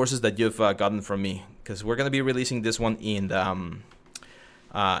the courses that you've gotten from me? Because we're gonna be releasing this one in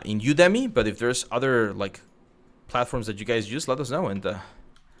Udemy. But if there's other like platforms that you guys use, let us know, and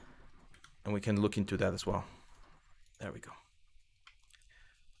we can look into that as well. There we go.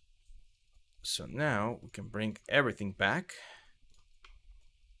 So now we can bring everything back.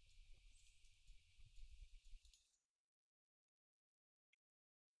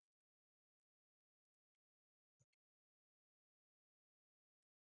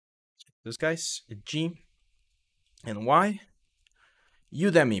 This guy's G and Y.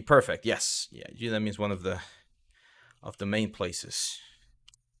 Udemy, perfect. Yes, yeah, Udemy is one of the main places.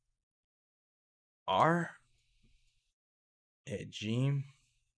 R, G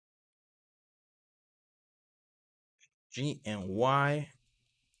and Y.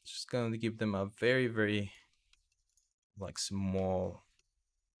 Just going to give them a very like small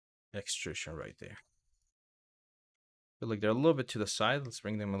extrusion right there. Feel like they're a little bit to the side. Let's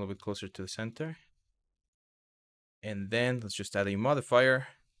bring them a little bit closer to the center. And then let's just add a modifier.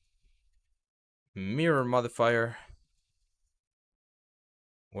 Mirror modifier.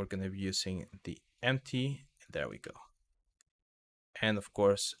 We're going to be using the empty. There we go. And of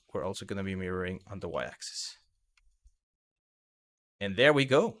course, we're also going to be mirroring on the y-axis. And there we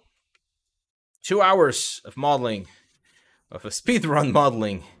go. 2 hours of modeling, of a speedrun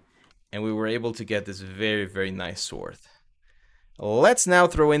modeling. And we were able to get this very nice sword. Let's now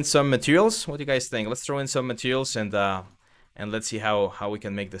throw in some materials. What do you guys think? Let's throw in some materials and let's see how we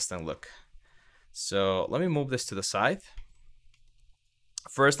can make this thing look. So let me move this to the side.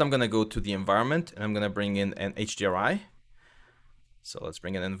 First, I'm gonna go to the environment and I'm gonna bring in an HDRI. So let's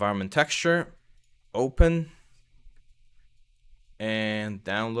bring in environment texture, open, and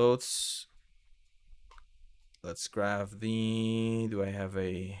downloads. Let's grab the, do I have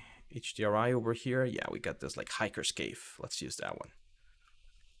a HDRI over here? Yeah, we got this like hiker's cave. Let's use that one.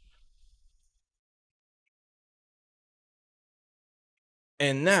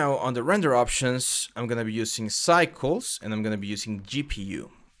 And now on the render options, I'm gonna be using cycles and I'm gonna be using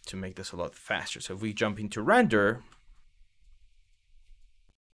GPU to make this a lot faster. So if we jump into render,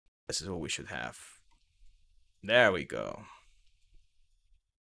 this is what we should have. There we go.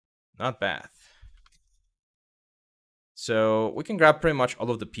 Not bad. So we can grab pretty much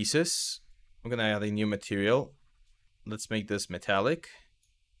all of the pieces. I'm gonna add a new material. Let's make this metallic.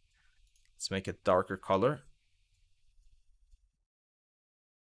 Let's make it darker color.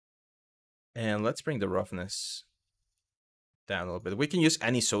 And let's bring the roughness down a little bit. We can use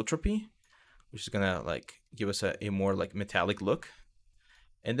anisotropy, which is gonna like give us a more like metallic look.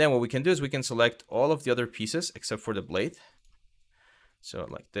 And then what we can do is we can select all of the other pieces except for the blade. So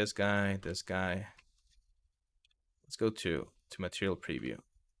like this guy, this guy. Let's go to material preview.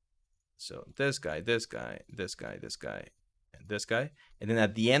 So this guy, this guy, this guy, this guy, and this guy. And then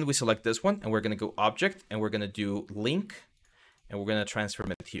at the end, we select this one, and we're going to go object, and we're going to do link, and we're going to transfer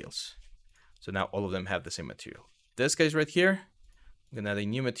materials. So now all of them have the same material. This guy's right here. I'm going to add a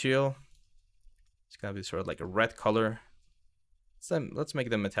new material. It's going to be sort of like a red color. So let's make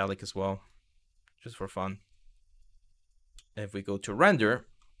them metallic as well, just for fun. And if we go to render,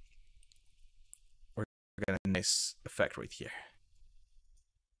 we're going to have a nice effect right here.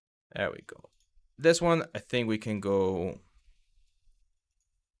 There we go. This one, I think we can go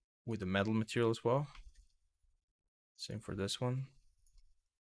with the metal material as well. Same for this one.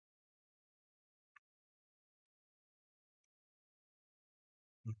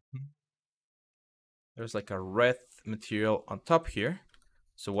 There's like a red material on top here.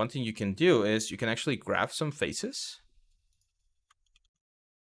 So one thing you can do is you can actually grab some faces.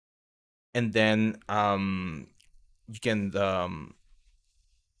 And then you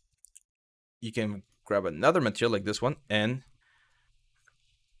can grab another material like this one, and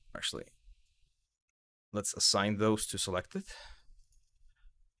actually let's assign those to selected.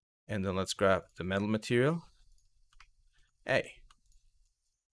 And then let's grab the metal material. Hey.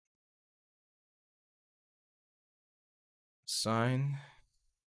 Assign.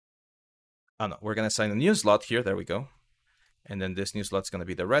 Oh no, we're gonna assign a new slot here. There we go. And then this new slot's gonna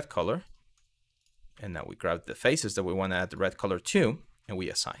be the red color. And now we grab the faces that we want to add the red color to, and we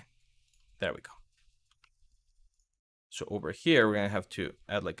assign. There we go. So over here, we're going to have to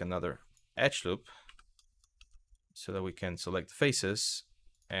add like another edge loop so that we can select the faces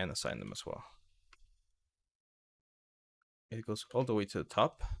and assign them as well. It goes all the way to the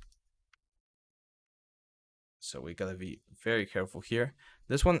top. So we got to be very careful here.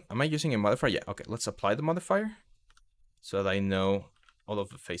 This one, am I using a modifier? Yeah, okay, let's apply the modifier so that I know all of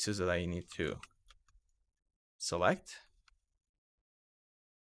the faces that I need to select.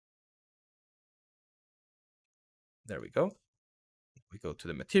 There we go. We go to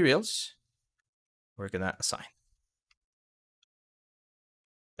the materials. We're gonna assign.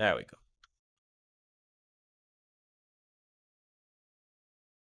 There we go.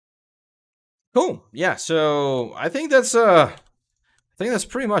 Cool. Yeah. So I think that's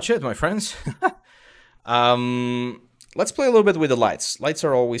pretty much it, my friends. Let's play a little bit with the lights. Lights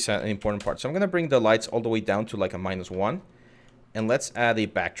are always an important part. So I'm gonna bring the lights all the way down to like a -1, and let's add a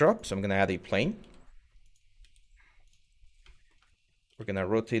backdrop. So I'm gonna add a plane. We're gonna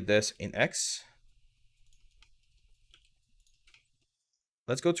rotate this in X.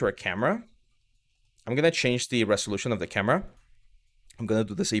 Let's go to our camera. I'm gonna change the resolution of the camera. I'm gonna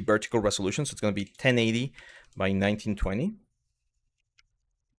do this a vertical resolution, so it's gonna be 1080 by 1920.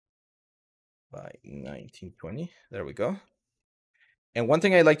 By 1920. There we go. And one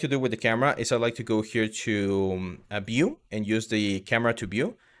thing I like to do with the camera is I like to go here to view and use the camera to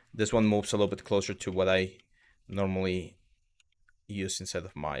view. This one moves a little bit closer to what I normally use instead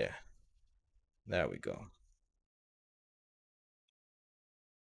of Maya. There we go.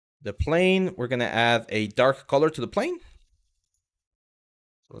 The plane, we're gonna add a dark color to the plane.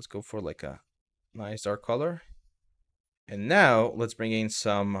 So let's go for like a nice dark color. And now let's bring in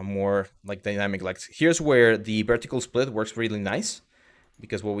some more like dynamic lights. Here's where the vertical split works really nice,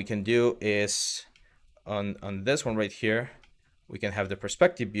 because what we can do is on this one right here, we can have the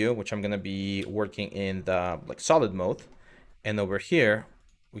perspective view, which I'm gonna be working in the like solid mode. And over here,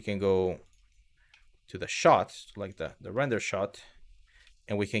 we can go to the shot, like the render shot,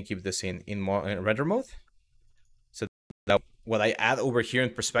 and we can keep this in render mode. So that what I add over here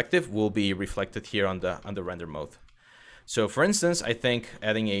in perspective will be reflected here on the render mode. So for instance, I think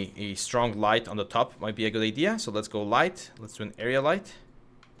adding a strong light on the top might be a good idea. So let's go light. Let's do an area light.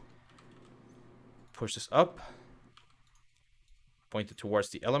 Push this up. Point it towards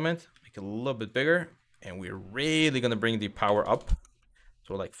the element. Make it a little bit bigger. And we're really going to bring the power up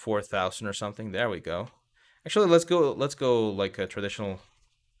to like 4,000 or something. There we go. Actually, let's go like a traditional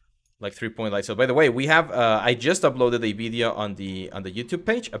like 3-point light. So by the way, we have I just uploaded a video on the YouTube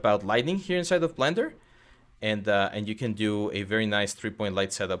page about lighting here inside of Blender. And you can do a very nice 3-point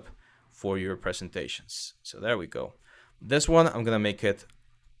light setup for your presentations. So there we go. This one, I'm gonna make it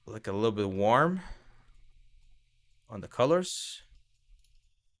like a little bit warm on the colors.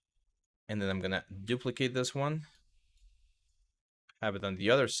 And then I'm gonna duplicate this one. Have it on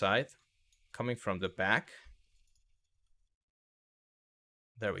the other side, coming from the back.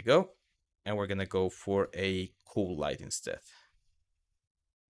 There we go. And we're gonna go for a cool light instead.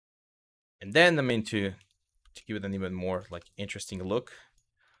 And then I'm into to give it an even more like interesting look.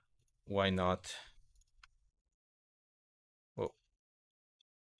 Why not? Whoa.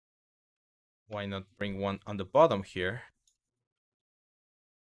 why not bring one on the bottom here?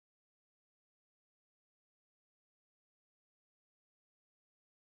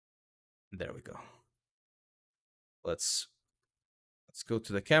 There we go. Let's go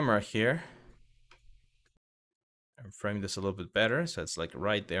to the camera here and frame this a little bit better, so it's like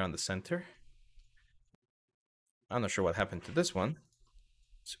right there on the center. I'm not sure what happened to this one.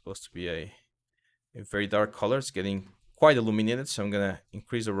 It's supposed to be a very dark color. It's getting quite illuminated, so I'm gonna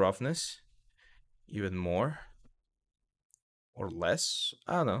increase the roughness even more or less.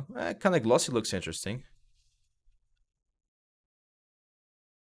 I don't know. Kind of glossy looks interesting.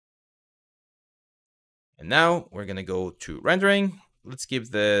 And now we're gonna go to rendering. Let's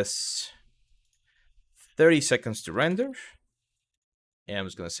give this 30 seconds to render. And I'm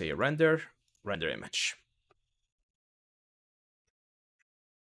just gonna say a render image.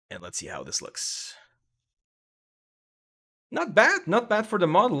 And let's see how this looks. Not bad for the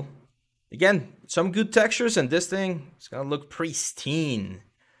model. Again, some good textures, and this thing is gonna look pristine.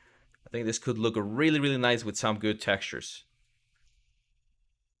 I think this could look really nice with some good textures.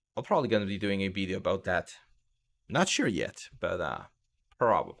 I'm probably gonna be doing a video about that. Not sure yet, but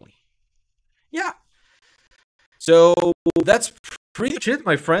probably. Yeah. So that's pretty much it,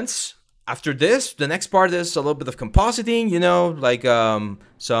 my friends. After this, the next part is a little bit of compositing, you know, like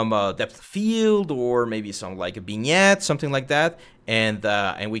some depth of field, or maybe some like a vignette, something like that,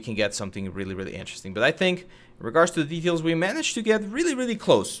 and we can get something really interesting. But I think in regards to the details, we managed to get really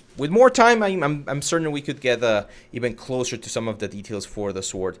close. With more time, I'm certain we could get even closer to some of the details for the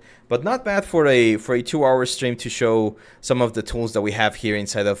sword. But not bad for a 2-hour stream to show some of the tools that we have here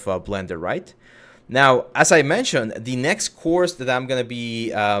inside of Blender, right? Now, as I mentioned, the next course that I'm going to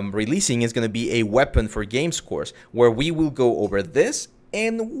be releasing is going to be a weapon for games course, where we will go over this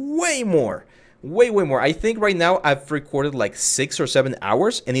and way more. Way more. I think right now I've recorded like 6 or 7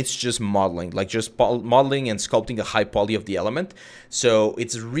 hours, and it's just modeling, like just modeling and sculpting the high poly of the element. So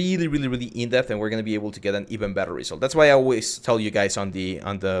it's really in-depth, and we're going to be able to get an even better result. That's why I always tell you guys on the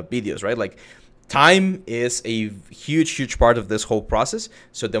videos, right? Like, time is a huge part of this whole process.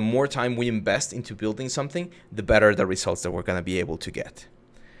 So the more time we invest into building something, the better the results that we're going to be able to get.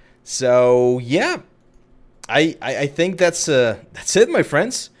 So yeah, I think that's it, my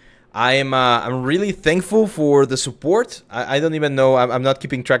friends. I'm really thankful for the support. I don't even know, I'm not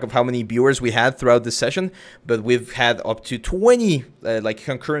keeping track of how many viewers we had throughout this session, but we've had up to 20 like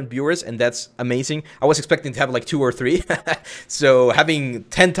concurrent viewers, and that's amazing. I was expecting to have like 2 or 3, so having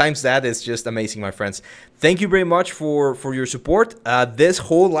 10 times that is just amazing, my friends. Thank you very much for your support. This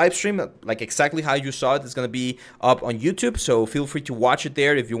whole live stream, like exactly how you saw it, is going to be up on YouTube, so feel free to watch it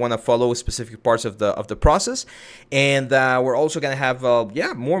there if you want to follow specific parts of the process. And we're also going to have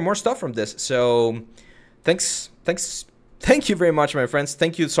yeah, more stuff from this. So thank you very much, my friends.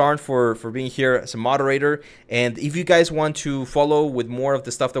 Thank you, Sarn, for being here as a moderator. And if you guys want to follow with more of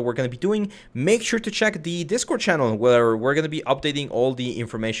the stuff that we're going to be doing, make sure to check the Discord channel, where we're going to be updating all the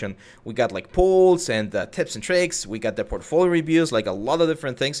information. We got like polls and tips and tricks. We got the portfolio reviews, like a lot of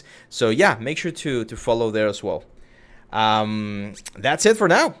different things. So yeah, make sure to follow there as well. That's it for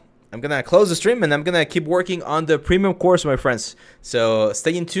now. I'm going to close the stream, and I'm going to keep working on the premium course, my friends. So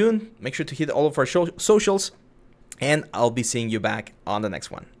stay in tune. Make sure to hit all of our socials. And I'll be seeing you back on the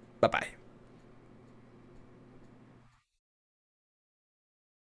next one. Bye-bye.